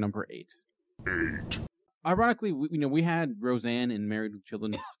again with our number 8. Ironically, we had Roseanne and Married with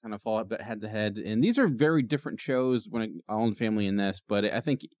Children kind of fall head to head, and these are very different shows when All in the Family and this, but I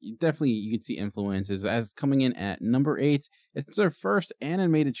think definitely you can see influences. As coming in at number 8, it's their first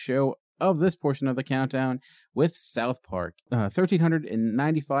animated show of this portion of the countdown with South Park.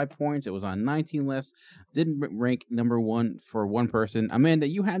 1,395 points. It was on 19 lists. Didn't rank number 1 for one person. Amanda,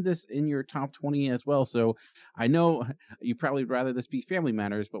 you had this in your top 20 as well, so I know you probably would rather this be Family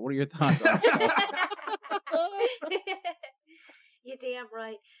Matters, but what are your thoughts on You're damn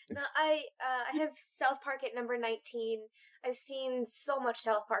right. No, I have South Park at number 19. I've seen so much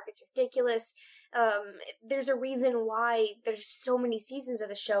South Park; it's ridiculous. There's a reason why there's so many seasons of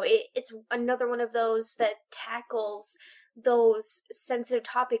the show. It's another one of those that tackles those sensitive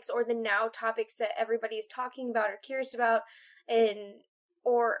topics or the now topics that everybody is talking about or curious about,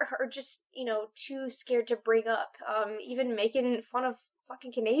 or just too scared to bring up. Even making fun of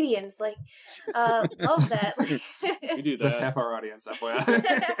fucking Canadians, love that. We do that. That's half our audience,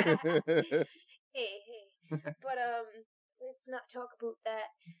 FYI. Hey. But let's not talk about that.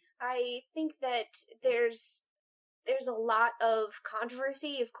 I think that there's a lot of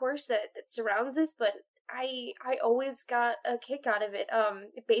controversy, of course, that surrounds this, but I always got a kick out of it.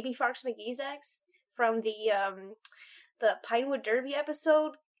 Baby Fox McGee's ex from the Pinewood Derby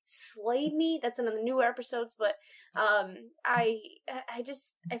episode slayed me. That's one of the newer episodes, but I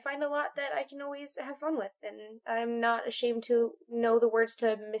find a lot that I can always have fun with, and I'm not ashamed to know the words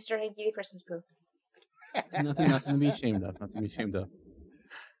to Mr. Hanky the Christmas Pooh. Nothing to be ashamed of. Nothing to be ashamed of.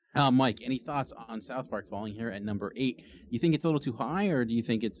 Mike, any thoughts on South Park falling here at number 8? You think it's a little too high, or do you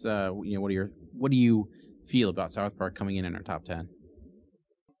think it's what do you feel about South Park coming in our top 10?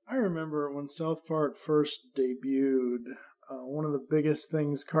 I remember when South Park first debuted, one of the biggest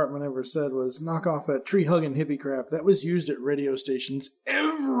things Cartman ever said was, knock off that tree-hugging hippie crap. That was used at radio stations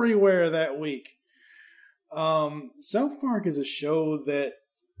everywhere that week. South Park is a show that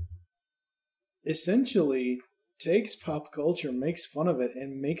essentially takes pop culture, makes fun of it,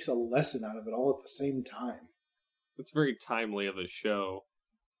 and makes a lesson out of it all at the same time. It's very timely of a show.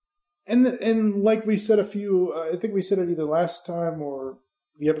 And like we said I think we said it either last time or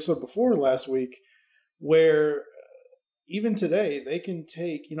the episode before last week, where even today they can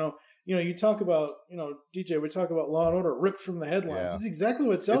take, you talk about, DJ, we talk about Law and Order ripped from the headlines. Yeah. It's exactly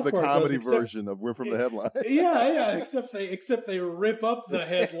what South Park does. It's a comedy version of ripped from the headlines. Yeah, except they rip up the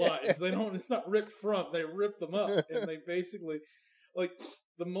headlines. It's not ripped from, they rip them up. And they basically, like,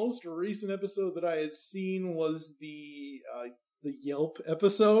 the most recent episode that I had seen was the Yelp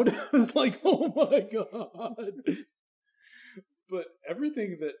episode. I was like, oh my God. But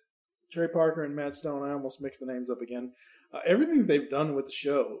everything that Trey Parker and Matt Stone, I almost mixed the names up again, everything they've done with the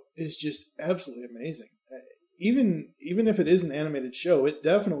show is just absolutely amazing. Even if it is an animated show, it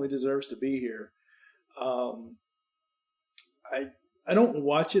definitely deserves to be here. I don't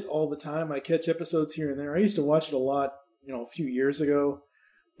watch it all the time. I catch episodes here and there. I used to watch it a lot, a few years ago.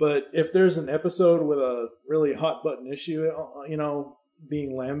 But if there's an episode with a really hot button issue,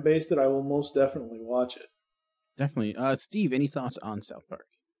 being lambasted, I will most definitely watch it. Definitely. Steve, any thoughts on South Park?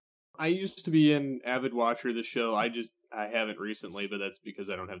 I used to be an avid watcher of the show. I haven't recently, but that's because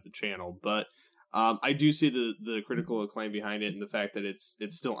I don't have the channel. But I do see the critical acclaim behind it, and the fact that it's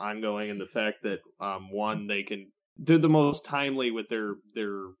still ongoing, and the fact that they're the most timely with their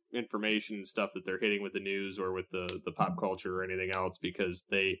information and stuff that they're hitting with the news or with the pop culture or anything else, because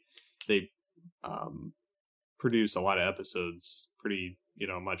they produce a lot of episodes pretty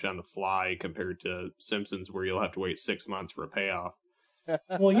much on the fly compared to Simpsons, where you'll have to wait 6 months for a payoff.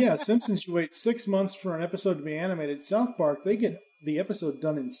 Well, yeah, Simpsons, you wait 6 months for an episode to be animated. South Park, they get the episode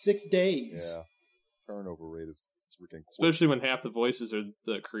done in 6 days. Yeah, turnover rate is freaking quick. Especially when half the voices are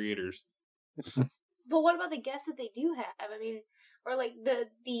the creators. But what about the guests that they do have? I mean, or like the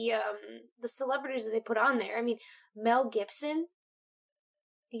celebrities that they put on there. I mean, Mel Gibson.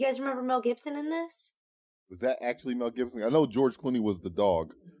 Do you guys remember Mel Gibson in this? Was that actually Mel Gibson? I know George Clooney was the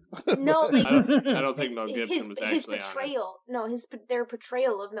dog. No, like, I don't think Mel Gibson was actually his portrayal. No, their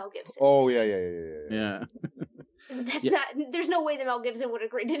portrayal of Mel Gibson. Oh yeah. That's not. There's no way that Mel Gibson would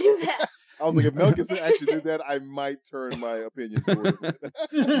agree to do that. I was like, if Mel Gibson actually did that, I might turn my opinion toward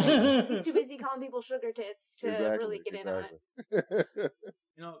it. He's too busy calling people sugar tits to really get in on it.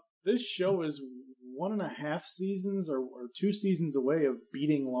 This show is 1.5 seasons or 2 seasons away of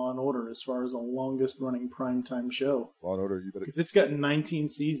beating Law and Order as far as the longest running primetime show. Law and Order, you better, because it's got 19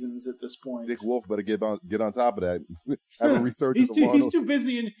 seasons at this point. Dick Wolf better get on top of that. Have a research. He's too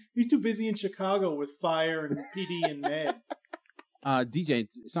busy in Chicago with Fire and PD and Mad. DJ,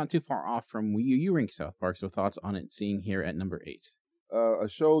 it's not too far off from you. You rank South Park, so thoughts on it seeing here at number 8? A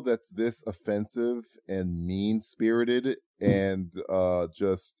show that's this offensive and mean-spirited and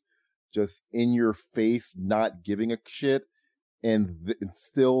just in your face, not giving a shit, and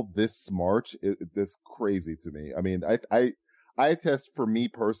still this smart. It's crazy to me. I mean, I attest, for me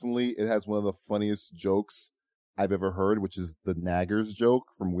personally, it has one of the funniest jokes I've ever heard, which is the Naggers joke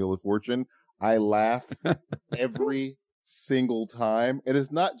from Wheel of Fortune. I laugh every single time, and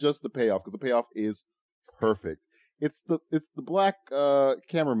it's not just the payoff, because the payoff is perfect. It's the black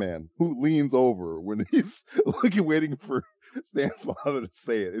cameraman who leans over when he's waiting for Stan's father to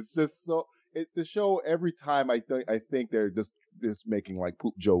say it. It's just so the show, every time I think they're just making like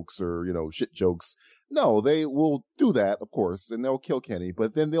poop jokes or shit jokes. No, they will do that, of course, and they'll kill Kenny,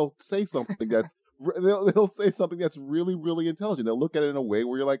 but then they'll say something that's they'll say something that's really, really intelligent. They'll look at it in a way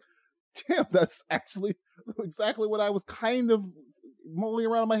where you're like, damn, that's actually exactly what I was kind of mulling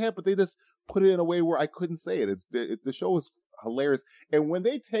around in my head, but they just put it in a way where I couldn't say it. The show is hilarious. And when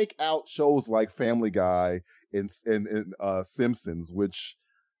they take out shows like Family Guy and Simpsons, which,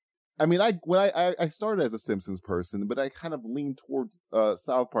 I mean, I started as a Simpsons person, but I kind of leaned toward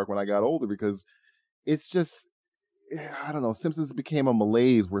South Park when I got older, because it's just, I don't know, Simpsons became a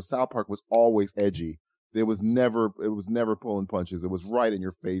malaise where South Park was always edgy. It was never pulling punches. It was right in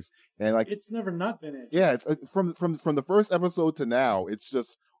your face, and like it's never not been edgy. Yeah, it's, from the first episode to now, it's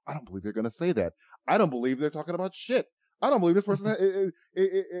just, I don't believe they're going to say that. I don't believe they're talking about shit. I don't believe this person,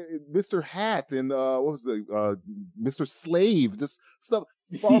 Mr. Hat and what was the Mr. Slave, just stuff.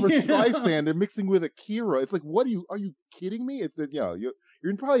 Barbara Streisand, they're mixing with Akira. It's like, are you kidding me? It's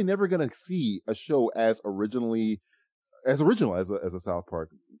you're probably never going to see a show as original as a South Park.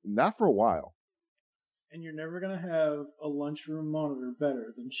 Not for a while. And you're never going to have a lunchroom monitor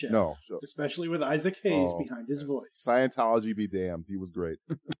better than Chef. No. Sure. Especially with Isaac Hayes behind his voice. Scientology be damned. He was great.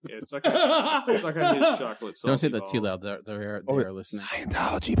 Yeah, suck on his chocolate salty Don't say that balls. too loud. They're listening.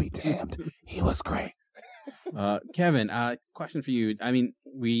 Scientology be damned. He was great. Kevin, question for you. I mean,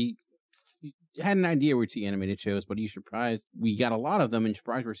 we had an idea we'd see animated shows, but are you surprised we got a lot of them and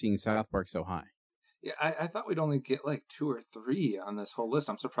surprised we're seeing South Park so high? Yeah, I thought we'd only get like 2 or 3 on this whole list.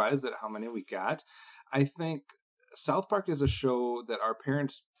 I'm surprised at how many we got. I think South Park is a show that our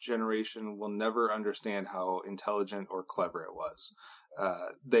parents' generation will never understand how intelligent or clever it was.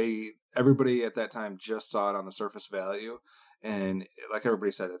 Everybody at that time just saw it on the surface value. And like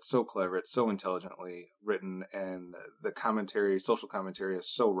everybody said, it's so clever, it's so intelligently written, and the commentary, social commentary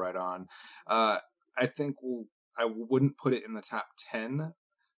is so right on. I think I wouldn't put it in the top 10,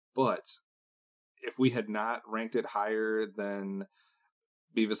 but if we had not ranked it higher than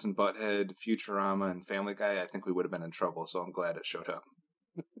Beavis and Butthead, Futurama, and Family Guy, I think we would have been in trouble, so I'm glad it showed up.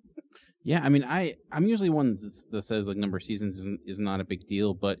 Yeah, I mean, I'm usually one that says like number of seasons is not a big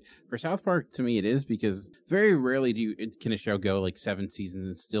deal, but for South Park, to me, it is, because very rarely can a show go like 7 seasons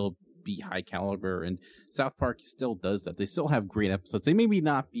and still be high caliber, and South Park still does that. They still have great episodes. They maybe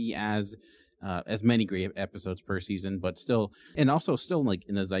not be as many great episodes per season, but still, and also still like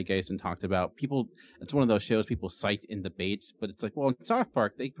in the zeitgeist and talked about people. It's one of those shows people cite in debates, but it's like, well, in South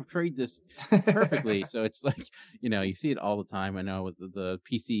Park, they portrayed this perfectly. So it's like, you see it all the time. I know the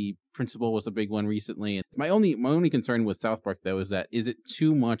PC principle was a big one recently. And my only concern with South Park though is it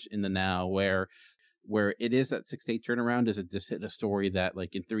too much in the now where it is that 6 to 8 turnaround? Does it just hit a story that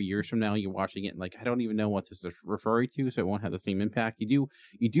like in 3 years from now you're watching it and like, I don't even know what this is referring to, so it won't have the same impact? You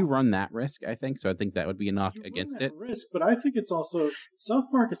do run that risk, I think. So I think that would be a knock against it. Risk, but I think it's also South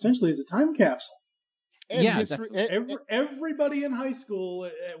Park essentially is a time capsule. And yeah, everybody in high school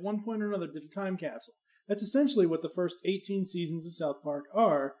at one point or another did a time capsule. That's essentially what the first 18 seasons of South Park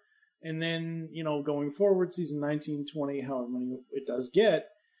are. And then, going forward, season 19, 20, however many it does get,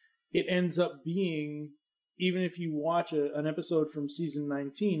 it ends up being, even if you watch an episode from season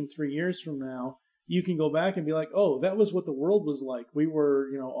 19 3 years from now, you can go back and be like, oh, that was what the world was like. We were,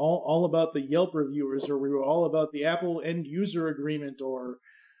 all about the Yelp reviewers, or we were all about the Apple end user agreement, or,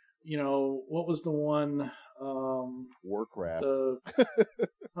 what was the one? Warcraft.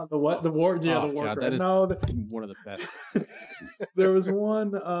 The what? The war? Yeah, the Warcraft. God, that is one of the best. There was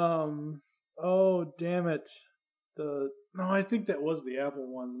one. Oh, damn it. No, I think that was the Apple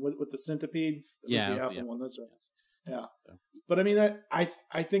one with the centipede. That was the Apple one. That's right. Yeah. But I mean,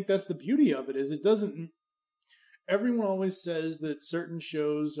 I think that's the beauty of it, is it doesn't. Everyone always says that certain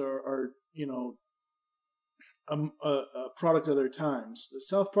shows are a product of their times.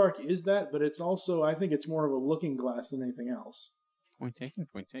 South Park is that, but it's also, I think it's more of a looking glass than anything else. Point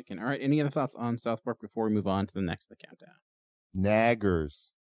taken. All right. Any other thoughts on South Park before we move on to the next of the countdown?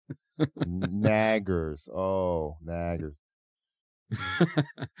 Naggers. Naggers. Oh, naggers.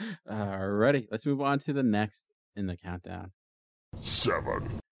 Alrighty, let's move on to the next in the countdown.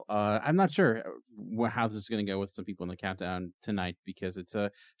 7. I'm not sure how this is going to go with some people in the countdown tonight, because it's a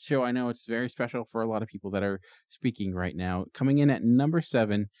show I know it's very special for a lot of people that are speaking right now. Coming in at number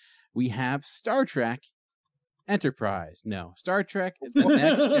 7, we have Star Trek Enterprise. No, Star Trek The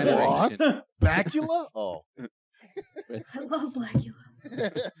Next Generation. What? Bacula? Oh. I love Blackula.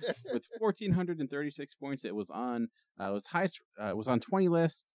 With 1,436 points, it was on it was on 20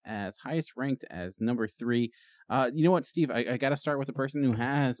 lists as highest ranked as number 3. You know what, Steve? I got to start with the person who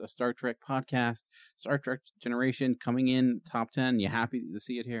has a Star Trek podcast, Star Trek Generation, coming in top 10. You happy to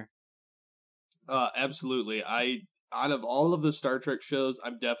see it here? Absolutely. Out of all of the Star Trek shows,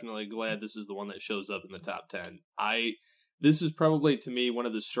 I'm definitely glad this is the one that shows up in the top 10. This is probably, to me, one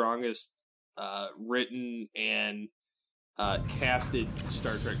of the strongest written and casted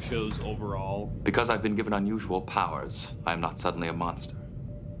Star Trek shows overall. Because I've been given unusual powers, I am not suddenly a monster.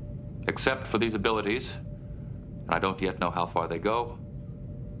 Except for these abilities, and I don't yet know how far they go,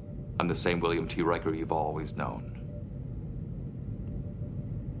 I'm the same William T. Riker you've always known.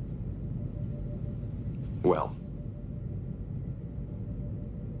 Well.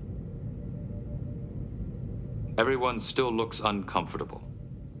 Everyone still looks uncomfortable.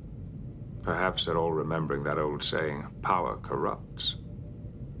 Perhaps they're all remembering that old saying, power corrupts.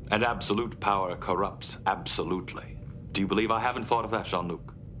 And absolute power corrupts, absolutely. Do you believe I haven't thought of that,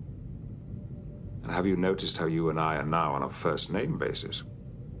 Jean-Luc? And have you noticed how you and I are now on a first-name basis?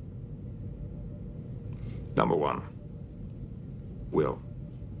 Number 1, Will.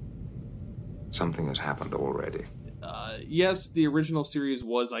 Something has happened already. yes, the original series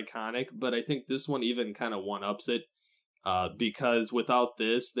was iconic, but I think this one even kind of one-ups it. Because without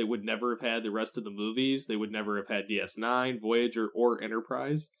this, they would never have had the rest of the movies. They would never have had DS9, Voyager, or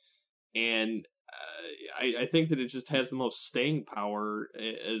Enterprise. And I think that it just has the most staying power,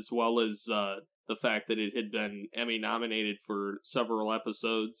 as well as the fact that it had been Emmy nominated for several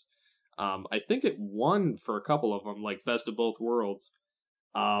episodes. I think it won for a couple of them, like Best of Both Worlds.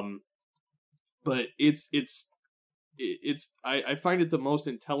 But I find it the most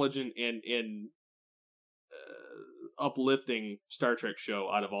intelligent and uplifting Star Trek show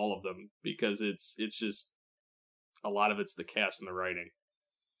out of all of them, because it's just a lot of it's the cast and the writing.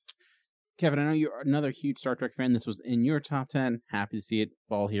 Kevin, I know you're another huge Star Trek fan. This was in your top 10. Happy to see it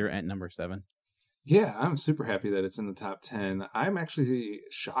fall here at number 7. Yeah, I'm super happy that it's in the top 10. I'm actually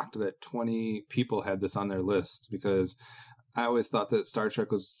shocked that 20 people had this on their list, because I always thought that Star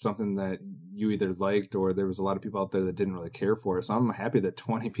Trek was something that you either liked or there was a lot of people out there that didn't really care for it. So I'm happy that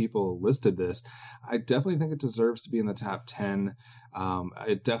 20 people listed this. I definitely think it deserves to be in the top 10.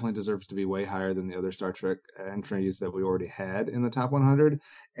 It definitely deserves to be way higher than the other Star Trek entries that we already had in the top 100.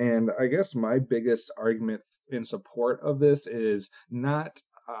 And I guess my biggest argument in support of this is not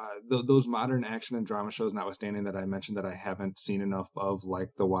those modern action and drama shows, notwithstanding that I mentioned that I haven't seen enough of,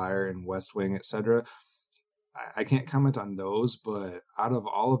 like The Wire and West Wing, etc. I can't comment on those, but out of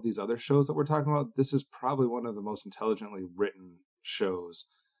all of these other shows that we're talking about, this is probably one of the most intelligently written shows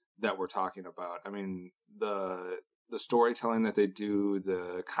that we're talking about. I mean, the storytelling that they do,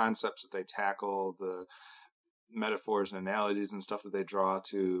 the concepts that they tackle, the metaphors and analogies and stuff that they draw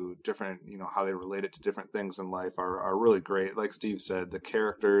to different, how they relate it to different things in life are really great. Like Steve said, the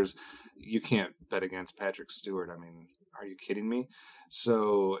characters, you can't bet against Patrick Stewart. I mean, are you kidding me?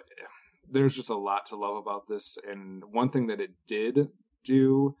 So there's just a lot to love about this. And one thing that it did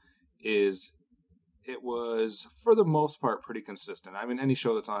do is it was, for the most part, pretty consistent. I mean, any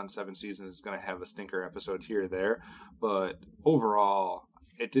show that's on 7 seasons is going to have a stinker episode here or there. But overall,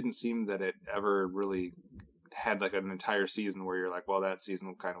 it didn't seem that it ever really had like an entire season where you're like, well, that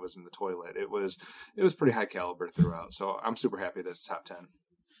season kind of was in the toilet. It was pretty high caliber throughout. So I'm super happy that it's top 10.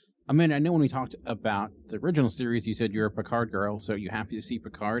 I mean, I know when we talked about the original series, you said you're a Picard girl, so are you happy to see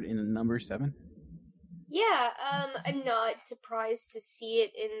Picard in number 7? Yeah, I'm not surprised to see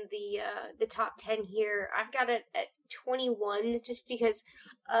it in the top 10 here. I've got it at 21 just because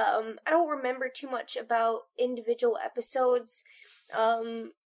I don't remember too much about individual episodes,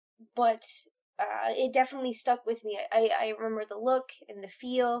 but it definitely stuck with me. I remember the look and the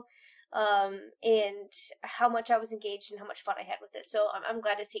feel, and how much I was engaged and how much fun I had with it. So I'm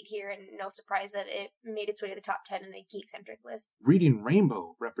glad to see it here, and no surprise that it made its way to the top 10 in a geek-centric list. Reading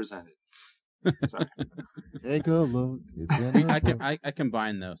Rainbow represented. Sorry. Take a look. I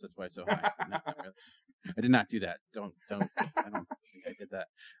combined those. That's why it's so high. Not really. I did not do that. Don't. I don't think I did that.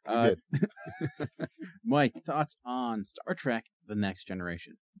 You did. Mike, thoughts on Star Trek: The Next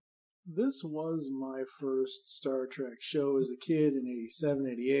Generation? This was my first Star Trek show as a kid in 87,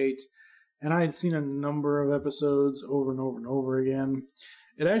 88, and I had seen a number of episodes over and over and over again.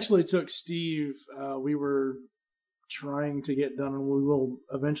 It actually took Steve, we were trying to get done, and we will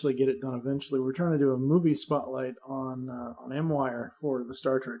eventually get it done eventually. We're trying to do a movie spotlight on M-Wire for the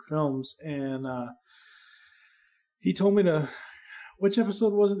Star Trek films, and he told me to... Which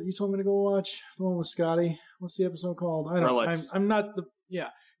episode was it that you told me to go watch? The one with Scotty? What's the episode called? I don't know. I'm not the... Yeah.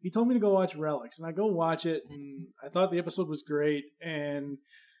 He told me to go watch Relics, and I go watch it, and I thought the episode was great, and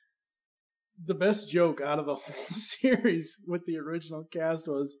the best joke out of the whole series with the original cast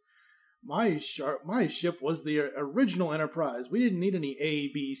was, my ship was the original Enterprise. We didn't need any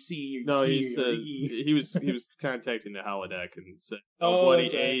A, B, C, no, D, he said E. he was contacting the holodeck and said, Oh, bloody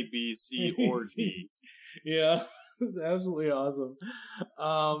that's right. A, B, C, or D. Yeah, it's absolutely awesome.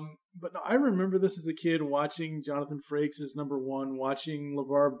 But no, I remember this as a kid watching Jonathan Frakes as number 1, watching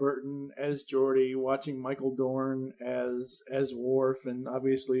LeVar Burton as Geordi, watching Michael Dorn as Worf, and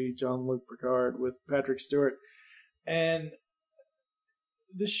obviously Jean-Luc Picard with Patrick Stewart. And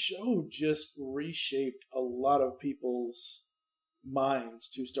the show just reshaped a lot of people's minds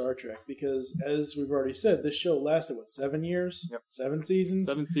to Star Trek, because as we've already said, this show lasted 7 years? Yep. 7 seasons?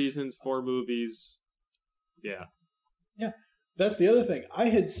 7 seasons, 4 movies. Yeah. Yeah. That's the other thing. I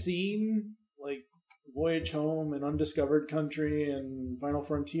had seen like Voyage Home and Undiscovered Country and Final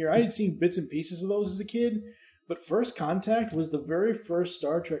Frontier. I had seen bits and pieces of those as a kid, but First Contact was the very first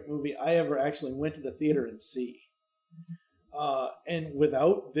Star Trek movie I ever actually went to the theater and see. And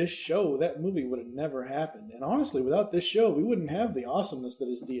without this show, that movie would have never happened. And honestly, without this show, we wouldn't have the awesomeness that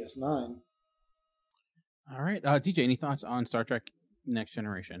is DS9. All right. DJ, any thoughts on Star Trek: Next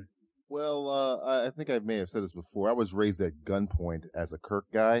Generation? Well, I think I may have said this before. I was raised at gunpoint as a Kirk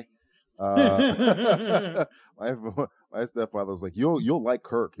guy. My stepfather was like, "You'll like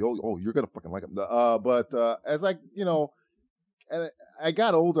Kirk. You're gonna fucking like him." But as and I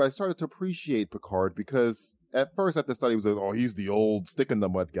got older, I started to appreciate Picard because at first I just thought he was he's the old stick in the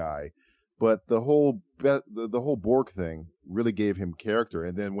mud guy. But the whole Borg thing really gave him character.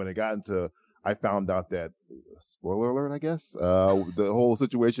 And then when it got into, I found out that, spoiler alert, I guess, the whole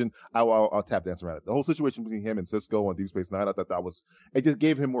situation, I'll tap dance around it. The whole situation between him and Cisco on Deep Space Nine, I thought it just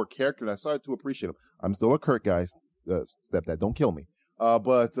gave him more character, and I started to appreciate him. I'm still a Kirk guy, stepdad, don't kill me.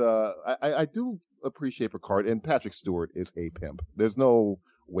 But I do appreciate Picard, and Patrick Stewart is a pimp. There's no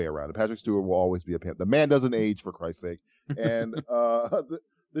way around it. Patrick Stewart will always be a pimp. The man doesn't age, for Christ's sake. And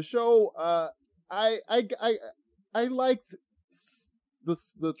the show, I liked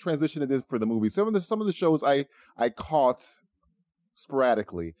the transition it did for the movie. Some of the shows I caught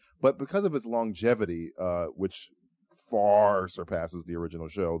sporadically, but because of its longevity, which far surpasses the original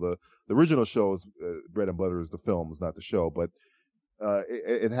show. The original show's bread and butter is the films, not the show, but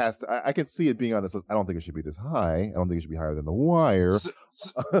it has to. I can see it being on this list. I don't think it should be this high. I don't think it should be higher than The Wire.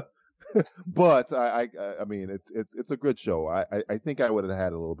 But I mean, it's a good show. I think I would have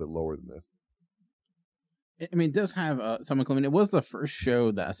had a little bit lower than this. I mean, it does have some acclaim. It was the first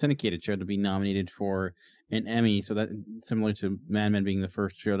show, a syndicated show, to be nominated for an Emmy. So that, similar to Mad Men being the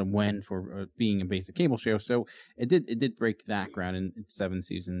first show to win for being a basic cable show. So it did break that ground in its 7th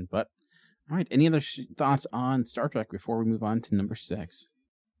season. But all right, any other thoughts on Star Trek before we move on to number 6?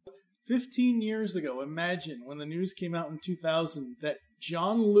 15 years ago, imagine when the news came out in 2000 that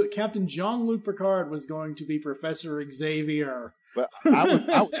Captain Jean-Luc Picard was going to be Professor Xavier. But I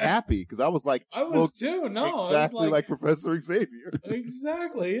was happy because I was like, I was too. No, exactly like Professor Xavier.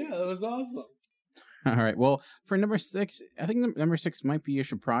 Exactly. Yeah, that was awesome. All right. Well, for number 6, I think number 6 might be a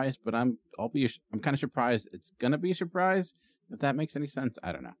surprise, but I'm kind of surprised it's gonna be a surprise. If that makes any sense,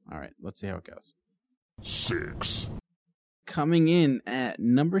 I don't know. All right, let's see how it goes. 6. Coming in at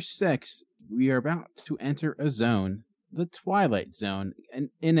number 6, we are about to enter a zone, the Twilight Zone, and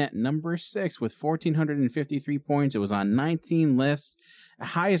in at number 6 with 1,453 points. It was on 19 lists,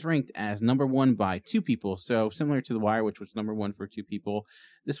 highest ranked as number 1 by 2 people. So similar to The Wire, which was number 1 for 2 people,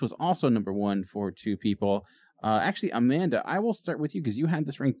 this was also number 1 for 2 people. Actually, Amanda, I will start with you because you had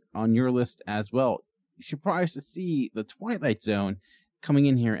this ranked on your list as well. Surprised to see the Twilight Zone coming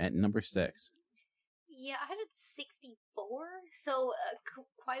in here at number 6. Yeah, I had it 64, so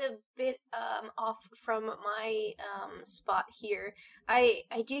quite a bit off from my spot here. I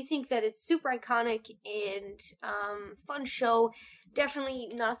do think that it's super iconic and fun show.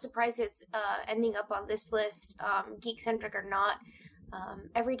 Definitely not a surprise it's ending up on this list, geek-centric or not.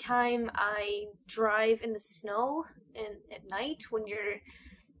 Every time I drive in the snow and at night when you're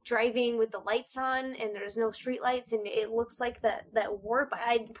driving with the lights on and there's no street lights and it looks like that warp,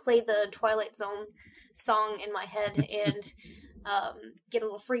 I'd play the Twilight Zone song in my head and get a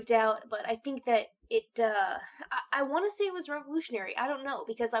little freaked out. But I think that it I want to say it was revolutionary. I don't know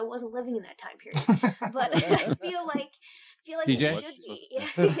because I wasn't living in that time period, but I feel like DJ? It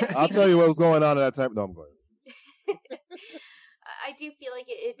should be. I'll tell you what was going on at that time. No, I'm going. I do feel like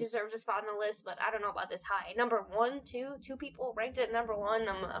it deserves a spot on the list, but I don't know about this high. Number 1, 2 people ranked at number 1.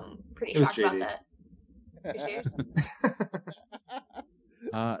 I'm pretty shocked about that. You're serious?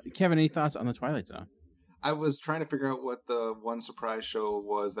 Kevin, any thoughts on the Twilight Zone? I was trying to figure out what the one surprise show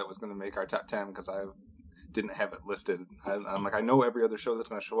was that was going to make our top 10 because I didn't have it listed. I'm like, I know every other show that's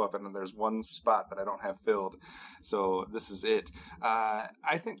going to show up, and then there's one spot that I don't have filled. So this is it.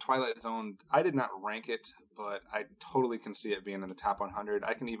 I think Twilight Zone, I did not rank it, but I totally can see it being in the top 100.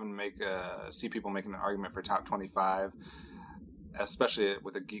 I can even see people making an argument for top 25, especially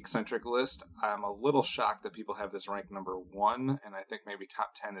with a geek-centric list. I'm a little shocked that people have this ranked number 1, and I think maybe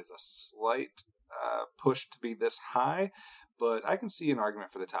top 10 is a slight push to be this high, but I can see an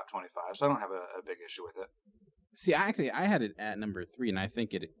argument for the top 25, so I don't have a big issue with it. See, I had it at number 3, and I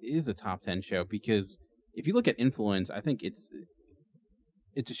think it is a top 10 show because if you look at influence, I think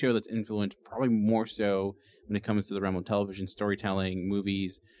it's a show that's influenced probably more so when it comes to the realm of television, storytelling,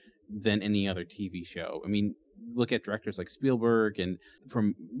 movies, than any other TV show. I mean, look at directors like Spielberg, and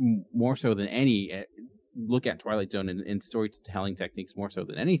from more so than any, look at Twilight Zone and storytelling techniques more so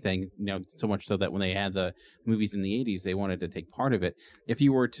than anything, so much so that when they had the movies in the 80s, they wanted to take part of it. If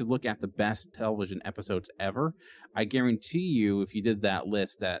you were to look at the best television episodes ever, I guarantee you, if you did that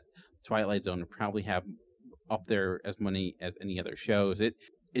list, that Twilight Zone would probably have up there as many as any other shows.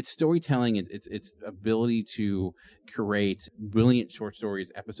 It's storytelling, its ability to create brilliant short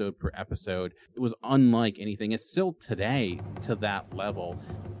stories episode per episode. It was unlike anything. It's still today to that level.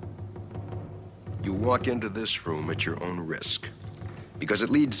 You walk into this room at your own risk, because it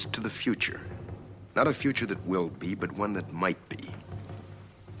leads to the future. Not a future that will be, but one that might be.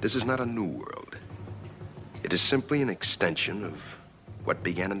 This is not a new world. It is simply an extension of what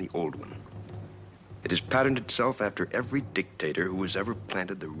began in the old one. It has patterned itself after every dictator who has ever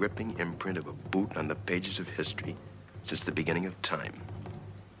planted the ripping imprint of a boot on the pages of history since the beginning of time.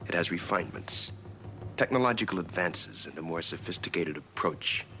 It has refinements, technological advances, and a more sophisticated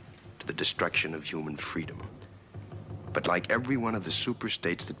approach to the destruction of human freedom. But like every one of the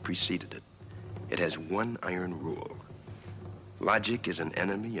superstates that preceded it, it has one iron rule. Logic is an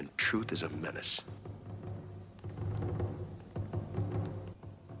enemy and truth is a menace.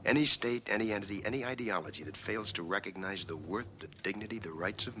 Any state, any entity, any ideology that fails to recognize the worth, the dignity, the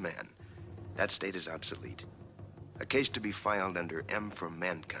rights of man, that state is obsolete. A case to be filed under M for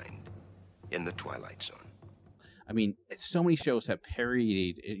Mankind in the Twilight Zone. I mean, so many shows have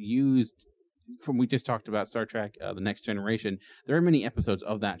parodied, used, from we just talked about Star Trek, The Next Generation. There are many episodes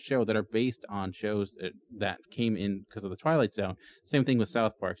of that show that are based on shows that came in because of the Twilight Zone. Same thing with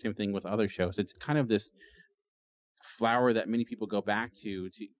South Park, same thing with other shows. It's kind of this flower that many people go back to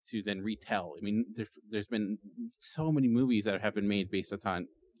then retell. I mean, there's been so many movies that have been made based on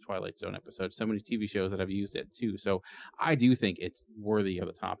Twilight Zone episodes, so many TV shows that have used it too. So I do think it's worthy of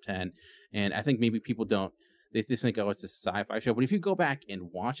the top 10. And I think maybe people don't, they just think, oh, it's a sci-fi show. But if you go back and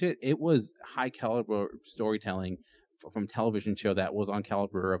watch it, it was high caliber storytelling from television show that was on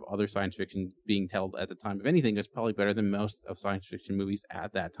caliber of other science fiction being told at the time. If anything, it's probably better than most of science fiction movies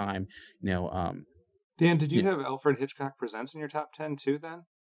at that time. Dan, did you have Alfred Hitchcock Presents in your top 10 too then?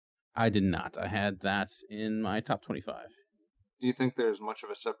 I did not. I had that in my top 25. Do you think there's much of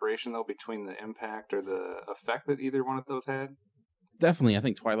a separation, though, between the impact or the effect that either one of those had? Definitely. I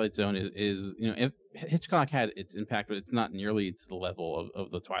think Twilight Zone is if Hitchcock had its impact, but it's not nearly to the level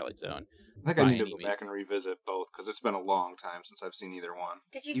of the Twilight Zone. I think I need to go back and revisit both, because it's been a long time since I've seen either one.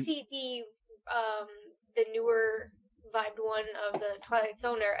 Did you see the newer vibed one of the Twilight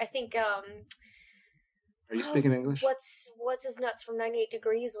Zone? Or I think Are you speaking English? What's his nuts from 98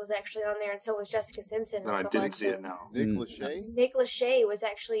 Degrees was actually on there, and so was Jessica Simpson. No, I didn't see it now. Nick Lachey? Nick Lachey was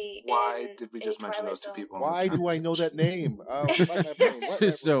actually. Why did we just mention those two people? Why do I know that name?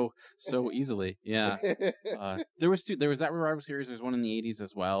 So easily, yeah. There was that revival series. There's one in the 80s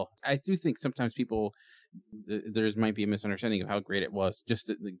as well. I do think sometimes people there might be a misunderstanding of how great it was. Just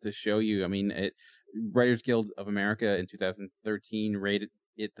to show you, I mean, Writers Guild of America in 2013 rated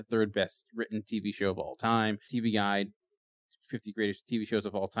it the third best written TV show of all time. TV Guide, 50 greatest TV shows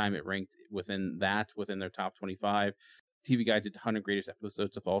of all time. It ranked within their top 25. TV Guide did 100 greatest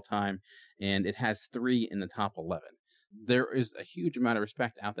episodes of all time, and it has 3 in the top 11. There is a huge amount of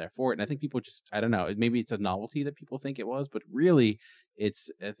respect out there for it, and I think people just, I don't know, maybe it's a novelty that people think it was, but really, it's,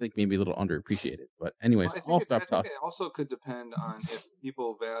 I think, maybe a little underappreciated. But anyways, I think it also could depend on if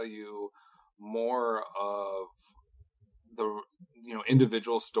people value more of the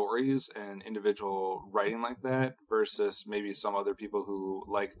individual stories and individual writing like that versus maybe some other people who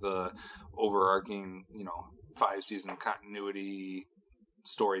like the overarching 5-season continuity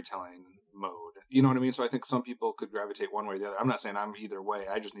storytelling mode. You know what I mean? So I think some people could gravitate one way or the other. I'm not saying I'm either way.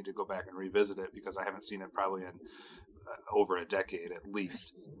 I just need to go back and revisit it because I haven't seen it probably in over a decade at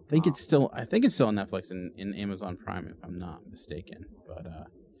least. I think it's still on Netflix and in Amazon Prime if I'm not mistaken. But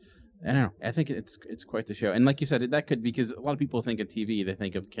I don't know. I think it's quite the show. And like you said, that could, because a lot of people think of TV, they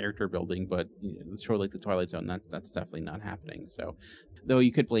think of character building, but a show like The Twilight Zone, that's definitely not happening. So, though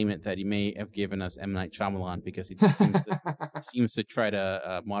you could blame it that he may have given us M. Night Shyamalan because he seems to try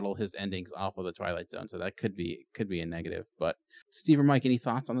to model his endings off of The Twilight Zone. So that could be a negative. But Steve or Mike, any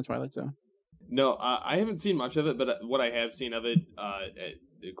thoughts on The Twilight Zone? No, I haven't seen much of it, but what I have seen of it,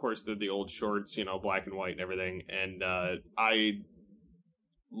 of course, they're the old shorts, black and white and everything, and I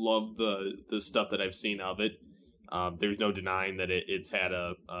love the stuff that I've seen of it. There's no denying that it's had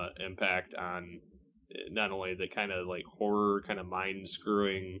a impact on not only the kind of like horror, kind of mind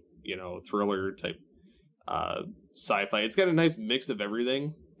screwing, thriller type sci-fi. It's got a nice mix of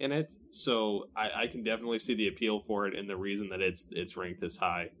everything in it, so I can definitely see the appeal for it and the reason that it's ranked this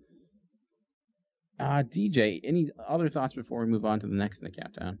high. DJ, any other thoughts before we move on to the next in the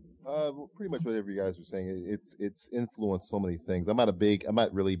countdown? Pretty much whatever you guys were saying. It's influenced so many things. I'm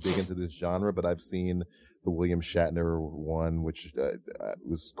not really big into this genre, but I've seen the William Shatner one, which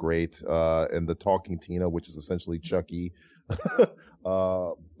was great, and the Talking Tina, which is essentially Chucky.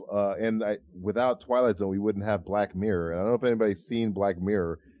 And without Twilight Zone, we wouldn't have Black Mirror. And I don't know if anybody's seen Black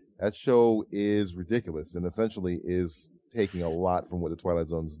Mirror. That show is ridiculous and essentially is taking a lot from what the Twilight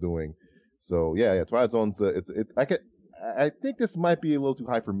Zone's doing. So yeah, Twilight Zone's I think this might be a little too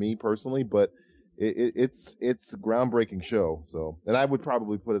high for me personally, but It's a groundbreaking show. So, and I would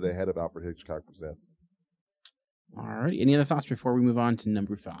probably put it ahead of Alfred Hitchcock Presents. All right. Any other thoughts before we move on to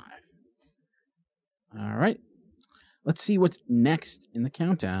number 5? All right. Let's see what's next in the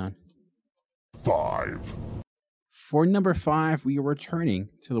countdown. 5. For number 5, we are returning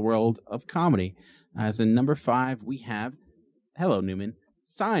to the world of comedy. As in number 5, we have, hello Newman,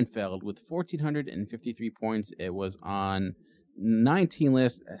 Seinfeld with 1,453 points. It was on 19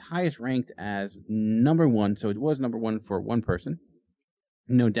 list, highest ranked as number 1. So it was number 1 for one person.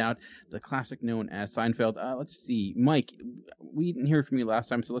 No doubt, the classic known as Seinfeld. Let's see. Mike, we didn't hear from you last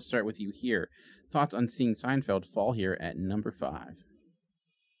time, so let's start with you here. Thoughts on seeing Seinfeld fall here at number 5?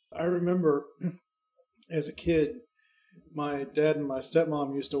 I remember as a kid, my dad and my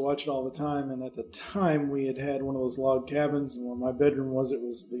stepmom used to watch it all the time, and at the time we had one of those log cabins, and where my bedroom was, it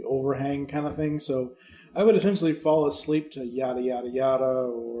was the overhang kind of thing, so I would essentially fall asleep to yada yada yada,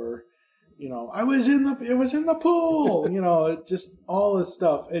 or it was in the pool, it just all this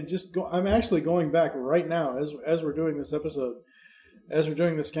stuff. I'm actually going back right now as we're doing this episode, as we're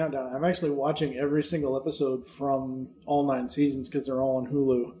doing this countdown. I'm actually watching every single episode from all 9 seasons because they're all on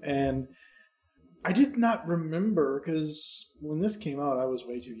Hulu, and I did not remember, because when this came out, I was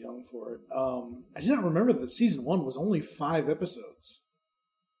way too young for it. I did not remember that season 1 was only 5 episodes.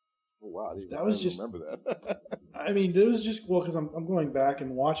 Oh, wow, I remember that. I mean, it was just because I'm going back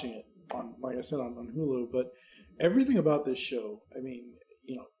and watching it on, like I said, on Hulu. But everything about this show, I mean,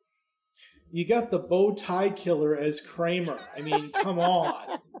 you got the bow tie killer as Kramer. I mean, come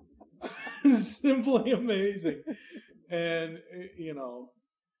on, simply amazing. And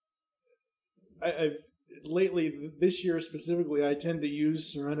I've lately, this year specifically, I tend to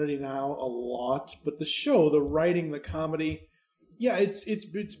use Serenity Now a lot, but the show, the writing, the comedy, yeah, it's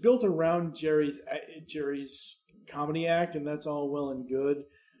built around Jerry's comedy act, and that's all well and good.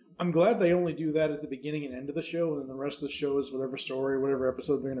 I'm glad they only do that at the beginning and end of the show, and then the rest of the show is whatever story, whatever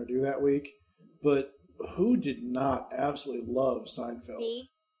episode they're going to do that week. But who did not absolutely love Seinfeld?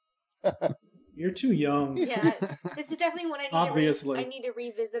 Me. You're too young. Yeah, this is definitely one Obviously. I need to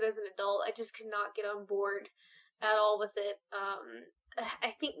revisit as an adult. I just could not get on board at all with it.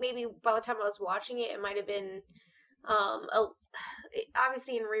 I think maybe by the time I was watching it, it might have been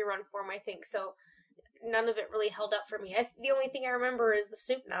obviously in rerun form, I think. So none of it really held up for me. The only thing I remember is the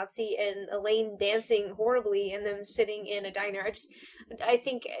soup Nazi and Elaine dancing horribly and them sitting in a diner. I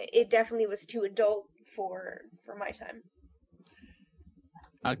think it definitely was too adult for my time.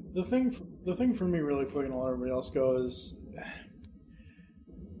 The thing for me really quick, and I'll let everybody else go, is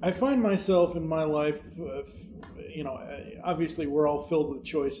I find myself in my life, obviously we're all filled with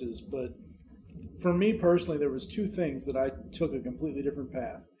choices, but for me personally, there was 2 things that I took a completely different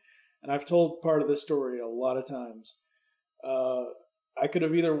path. And Lineup told part of this story a lot of times. I could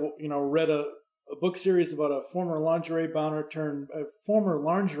have either, read a book series about a former lingerie buyer turned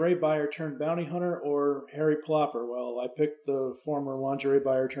bounty hunter, or Harry Plopper. Well, I picked the former lingerie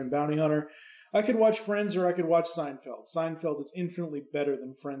buyer turned bounty hunter. I could watch Friends, or I could watch Seinfeld. Seinfeld is infinitely better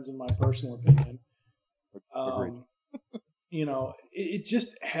than Friends, in my personal opinion. Agreed. It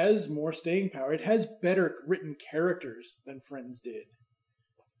just has more staying power. It has better written characters than Friends did.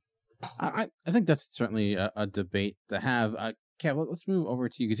 I think that's certainly a debate to have. Kev, let's move over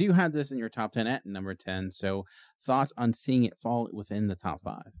to you, because you had this in your top 10 at number 10. So thoughts on seeing it fall within the top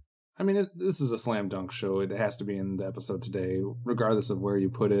 5? I mean, this is a slam dunk show. It has to be in the episode today, regardless of where you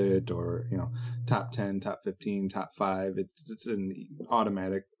put it, or, top 10, top 15, top 5. It's an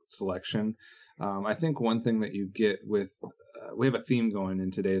automatic selection. I think one thing that you get with, we have a theme going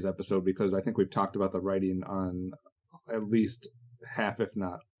in today's episode, because I think we've talked about the writing on at least half, if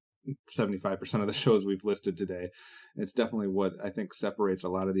not 75% of the shows we've listed today. It's definitely what I think separates a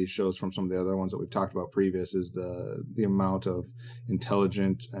lot of these shows from some of the other ones that we've talked about previous, is the amount of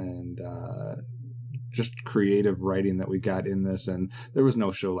intelligent and just creative writing that we got in this. And there was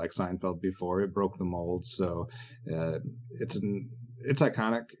no show like Seinfeld before. It broke the mold. So it's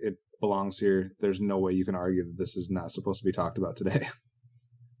iconic. It belongs here. There's no way you can argue that this is not supposed to be talked about today.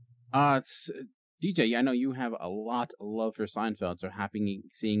 DJ, I know you have a lot of love for Seinfeld, so happy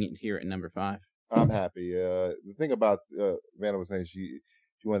seeing it here at number 5. I'm happy. The thing about Vanna was saying she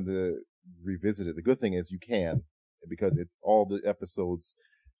wanted to revisit it. The good thing is you can, because all the episodes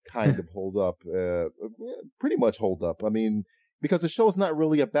kind of hold up, pretty much hold up. I mean, because the show's not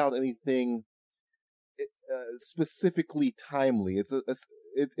really about anything specifically timely.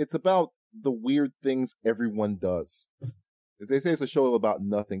 It's about the weird things everyone does. They say it's a show about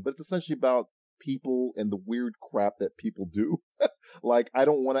nothing, but it's essentially about people and the weird crap that people do. Like, I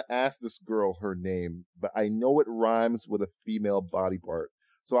don't want to ask this girl her name, but I know it rhymes with a female body part.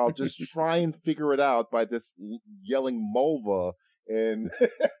 So I'll just try and figure it out by just yelling Mulva and,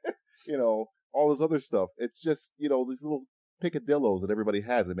 all this other stuff. It's just, these little picadillos that everybody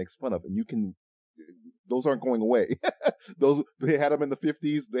has that makes fun of. And those aren't going away. They had them in the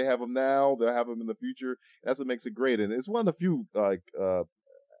 50s. They have them now. They'll have them in the future. That's what makes it great. And it's one of the few,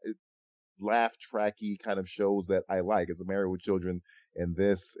 laugh tracky kind of shows that I like. It's a Married with Children and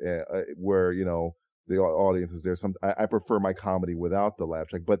this, where, the audience is there. I prefer my comedy without the laugh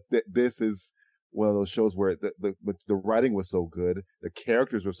track, but this is one of those shows where the writing was so good, the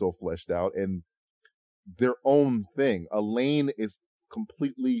characters are so fleshed out, and their own thing. Elaine is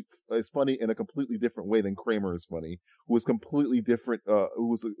funny in a completely different way than Kramer is funny, who is completely different, who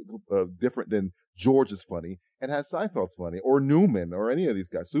was different than George is funny, and has Seinfeld's funny, or Newman, or any of these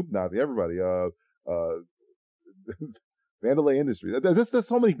guys, Soup Nazi, everybody, Vandalay Industries. There's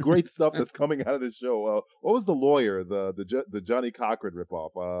so many great stuff that's coming out of this show. What was the lawyer, the Johnny Cochran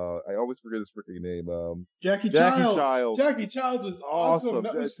ripoff? I always forget his freaking name. Jackie Childs. Jackie Childs was awesome.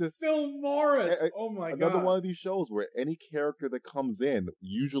 That was Phil Morris. Oh my god! Another one of these shows where any character that comes in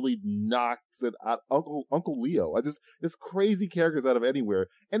usually knocks it out. Uncle Leo. There's crazy characters out of anywhere,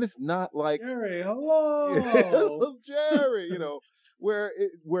 and it's not like Jerry. Hello, Jerry. Where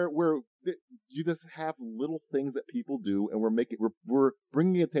you just have little things that people do, and we're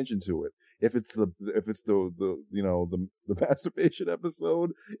bringing attention to it. If it's the masturbation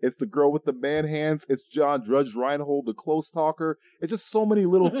episode, it's the girl with the man hands, it's John Drudge Reinhold, the close talker. It's just so many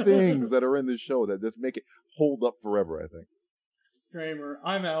little things that are in this show that just make it hold up forever, I think. Kramer,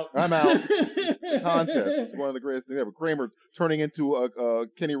 I'm out. Contest is one of the greatest things ever. Kramer turning into a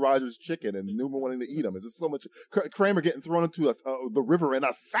Kenny Rogers chicken and Newman wanting to eat him. It's just so much. Kramer getting thrown into the river in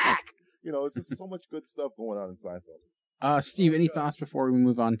a sack. It's just so much good stuff going on in Seinfeld. Steve, any thoughts before we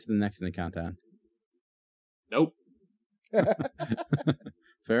move on to the next in the countdown? Nope.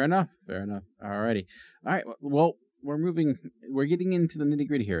 Fair enough. Alrighty. All right. Well, we're getting into the nitty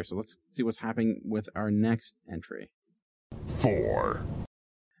gritty here. So let's see what's happening with our next entry. 4.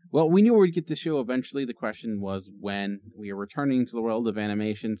 Well, we knew we'd get the show eventually. The question was when. We are returning to the world of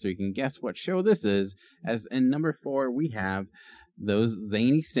animation, so you can guess what show this is. As in number 4, we have those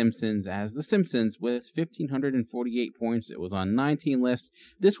zany Simpsons as The Simpsons with 1,548 points. It was on 19 lists.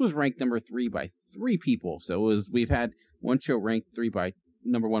 This was ranked number 3 by 3 people. So we've had one show ranked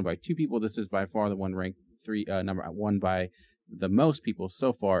number 1 by 2 people. This is by far the one ranked number 1 by the most people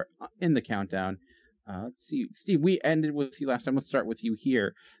so far in the countdown. Let's see, Steve, we ended with you last time. Let's start with you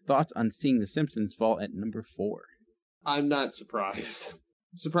here. Thoughts on seeing The Simpsons fall at number 4? I'm not surprised.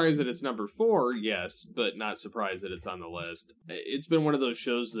 Surprised that it's number 4, yes, but not surprised that it's on the list. It's been one of those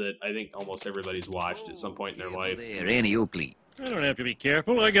shows that I think almost everybody's watched at some point in their life. There, Annie Oakley. I don't have to be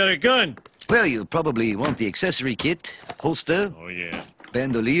careful. I got a gun. Well, you'll probably want the accessory kit, holster. Oh, yeah.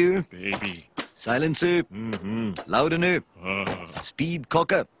 Bandolier. Baby. Silencer. Mm-hmm. Loudener. Speed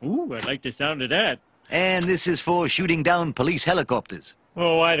cocker. Ooh, I like the sound of that. And this is for shooting down police helicopters.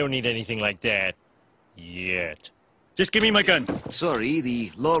 Oh, I don't need anything like that. Yet. Just give me my gun. Sorry,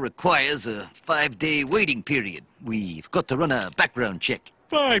 the law requires a 5-day waiting period. We've got to run a background check.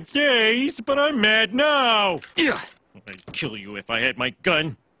 5 days? But I'm mad now. Yeah. I'd kill you if I had my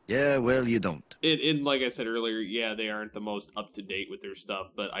gun. Yeah, well, you don't. And like I said earlier, yeah, they aren't the most up-to-date with their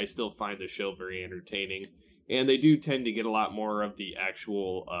stuff, but I still find the show very entertaining. And they do tend to get a lot more of the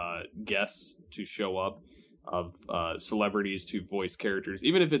actual guests to show up, of celebrities to voice characters.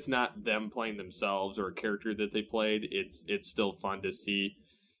 Even if it's not them playing themselves or a character that they played, it's still fun to see.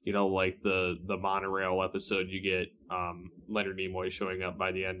 Like the monorail episode, you get Leonard Nimoy showing up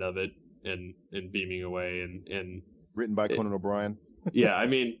by the end of it and beaming away. And written by Conan O'Brien. Yeah, I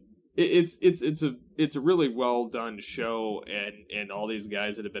mean, it's a really well done show, and all these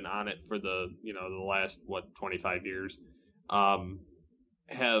guys that have been on it for the last 25 years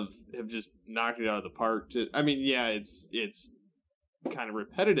have just knocked it out of the park. I mean, yeah, it's kind of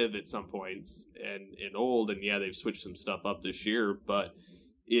repetitive at some points and old, and yeah, they've switched some stuff up this year, but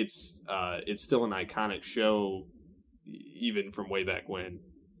it's still an iconic show even from way back when.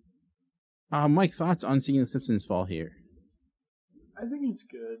 Mike, thoughts on seeing The Simpsons fall here? I think it's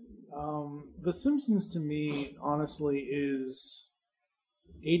good. The Simpsons, to me, honestly, is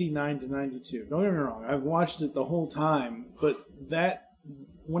 89 to 92. Don't get me wrong. I've watched it the whole time, but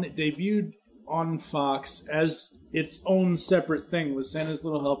when it debuted on Fox as its own separate thing was Santa's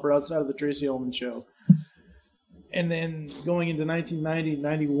Little Helper outside of the Tracy Ullman Show. And then going into 1990,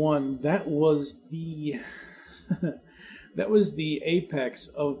 91, that was the... That was the apex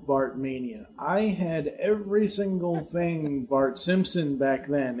of Bart mania. I had every single thing Bart Simpson back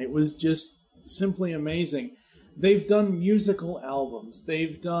then. It was just simply amazing. They've done musical albums.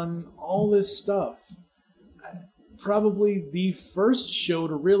 They've done all this stuff. Probably the first show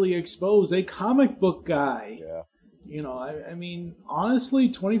to really expose a comic book guy. Yeah. You know, I mean, honestly,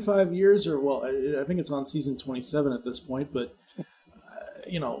 25 years, or, well, I think it's on season 27 at this point, but,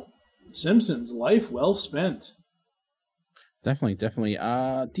 you know, Simpsons, life well spent. Definitely.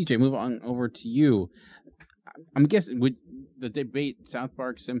 TJ, move on over to you. I'm guessing, with the debate, South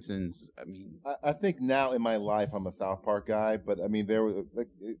Park, Simpsons, I mean... I think now in my life, I'm a South Park guy, but I mean,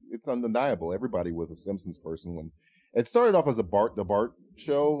 it's undeniable. Everybody was a Simpsons person when... It started off as the Bart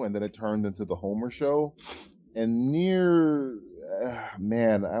show, and then it turned into the Homer show. And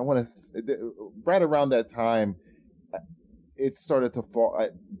right around that time, it started to fall.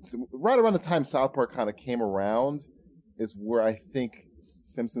 Right around the time South Park kind of came around is where I think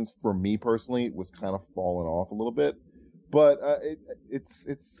Simpsons, for me personally, was kind of falling off a little bit. But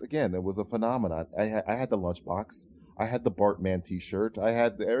it's again, it was a phenomenon. I had the lunchbox. I had the Bartman T-shirt. I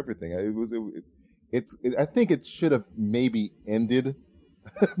had everything. I think it should have maybe ended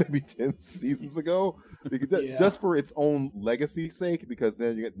maybe 10 seasons ago, just for its own legacy's sake, because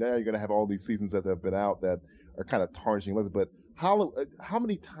now you're going to have all these seasons that have been out that are kind of tarnishing. But how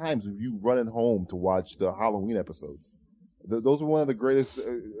many times have you running home to watch the Halloween episodes? Those are one of the greatest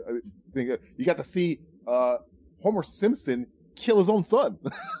things. You got to see Homer Simpson kill his own son.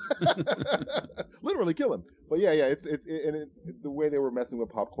 Literally kill him. But yeah, the way they were messing with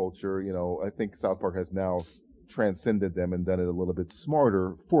pop culture, you know, I think South Park has now transcended them and done it a little bit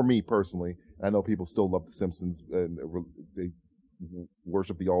smarter for me personally. I know people still love The Simpsons and they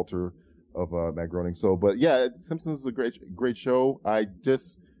worship the altar of Matt Groening. So, but yeah, Simpsons is a great show. I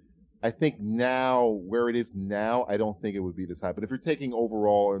think now, where it is now, I don't think it would be this high. But if you're taking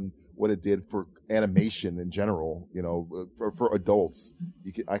overall and what it did for animation in general, you know, for adults,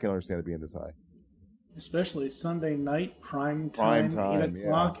 I can understand it being this high. Especially Sunday night, prime time 8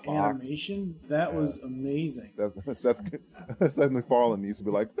 o'clock animation. That was amazing. Seth MacFarlane needs to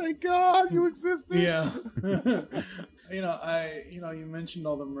be like, thank God you existed. Yeah. You mentioned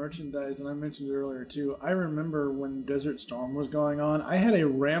all the merchandise, and I mentioned it earlier too. I remember when Desert Storm was going on, I had a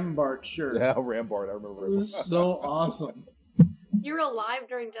Rambart shirt. Yeah, Rambart. I remember. It was so awesome. You were alive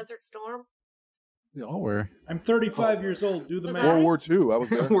during Desert Storm? We all were. I'm 35 years old. Do the math. World War II. I was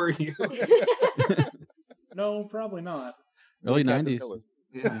there. Were you? No, probably not. Early 90s.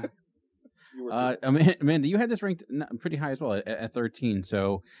 Yeah. Amanda, you had this ranked pretty high as well at 13.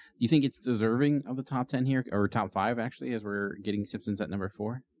 So do you think it's deserving of the top 10 here, or top 5 actually, as we're getting Simpsons at number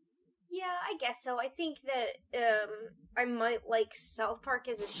 4? Yeah, I guess so. I think that I might like South Park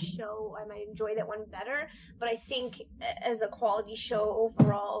as a show. I might enjoy that one better. But I think as a quality show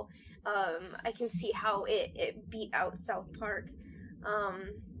overall, I can see how it beat out South Park.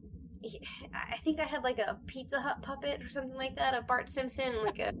 I think I had like a Pizza Hut puppet or something like that, a Bart Simpson,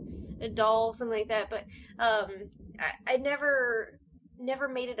 like a doll, something like that. But I never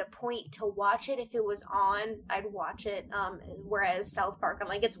made it a point to watch it. If it was on, I'd watch it. Whereas South Park, I'm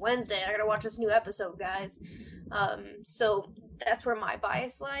like, it's Wednesday, I gotta watch this new episode, guys. So that's where my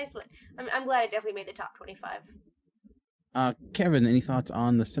bias lies. But I'm glad I definitely made the top 25. Kevin, any thoughts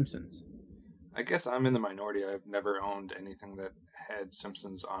on The Simpsons? I guess I'm in the minority. I've never owned anything that had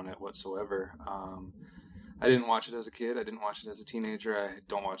Simpsons on it whatsoever. I didn't watch it as a kid. I didn't watch it as a teenager. I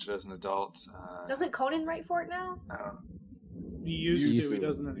don't watch it as an adult. Doesn't Conan write for it now? I don't know. He used to. He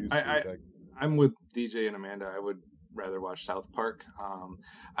doesn't. I'm with DJ and Amanda. I would rather watch South Park.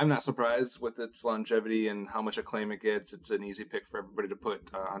 I'm not surprised with its longevity and how much acclaim it gets. It's an easy pick for everybody to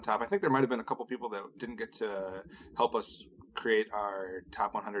put on top. I think there might have been a couple people that didn't get to help us create our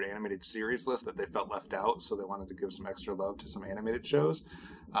top 100 animated series list that they felt left out, so they wanted to give some extra love to some animated shows.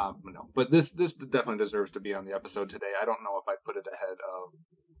 No, but this definitely deserves to be on the episode today. I don't know if I'd put it ahead of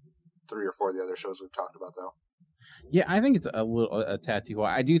 3 or 4 of the other shows we've talked about, though. Yeah, I think it's a tad too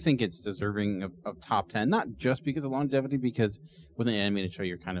high. I do think it's deserving of top 10, not just because of longevity, because with an animated show,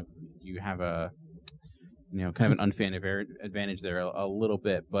 you have a kind of an unfan advantage there a little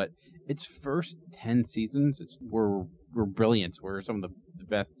bit. But its first 10 seasons were brilliant. Were some of the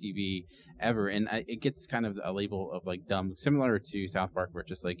best TV ever, and it gets kind of a label of like dumb, similar to South Park, where it's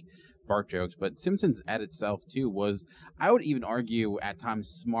just like fart jokes. But Simpsons at itself too was, I would even argue, at times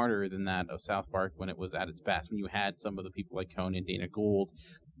smarter than that of South Park when it was at its best. When you had some of the people like Conan, Dana Gould,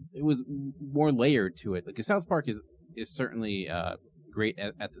 it was more layered to it. Like South Park is certainly great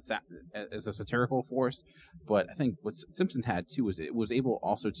as a satirical force, but I think what Simpsons had too was it was able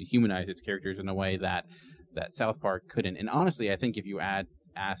also to humanize its characters in a way that South Park couldn't. And honestly, I think if you add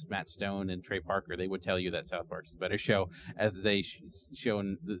ask Matt Stone and Trey Parker, they would tell you that South Park's a better show, as they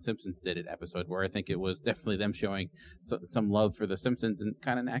shown The Simpsons did an episode where I think it was definitely them showing some love for The Simpsons and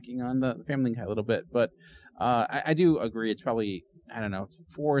kind of knocking on the Family Guy a little bit. But I do agree. It's probably, I don't know,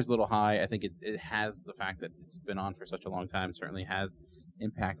 4 is a little high. I think it has the fact that it's been on for such a long time certainly has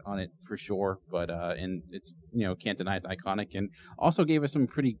impact on it for sure. But and it's, can't deny it's iconic, and also gave us some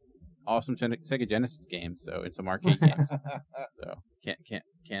pretty awesome Sega Genesis games, so and some arcade games. So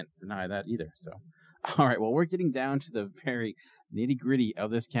can't deny that either. So, all right, well, we're getting down to the very nitty gritty of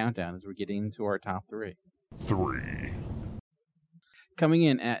this countdown as we're getting into our top 3. Coming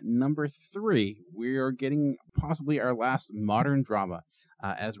in at number 3, we are getting possibly our last modern drama,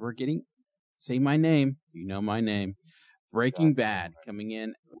 as we're getting Say My Name, You Know My Name, Breaking Bad, coming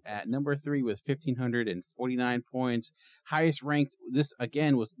in at number 3 with 1,549 points. Highest ranked, this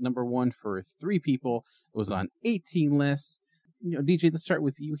again was number 1 for 3 people. It was on 18 lists. DJ, let's start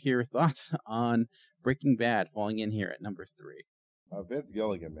with you here. Thoughts on Breaking Bad falling in here at number 3? Vince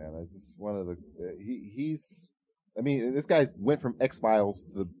Gilligan, man. I just one of the this guy went from X-Files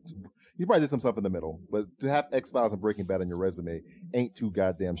to he probably did some stuff in the middle, but to have X-Files and Breaking Bad on your resume ain't too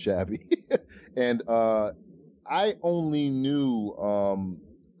goddamn shabby. And I only knew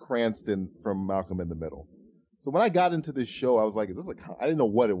Cranston from Malcolm in the Middle. So when I got into this show, I was like, I didn't know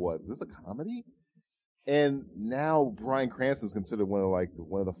what it was. Is this a comedy? And now Bryan Cranston is considered one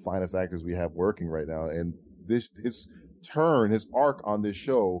of the finest actors we have working right now. And his arc on this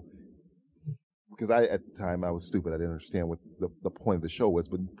show, because at the time I was stupid. I didn't understand what the point of the show was,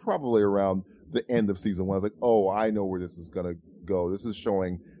 but probably around the end of season 1, I was like, oh, I know where this is going to go. This is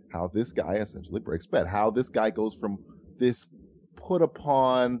showing how this guy essentially breaks bad, how this guy goes from this put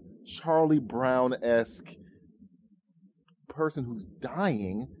upon Charlie Brown-esque person who's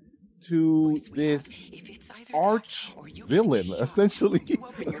dying to this arch villain, essentially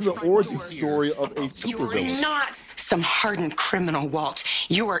the origin story of a supervillain. You're not some hardened criminal, Walt.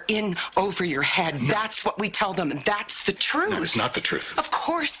 You are in over your head. No. That's what we tell them. That's the truth. No, it's not the truth. Of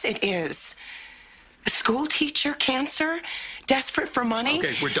course it is. A school teacher, cancer, desperate for money.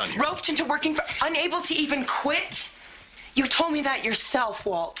 Okay, we're done here. Roped into working for, unable to even quit. You told me that yourself,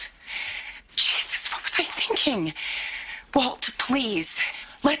 Walt. Jesus, what was I thinking? Walt, please,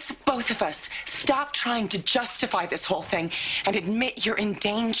 let's both of us stop trying to justify this whole thing and admit you're in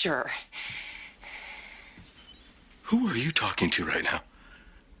danger. Who are you talking to right now?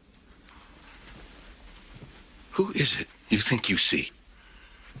 Who is it you think you see?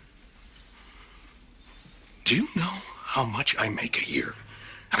 Do you know how much I make a year?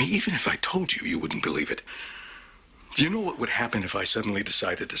 I mean, even if I told you, you wouldn't believe it. Do you know what would happen if I suddenly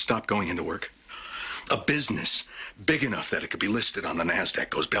decided to stop going into work? A business big enough that it could be listed on the NASDAQ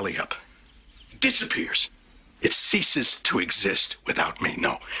goes belly up. Disappears. It ceases to exist without me.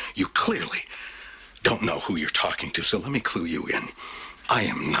 No, you clearly don't know who you're talking to, so let me clue you in. I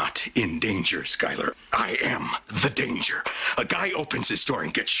am not in danger, Skylar. I am the danger. A guy opens his door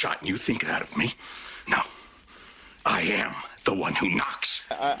and gets shot, and you think that of me? No. I am the one who knocks.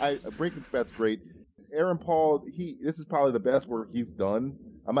 Breaking Bad's great. Aaron Paul, this is probably the best work he's done.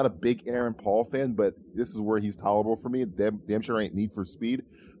 I'm not a big Aaron Paul fan, but this is where he's tolerable for me. Damn sure ain't Need for Speed,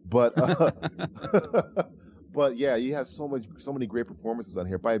 but but yeah, you have so many great performances on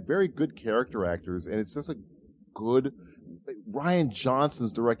here by very good character actors, and it's just a good. Ryan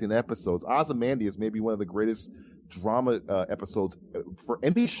Johnson's directing episodes. Ozymandias may be one of the greatest drama episodes for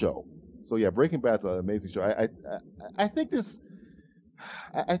any show. So yeah, Breaking Bad's an amazing show. I think this.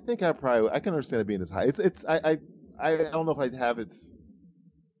 I think I can understand it being this high. I don't know if I'd have it.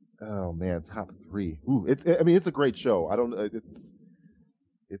 Oh man, top 3. Ooh, it's a great show. I don't.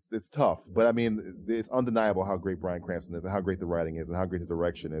 It's tough, but I mean, it's undeniable how great Bryan Cranston is, and how great the writing is, and how great the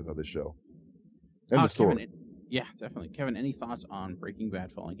direction is of the show, and the story. Kevin, yeah, definitely. Kevin, any thoughts on Breaking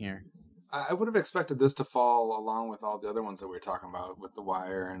Bad falling here? I would have expected this to fall along with all the other ones that we were talking about, with The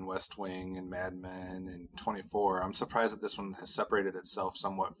Wire and West Wing and Mad Men and 24. I'm surprised that this one has separated itself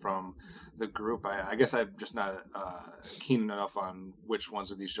somewhat from the group. I guess I'm just not keen enough on which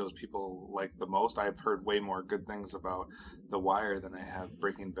ones of these shows people like the most. I've heard way more good things about The Wire than I have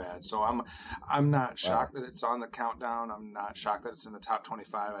Breaking Bad. So I'm not shocked that it's on the countdown. I'm not shocked that it's in the top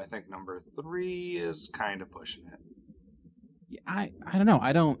 25. I think number 3 is kind of pushing it. I don't know.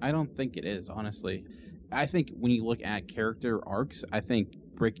 I don't think it is, honestly. I think when you look at character arcs, I think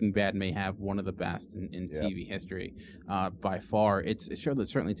Breaking Bad may have one of the best in TV history by far. It's a show that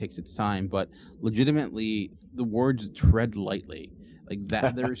certainly takes its time, but legitimately the words tread lightly. Like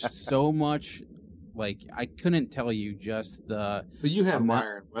that, there's so much. Like I couldn't tell you just the. But you had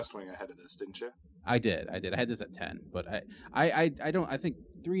Wire and West Wing ahead of this, didn't you? I did. I had this at 10, but I think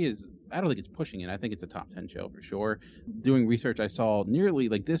 3 is, I don't think it's pushing it. I think it's a top 10 show for sure. Doing research, I saw nearly,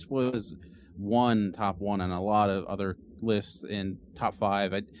 like, this was top one on a lot of other lists in top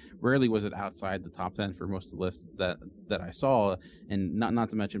 5. Rarely was it outside the top 10 for most of the lists that I saw, and not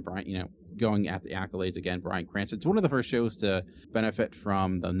to mention Brian, going at the accolades again, Bryan Cranston. It's one of the first shows to benefit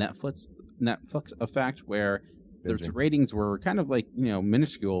from the Netflix effect, where the ratings were kind of like,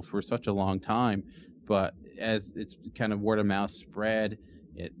 minuscule for such a long time, but as it's kind of word of mouth spread,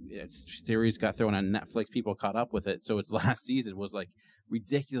 its series got thrown on Netflix, people caught up with it, so its last season was like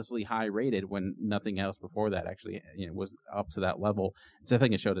ridiculously high rated when nothing else before that actually was up to that level. So I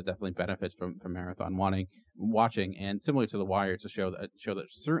think a show that definitely benefits from marathon watching, and similar to The Wire, it's a show that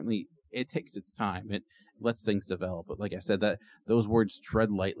certainly it takes its time. It lets things develop. But like I said, that those words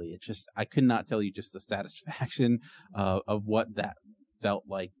tread lightly. It's just, I could not tell you just the satisfaction of what that felt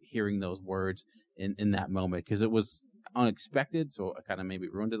like hearing those words in that moment, because it was unexpected. So I kind of maybe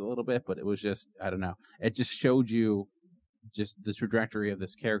ruined it a little bit, but it was just, I don't know. It just showed you just the trajectory of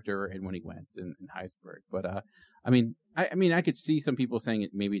this character and when he went in Heisenberg. But I could see some people saying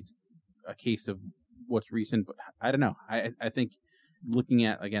maybe it's a case of what's recent, but I don't know. I think looking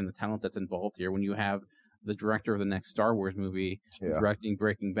at, again, the talent that's involved here, when you have the director of the next Star Wars movie directing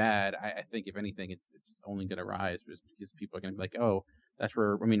Breaking Bad, I think if anything, it's only going to rise, because people are going to be like, oh, that's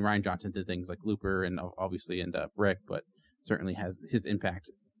where, Rian Johnson did things like Looper and obviously Brick, but certainly has his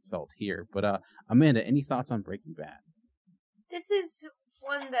impact felt here. But Amanda, any thoughts on Breaking Bad? This is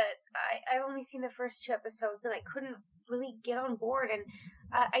one that I've only seen the first 2 episodes, and I couldn't really get on board. And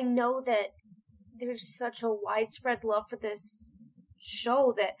I know that there's such a widespread love for this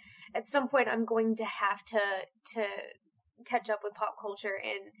show that at some point I'm going to have to catch up with pop culture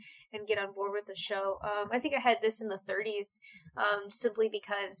and get on board with the show. I think I had this in the 30s, simply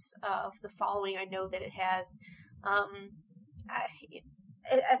because of the following I know that it has. I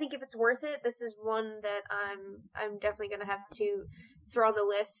think if it's worth it, this is one that I'm definitely going to have to throw on the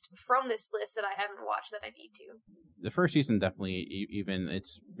list from this list that I haven't watched that I need to. The first season definitely, even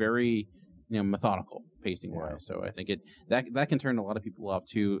it's very methodical pacing wise. So I think that can turn a lot of people off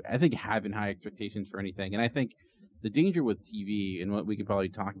too. I think having high expectations for anything, and I think the danger with TV, and what we could probably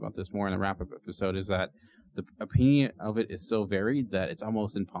talk about this more in the wrap up episode, is that the opinion of it is so varied that it's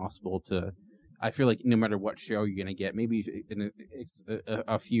almost impossible to. I feel like no matter what show you're going to get, maybe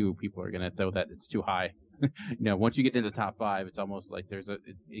a few people are going to throw that it's too high. Once you get into the top 5, it's almost like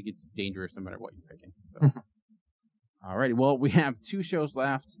it gets dangerous no matter what you're picking. So. Alrighty, well, we have 2 shows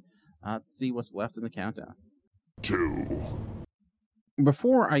left. Let's see what's left in the countdown. 2.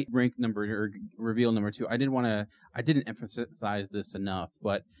 Before I rank reveal number 2, I didn't emphasize this enough,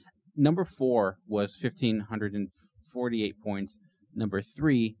 but number 4 was 1,548 points. Number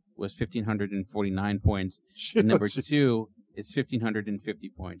 3 was 1,549 points. Number 2 is 1,550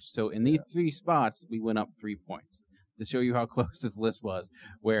 points. So in these 3 spots, we went up 3 points to show you how close this list was,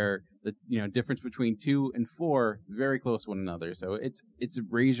 where the difference between 2 and 4 very close to one another. So it's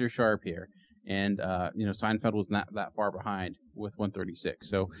razor sharp here. And Seinfeld was not that far behind with 136.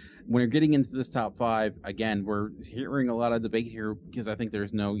 So when you're getting into this top 5, again, we're hearing a lot of debate here because I think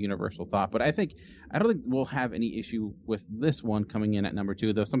there's no universal thought. But I don't think we'll have any issue with this one coming in at number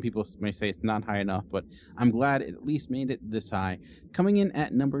 2, though some people may say it's not high enough. But I'm glad it at least made it this high. Coming in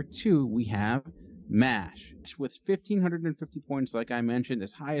at number 2, we have MASH with 1,550 points, like I mentioned,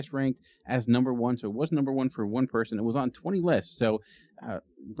 is highest ranked as number 1. So it was number 1 for one person. It was on 20 lists. So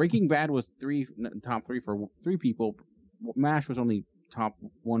Breaking Bad was top 3 for 3 people. MASH was only top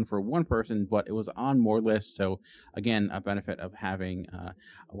 1 for one person, but it was on more lists. So again, a benefit of having a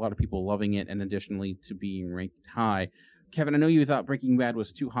lot of people loving it, and additionally to being ranked high. Kevin, I know you thought Breaking Bad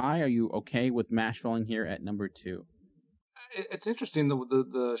was too high. Are you okay with MASH falling here at number 2? It's interesting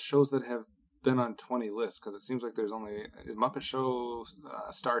the shows that have been on 20 lists, because it seems like there's only Muppet Show,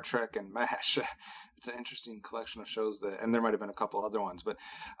 Star Trek, and MASH. It's an interesting collection of shows and there might have been a couple other ones, but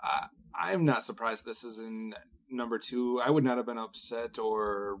I'm not surprised this is in number 2. I would not have been upset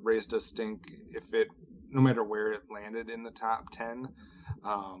or raised a stink no matter where it landed in the top 10.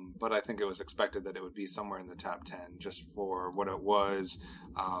 But I think it was expected that it would be somewhere in the top 10 just for what it was,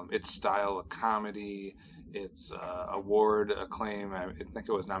 its style of comedy, its award acclaim. I think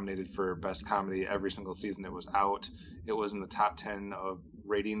it was nominated for Best Comedy every single season it was out. It was in the top 10 of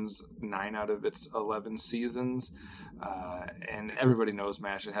ratings 9 out of its 11 seasons. And everybody knows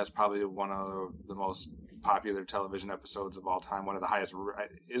MASH. It has probably one of the most popular television episodes of all time. One of the highest.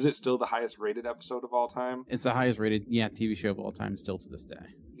 Is it still the highest rated episode of all time? It's the highest rated, TV show of all time, still to this day.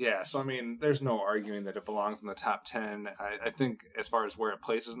 Yeah, so I mean, there's no arguing that it belongs in the top 10. I think as far as where it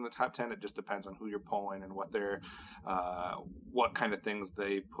places in the top 10, it just depends on who you're polling and what kind of things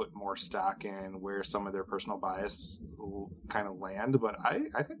they put more stock in, where some of their personal bias will kind of land. But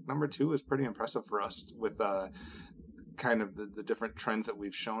I think number 2 is pretty impressive for us with kind of the different trends that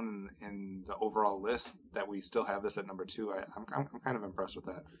we've shown in the overall list, that we still have this at number 2. I'm kind of impressed with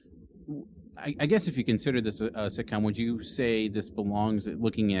that. I guess if you consider this a sitcom, would you say this belongs,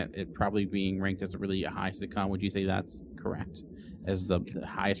 looking at it probably being ranked as a really high sitcom, would you say that's correct as the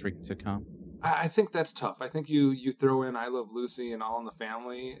highest ranked sitcom? I think that's tough. I think you throw in I Love Lucy and All in the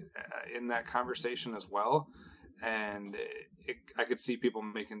Family in that conversation as well. And I could see people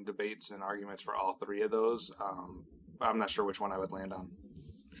making debates and arguments for all 3 of those. I'm not sure which one I would land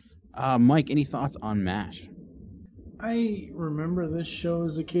on. Mike, any thoughts on MASH? I remember this show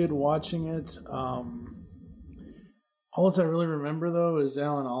as a kid watching it. All I really remember though is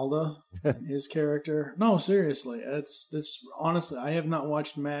Alan Alda and his character. No, seriously, it's honestly, I have not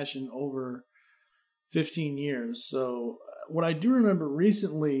watched MASH in over 15 years. So what I do remember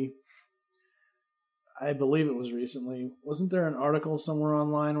recently, I believe it was recently, wasn't there an article somewhere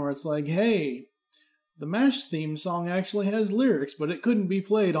online where it's like, hey, the MASH theme song actually has lyrics, but it couldn't be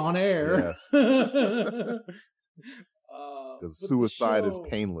played on air. Yes. Because suicide is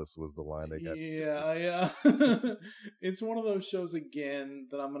painless was the line they got. Yeah. It's one of those shows again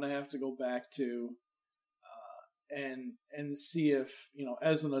that I'm gonna have to go back to, and see if,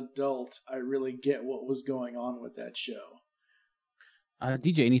 as an adult, I really get what was going on with that show.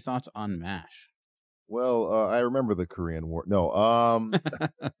 DJ, any thoughts on MASH? Well, I remember the Korean War. No,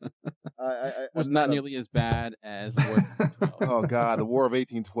 was not nearly as bad as the War of 1812. Oh God, the War of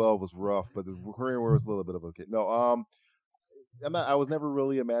 1812 was rough, but the Korean War was a little bit of okay. No, I was never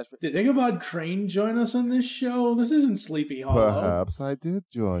really a MASH fan. Did Ichabod Crane join us on this show? This isn't Sleepy Hollow. Perhaps I did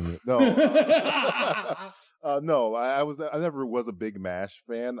join you. No, no, I never was a big MASH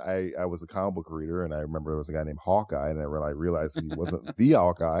fan. I was a comic book reader, and I remember there was a guy named Hawkeye, and I realized he wasn't the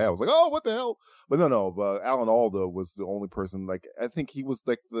Hawkeye. I was like, oh, what the hell? But no, Alan Alda was the only person. Like, I think he was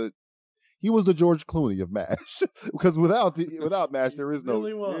like he was the George Clooney of MASH, because without MASH there is no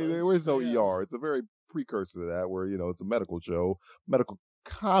ER. It's a very precursor to that, where it's a medical show, medical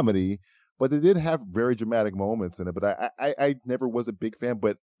comedy, but it did have very dramatic moments in it. But I never was a big fan.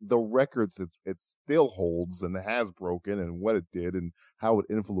 But the records it still holds and has broken, and what it did and how it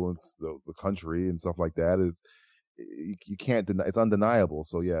influenced the country and stuff like that is you can't deny. It's undeniable.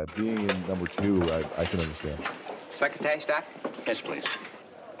 So yeah, being in number 2, I can understand. Succotash, Doc? Yes, please.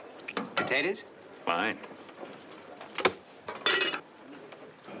 Potatoes? Fine.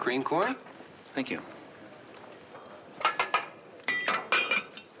 Cream corn? Thank you.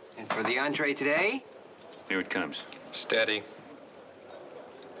 And for the entree today? Here it comes. Steady.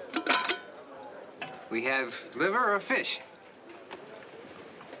 We have liver or fish?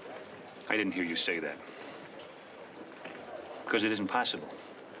 I didn't hear you say that. Because it isn't possible.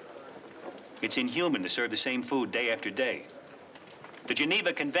 It's inhuman to serve the same food day after day. The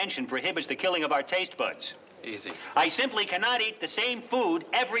Geneva Convention prohibits the killing of our taste buds. Easy. I simply cannot eat the same food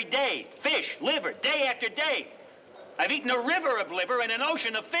every day. Fish, liver, day after day. I've eaten a river of liver and an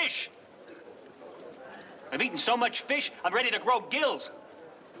ocean of fish. I've eaten so much fish, I'm ready to grow gills.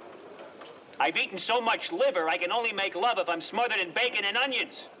 I've eaten so much liver, I can only make love if I'm smothered in bacon and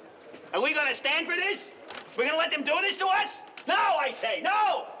onions. Are we going to stand for this? We're going to let them do this to us? No, I say,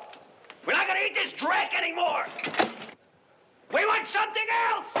 no! We're not going to eat this dreck anymore! We want something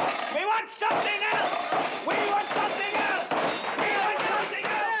else! We want something else! We want something else! We want something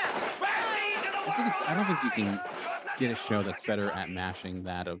else! I don't think you can get a show that's better at mashing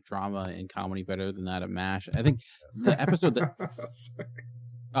that of drama and comedy better than that of MASH. I think the episode that...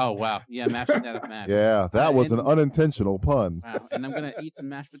 Oh, wow. Yeah, mashing that of MASH. Yeah, that was an unintentional pun. Wow, and I'm going to eat some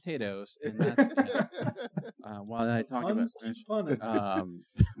mashed potatoes. And that's, while I talk about...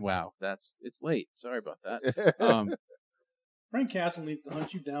 wow, it's late. Sorry about that. Frank Castle needs to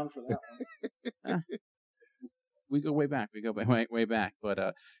hunt you down for that one. We go way back. We go way back.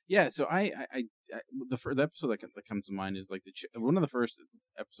 But yeah. So the episode that comes to mind is like one of the first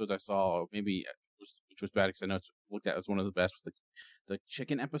episodes I saw. Maybe which was bad because I know it's looked at as one of the best. Was the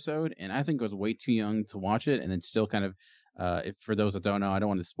chicken episode, and I think I was way too young to watch it, and it still kind of For those that don't know, I don't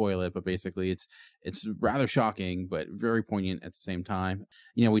want to spoil it, but basically it's rather shocking, but very poignant at the same time.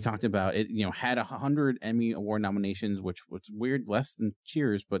 We talked about it, had 100 Emmy Award nominations, which was weird, less than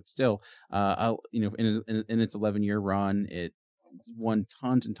Cheers, but still, in its 11-year run, it won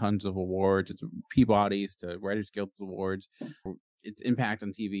tons and tons of awards. It's Peabody's to Writers Guild Awards. Its impact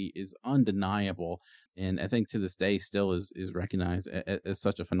on TV is undeniable, and I think to this day still is recognized as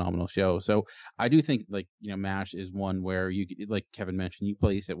such a phenomenal show. So I do think MASH is one where you, like Kevin mentioned, you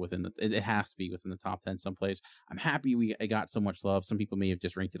place it within it has to be within the top 10 someplace. I'm happy it got so much love. Some people may have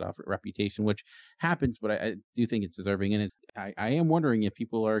just ranked it off reputation, which happens, but I do think it's deserving. And I am wondering if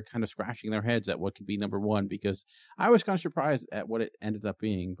people are kind of scratching their heads at what could be number one, because I was kind of surprised at what it ended up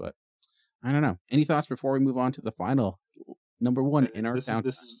being, but I don't know. Any thoughts before we move on to the final number one in our countdown?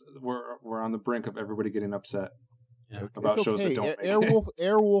 This is we're on the brink of everybody getting upset about shows that don't.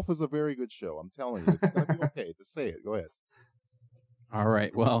 Airwolf is a very good show. I'm telling you, it's gonna be okay. Just say it. Go ahead. All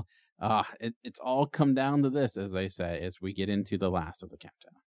right. Well, it's all come down to this, as they say, as we get into the last of the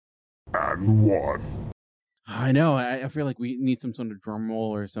countdown. And one. I know. I feel like we need some sort of drum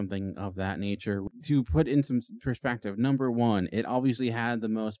roll or something of that nature to put in some perspective. Number one, it obviously had the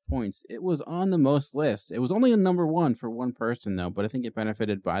most points. It was on the most lists. It was only a number one for one person, though, but I think it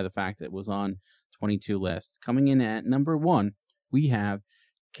benefited by the fact that it was on 22 lists. Coming in at number one, we have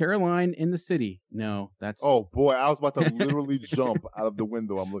Caroline in the City. No, that's... Oh, boy, I was about to literally jump out of the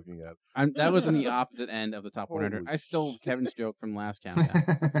window I'm looking at. That was in the opposite end of the top 100. I stole Kevin's joke from last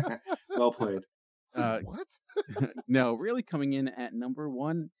countdown. Well played. What? No, really coming in at number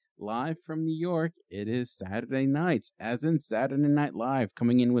one, live from New York, it is Saturday Nights, as in Saturday Night Live,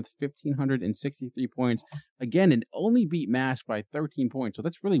 coming in with 1,563 points. Again, it only beat MASH by 13 points, so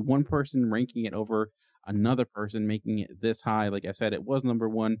that's really one person ranking it over another person, making it this high. Like I said, it was number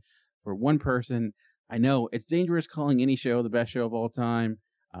one for one person. I know it's dangerous calling any show the best show of all time.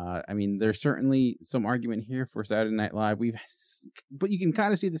 There's certainly some argument here for Saturday Night Live. But you can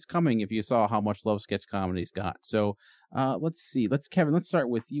kind of see this coming if you saw how much love sketch comedies got. So let's see. Kevin, let's start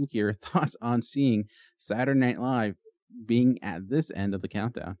with you here. Thoughts on seeing Saturday Night Live being at this end of the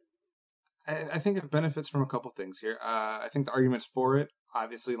countdown? I think it benefits from a couple things here. I think the arguments for it,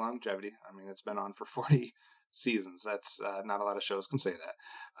 obviously longevity. It's been on for 40 seasons. That's not a lot of shows can say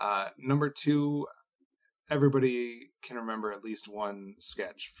that. Number two, everybody can remember at least one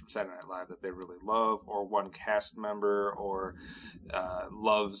sketch from Saturday Night Live that they really love, or one cast member, or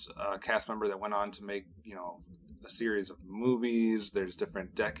loves a cast member that went on to make, a series of movies. There's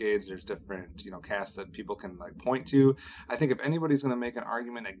different decades. There's different, casts that people can point to. I think if anybody's going to make an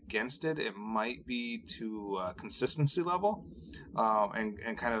argument against it, it might be to consistency level,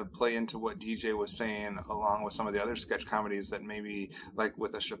 and kind of play into what DJ was saying, along with some of the other sketch comedies that maybe like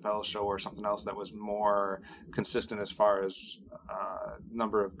with a Chappelle Show or something else that was more consistent as far as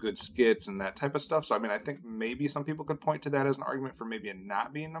number of good skits and that type of stuff. So I think maybe some people could point to that as an argument for maybe it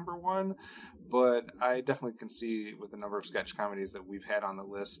not being number one, but I definitely can see with the number of sketch comedies that we've had on the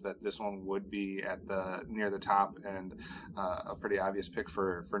list that this one would be at near the top, and a pretty obvious pick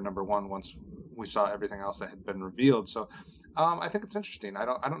for number one once we saw everything else that had been revealed. So I think it's interesting. I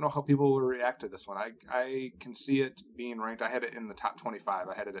don't know how people will react to this one. I can see it being ranked. I had it in the top 25.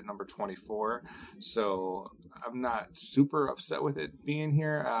 I had it at number 24. So I'm not super upset with it being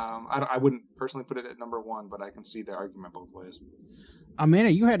here. I wouldn't personally put it at number one, but I can see the argument both ways.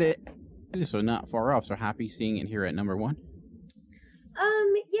 Amanda, you had it so not far off. So happy seeing it here at number one.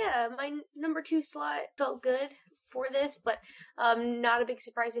 Yeah, my number two slot felt good for this, but not a big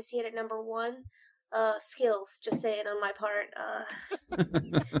surprise to see it at number one. Skills, just saying on my part.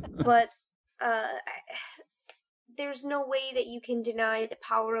 But there's no way that you can deny the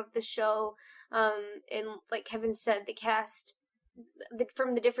power of the show. And like Kevin said, the cast,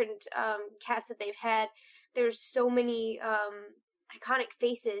 from the different casts that they've had, there's so many iconic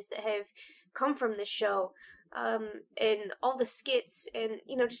faces that have come from the show. And all the skits, and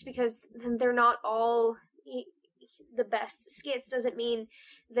just because they're not all the best skits doesn't mean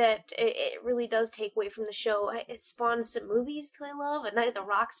that it really does take away from the show. It spawns some movies that I love. A Night at the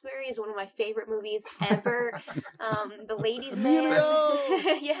Roxbury is one of my favorite movies ever. The Ladies' Man.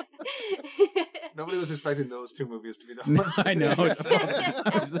 Yeah. Nobody was expecting those two movies to be the ones. I know.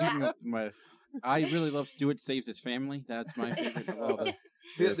 I really love Stuart Saves His Family. That's my favorite of all the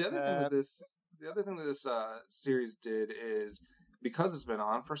The other thing that this series did is, because it's been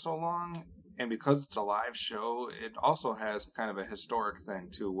on for so long, and because it's a live show, it also has kind of a historic thing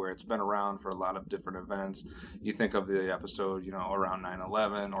too, where it's been around for a lot of different events. You think of the episode, around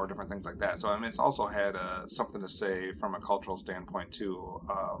 9/11 or different things like that. So it's also had something to say from a cultural standpoint too,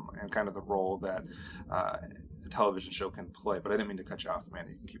 and kind of the role that television show can play. But I didn't mean to cut you off,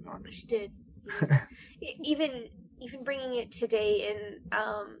 Mandy. Keep on. She did. Even bringing it today in,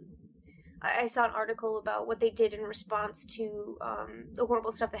 I saw an article about what they did in response to the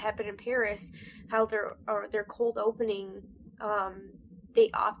horrible stuff that happened in Paris. How their cold opening, they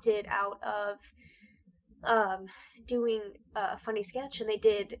opted out of doing a funny sketch, and they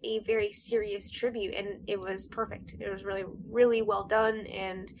did a very serious tribute, and it was perfect. It was really, really well done,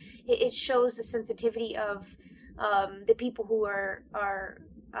 and it shows the sensitivity of the people who are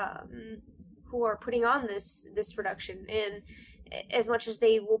putting on this production. And as much as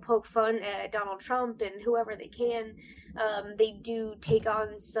they will poke fun at Donald Trump and whoever they can, they do take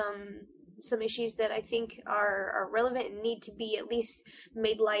on some issues that I think are relevant and need to be at least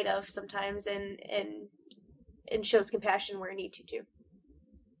made light of sometimes, and shows compassion where it need to.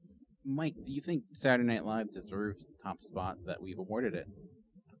 Mike, do you think Saturday Night Live deserves the top spot that we've awarded it?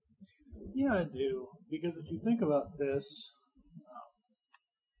 Yeah, I do. Because if you think about this,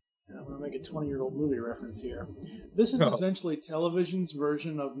 and I'm going to make a 20-year-old movie reference here. This is essentially television's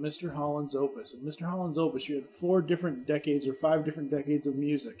version of Mr. Holland's Opus. In Mr. Holland's Opus, you had 4 different decades or 5 different decades of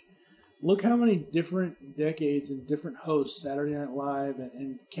music. Look how many different decades and different hosts Saturday Night Live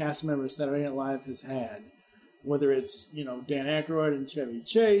and cast members Saturday Night Live has had. Whether it's, Dan Aykroyd and Chevy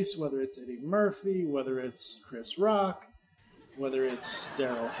Chase, whether it's Eddie Murphy, whether it's Chris Rock, whether it's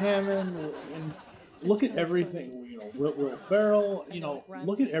Daryl Hammond, and look at everything, Will Ferrell,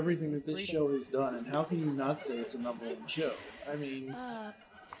 look at everything that this show has done, and how can you not say it's a number one show? I mean,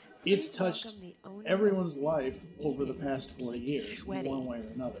 it's touched everyone's life over the past 40 years, in one way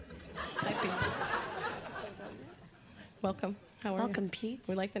or another. Welcome. How are you? Welcome, Pete.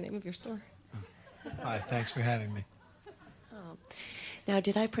 We like the name of your store. Hi, thanks for having me. Oh. Now,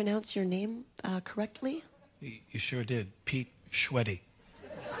 did I pronounce your name correctly? You sure did. Pete Schweddy.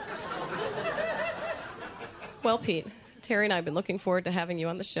 Well, Pete, Terry and I have been looking forward to having you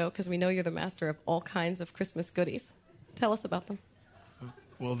on the show because we know you're the master of all kinds of Christmas goodies. Tell us about them.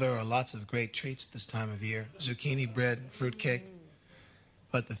 Well, there are lots of great treats this time of year. Zucchini bread, fruitcake.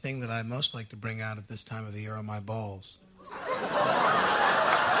 But the thing that I most like to bring out at this time of the year are my balls.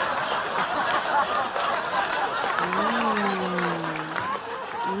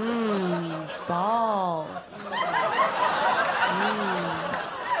 Balls.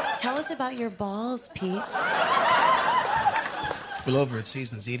 Tell us about your balls, Pete. Well, over at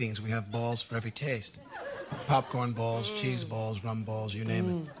Seasons Eatings, we have balls for every taste. Popcorn balls, cheese balls, rum balls, you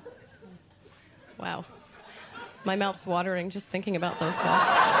name it. Wow. My mouth's watering just thinking about those balls.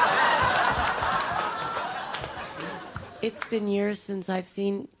 It's been years since I've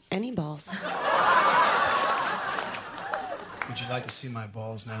seen any balls. Would you like to see my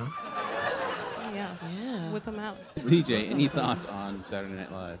balls now? Yeah. Whip them out. DJ, any thoughts on Saturday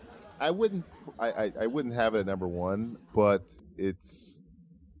Night Live? I wouldn't have it at number one, but it's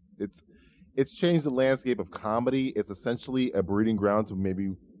changed the landscape of comedy. It's essentially a breeding ground to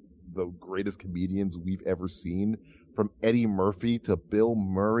maybe the greatest comedians we've ever seen, from Eddie Murphy to Bill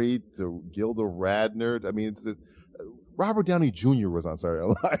Murray to Gilda Radner. I mean, Robert Downey Jr. was on Saturday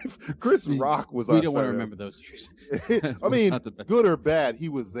Night Live. Chris Rock was on Saturday. We don't want to remember those years. I mean, good or bad, he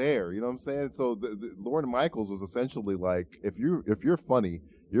was there. You know what I'm saying? So Lorne Michaels was essentially like, if you're funny,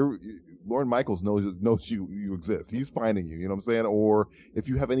 Lorne Michaels knows you exist. He's finding you. You know what I'm saying? Or if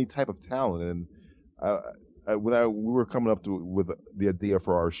you have any type of talent. And when we were coming up with the idea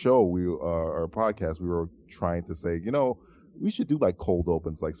for our show, our podcast, we were trying to say, we should do like cold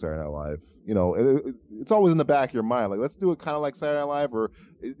opens like Saturday Night Live. It's always in the back of your mind. Like, let's do it kind of like Saturday Night Live, or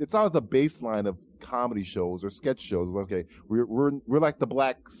it's always the baseline of comedy shows or sketch shows. It's okay, we're like the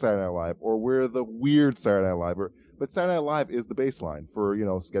black Saturday Night Live, or we're the weird Saturday Night Live. But Saturday Night Live is the baseline for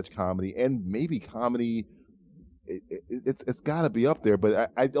sketch comedy and maybe comedy. It's got to be up there,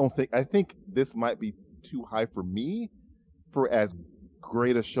 but I think this might be too high for me for as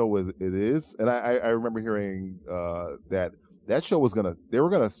great a show as it is. And I remember hearing that show they were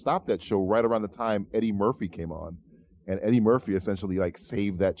gonna stop that show right around the time Eddie Murphy came on, and Eddie Murphy essentially like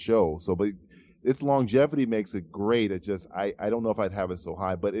saved that show. So, but its longevity makes it great. It just I don't know if I'd have it so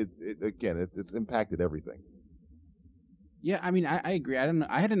high, but it's impacted everything. Yeah, I mean, I agree. I don't know.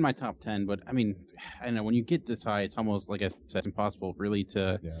 I had it in my top 10, but I mean, I don't know, when you get this high, it's almost like I said, it's impossible really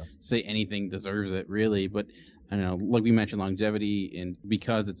to say anything deserves it, really. But I don't know, like we mentioned, longevity, and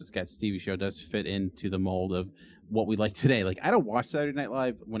because it's a sketch TV show, does fit into the mold of what we like today. Like, I don't watch Saturday Night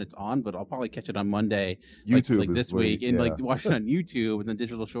Live when it's on, but I'll probably catch it on Monday, YouTube like this week, and like watch it on YouTube and then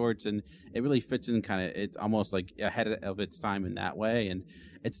digital shorts, and it really fits in kind of. It's almost like ahead of its time in that way, and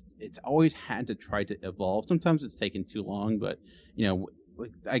it's always had to try to evolve. Sometimes it's taken too long, but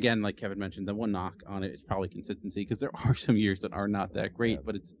like again, like Kevin mentioned, the one knock on it is probably consistency, because there are some years that are not that great.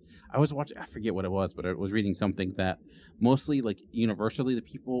 But I was watching, I forget what it was, but I was reading something that mostly, like universally, the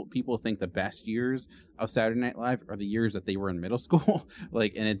people think the best years of Saturday Night Live are the years that they were in middle school.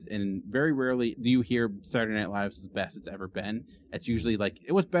 Like, and very rarely do you hear Saturday Night Live's the best it's ever been. It's usually like,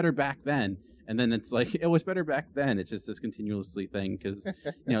 it was better back then. And then it's like, it was better back then. It's just this continuously thing, because,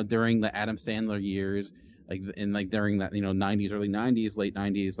 during the Adam Sandler years, during that, 90s, early 90s, late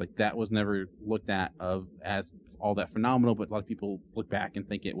 90s, like that was never looked at as all that phenomenal, but a lot of people look back and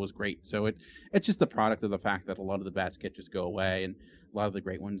think it was great. So it's just a product of the fact that a lot of the bad sketches go away, and a lot of the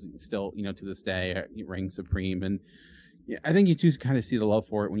great ones still, to this day, reign supreme. And yeah, I think you too kind of see the love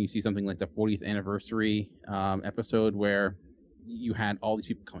for it when you see something like the 40th anniversary episode, where you had all these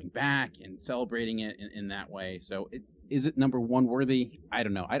people coming back and celebrating it in that way. So is it number one worthy? I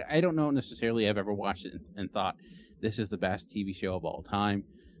don't know. I don't know necessarily. I've ever watched it and thought this is the best TV show of all time.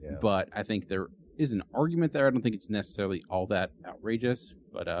 Yeah. But I think there is an argument there. I don't think it's necessarily all that outrageous,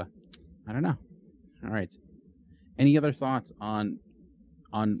 but I don't know. All right. Any other thoughts on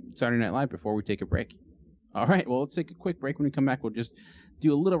Saturday Night Live before we take a break? All right. Well, let's take a quick break. When we come back, we'll just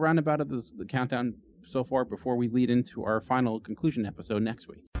do a little roundabout of the countdown so far before we lead into our final conclusion episode next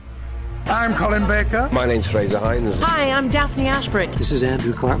week. I'm Colin Baker. My name's Fraser Hines. Hi, I'm Daphne Ashbrook. This is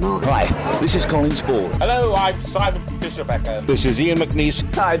Andrew Cartmel. Hi, this is Colin Spall. Hello, I'm Simon Fisher-Becker. This is Ian McNeice.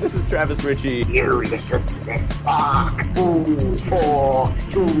 Hi, this is Travis Ritchie. You listen to this Mark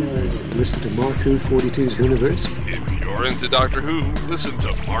 42's. Listen to Mark Who 42's Universe. If you're into Doctor Who, listen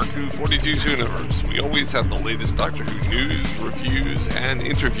to Mark Who 42's Universe. We always have the latest Doctor Who news, reviews, and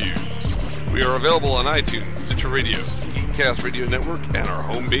interviews. We are available on iTunes, Stitcher Radio, Geekcast Radio Network, and our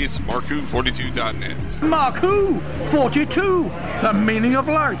home base, MarkWho42.net. Mark Who 42, the meaning of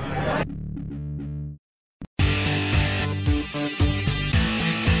life.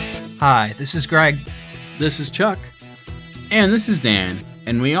 Hi, this is Greg. This is Chuck. And this is Dan.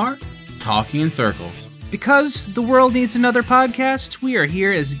 And we are Talking in Circles. Because the world needs another podcast, we are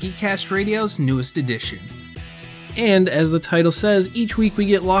here as Geekcast Radio's newest edition. And as the title says, each week we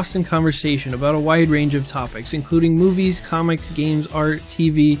get lost in conversation about a wide range of topics, including movies, comics, games, art,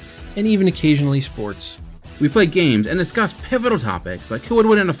 TV, and even occasionally sports. We play games and discuss pivotal topics like who would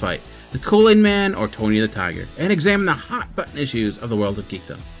win in a fight, the Kool-Aid Man or Tony the Tiger, and examine the hot-button issues of the world of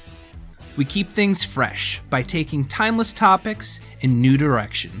geekdom. We keep things fresh by taking timeless topics in new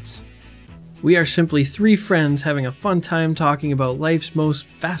directions. We are simply three friends having a fun time talking about life's most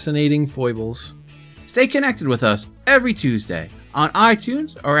fascinating foibles. Stay connected with us every Tuesday on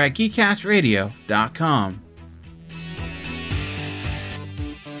iTunes or at geekcastradio.com.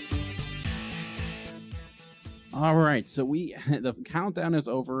 All right, so the countdown is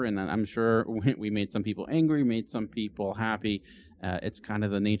over, and I'm sure we made some people angry, made some people happy. It's kind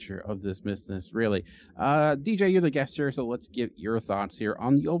of the nature of this business, really. DJ, you're the guest here, so let's get your thoughts here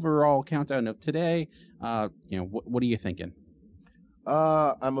on the overall countdown of today. What are you thinking?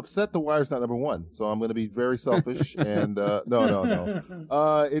 I'm upset The Wire's not number one, so I'm going to be very selfish. And no.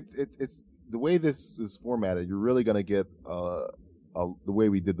 It's the way this is formatted. You're really going to get the way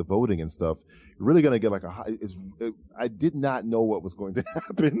we did the voting and stuff. You're really going to get like I did not know what was going to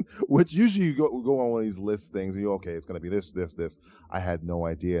happen. Which usually you go on one of these list things, and okay, it's going to be this. I had no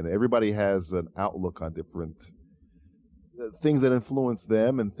idea, and everybody has an outlook on different things that influence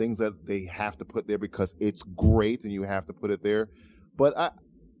them and things that they have to put there because it's great and you have to put it there. But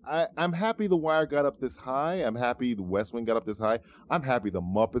I'm happy The Wire got up this high. I'm happy The West Wing got up this high. I'm happy The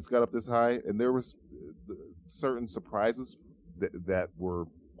Muppets got up this high. And there was certain surprises that were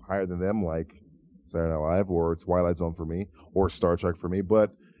higher than them, like Saturday Night Live or Twilight Zone for me, or Star Trek for me.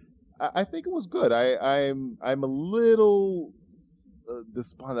 But I think it was good. I'm a little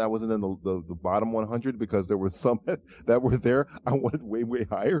despondent I wasn't in the bottom 100 because there were some that were there I wanted way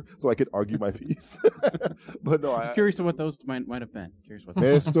higher so I could argue my piece. But no, I'm curious to what those might have been. Curious what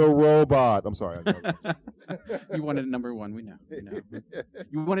Mr. Robot. I'm sorry. You wanted it number one. We know.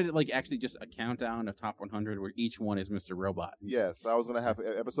 You wanted it like actually just a countdown of top 100 where each one is Mr. Robot. Yes, I was going to have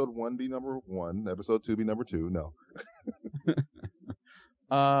episode 1 be number 1, episode 2 be number 2. No.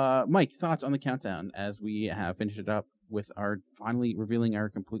 Mike, thoughts on the countdown as we have finished it up with our finally revealing our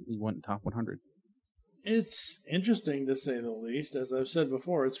completely top 100? It's interesting to say the least. As I've said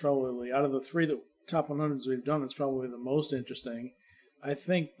before, it's probably out of the three top 100s we've done, it's probably the most interesting. I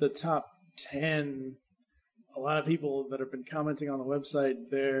think the top 10, a lot of people that have been commenting on the website,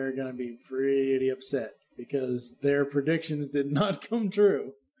 they're going to be pretty upset because their predictions did not come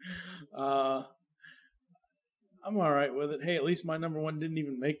true. I'm all right with it. Hey, at least my number one didn't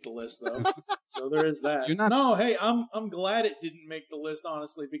even make the list, though. So there is that. No, hey, I'm glad it didn't make the list,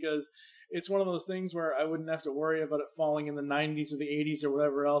 honestly, because it's one of those things where I wouldn't have to worry about it falling in the 90s or the 80s or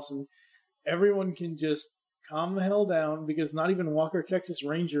whatever else, and everyone can just calm the hell down because not even Walker, Texas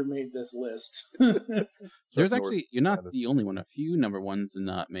Ranger made this list. There's actually, you're not the only one. A few number ones did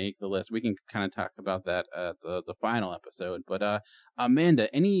not make the list. We can kind of talk about that at the final episode. But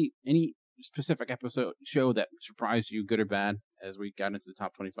Amanda, any specific episode show that surprised you, good or bad, as we got into the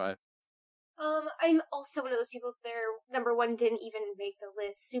top 25? I'm also one of those people. Their number one didn't even make the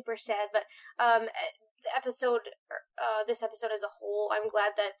list. Super sad, but the episode, this episode as a whole, I'm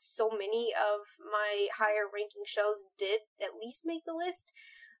glad that so many of my higher ranking shows did at least make the list.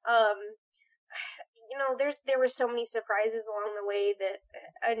 You know, there were so many surprises along the way that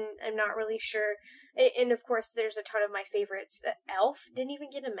I'm not really sure. And of course, there's a ton of my favorites. Elf didn't even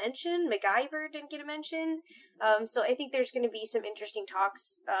get a mention. MacGyver didn't get a mention. So I think there's going to be some interesting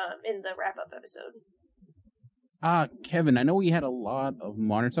talks in the wrap-up episode. Kevin, I know we had a lot of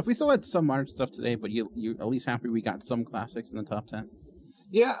modern stuff. We still had some modern stuff today, but you at least happy we got some classics in the top 10?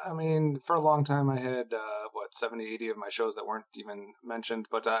 Yeah, I mean, for a long time I had, 70, 80 of my shows that weren't even mentioned,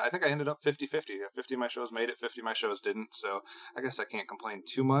 but I think I ended up 50-50. 50 of my shows made it, 50 of my shows didn't, so I guess I can't complain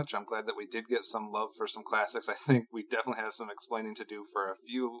too much. I'm glad that we did get some love for some classics. I think we definitely have some explaining to do for a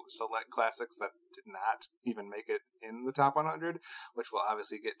few select classics that did not even make it in the top 100, which we'll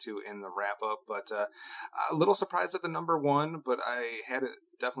obviously get to in the wrap-up, but a little surprised at the number one, but I had it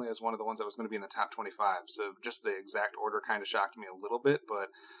definitely as one of the ones that was going to be in the top 25, so just the exact order kind of shocked me a little bit, but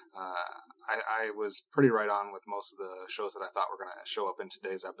I was pretty right on with most of the shows that I thought were going to show up in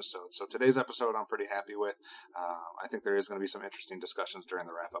today's episode. So today's episode I'm pretty happy with. I think there is going to be some interesting discussions during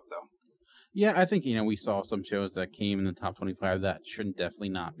the wrap-up, though. Yeah, I think, we saw some shows that came in the top 25 that should definitely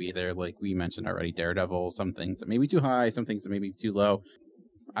not be there. Like we mentioned already, Daredevil, some things that may be too high, some things that may be too low.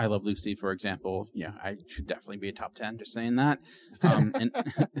 I Love Lucy, for example. Yeah, I should definitely be a top 10, just saying that. And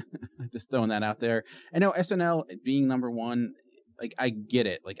just throwing that out there. I know SNL being number one, like, I get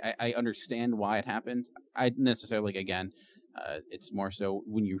it. Like, I understand why it happened. I necessarily, again, it's more so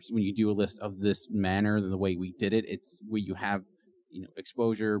when you do a list of this manner, the way we did it, it's where you have,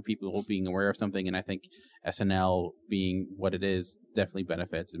 exposure, people being aware of something, and I think SNL being what it is definitely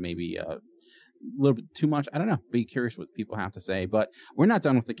benefits, and maybe a little bit too much. I don't know. Be curious what people have to say. But we're not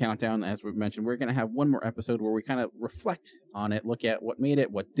done with the countdown. As we mentioned, we're going to have one more episode where we kind of reflect on it, look at what made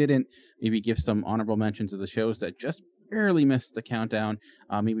it, what didn't, maybe give some honorable mentions of the shows that just barely missed the countdown,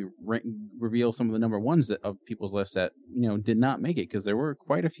 maybe reveal some of the number ones of people's lists that, did not make it, because there were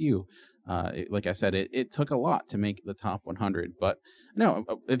quite a few. Like I said, it took a lot to make the top 100. But no,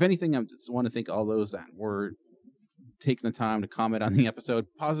 if anything, I just want to thank all those that were taking the time to comment on the episode,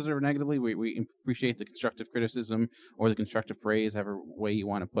 positive or negatively. We appreciate the constructive criticism or the constructive praise, however way you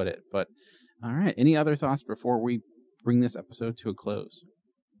want to put it. But all right, any other thoughts before we bring this episode to a close?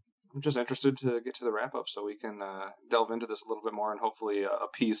 I'm just interested to get to the wrap-up so we can delve into this a little bit more and hopefully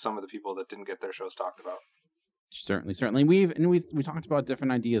appease some of the people that didn't get their shows talked about. Certainly. We talked about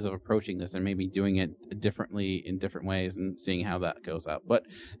different ideas of approaching this and maybe doing it differently in different ways and seeing how that goes out. But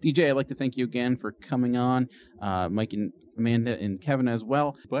DJ, I'd like to thank you again for coming on, Mike and Amanda and Kevin as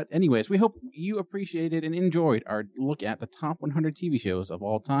well. But anyways, we hope you appreciated and enjoyed our look at the top 100 TV shows of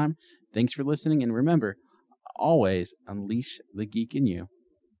all time. Thanks for listening, and remember, always unleash the geek in you.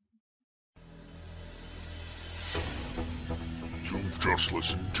 You've just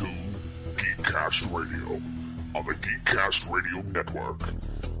listened to Geekcast Radio on the Geekcast Radio Network.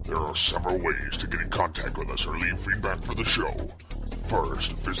 There are several ways to get in contact with us or leave feedback for the show.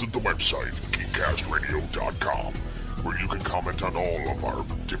 First, visit the website, geekcastradio.com, where you can comment on all of our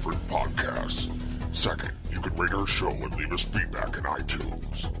different podcasts. Second, you can rate our show and leave us feedback in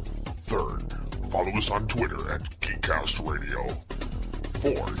iTunes. Third, follow us on Twitter at Geekcast Radio.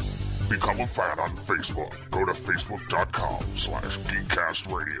 Fourth, become a fan on Facebook. Go to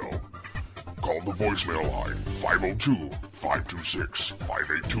facebook.com/GeekcastRadio. Call the voicemail line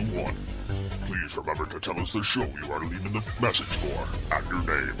 502-526-5821. Please remember to tell us the show you are leaving the message for and your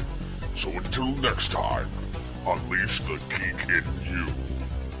name. So until next time, unleash the geek in you.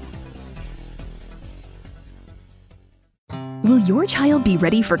 Will your child be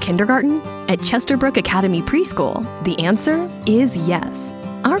ready for kindergarten? At Chesterbrook Academy Preschool, the answer is yes.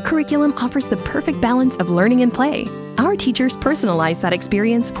 Our curriculum offers the perfect balance of learning and play. Our teachers personalize that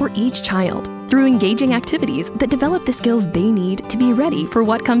experience for each child, through engaging activities that develop the skills they need to be ready for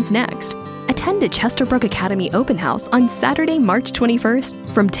what comes next. Attend a Chesterbrook Academy open house on Saturday, March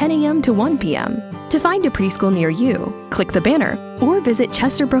 21st from 10 a.m. to 1 p.m. To find a preschool near you, click the banner or visit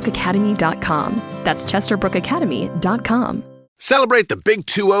ChesterbrookAcademy.com. That's ChesterbrookAcademy.com. Celebrate the big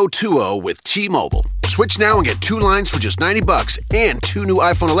 2020 with T-Mobile. Switch now and get 2 lines for just $90 and 2 new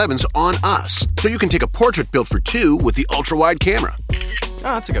iPhone 11s on us. So you can take a portrait built for 2 with the ultra-wide camera.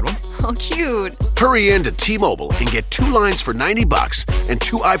 Oh, that's a good one. Oh, cute. Hurry into T-Mobile and get 2 lines for $90 and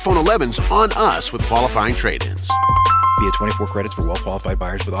 2 iPhone 11s on us with qualifying trade-ins. Via 24 credits for well-qualified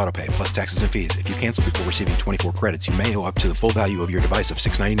buyers with AutoPay, plus taxes and fees. If you cancel before receiving 24 credits, you may owe up to the full value of your device of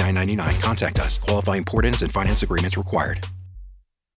 $699.99. Contact us. Qualifying port-ins and finance agreements required.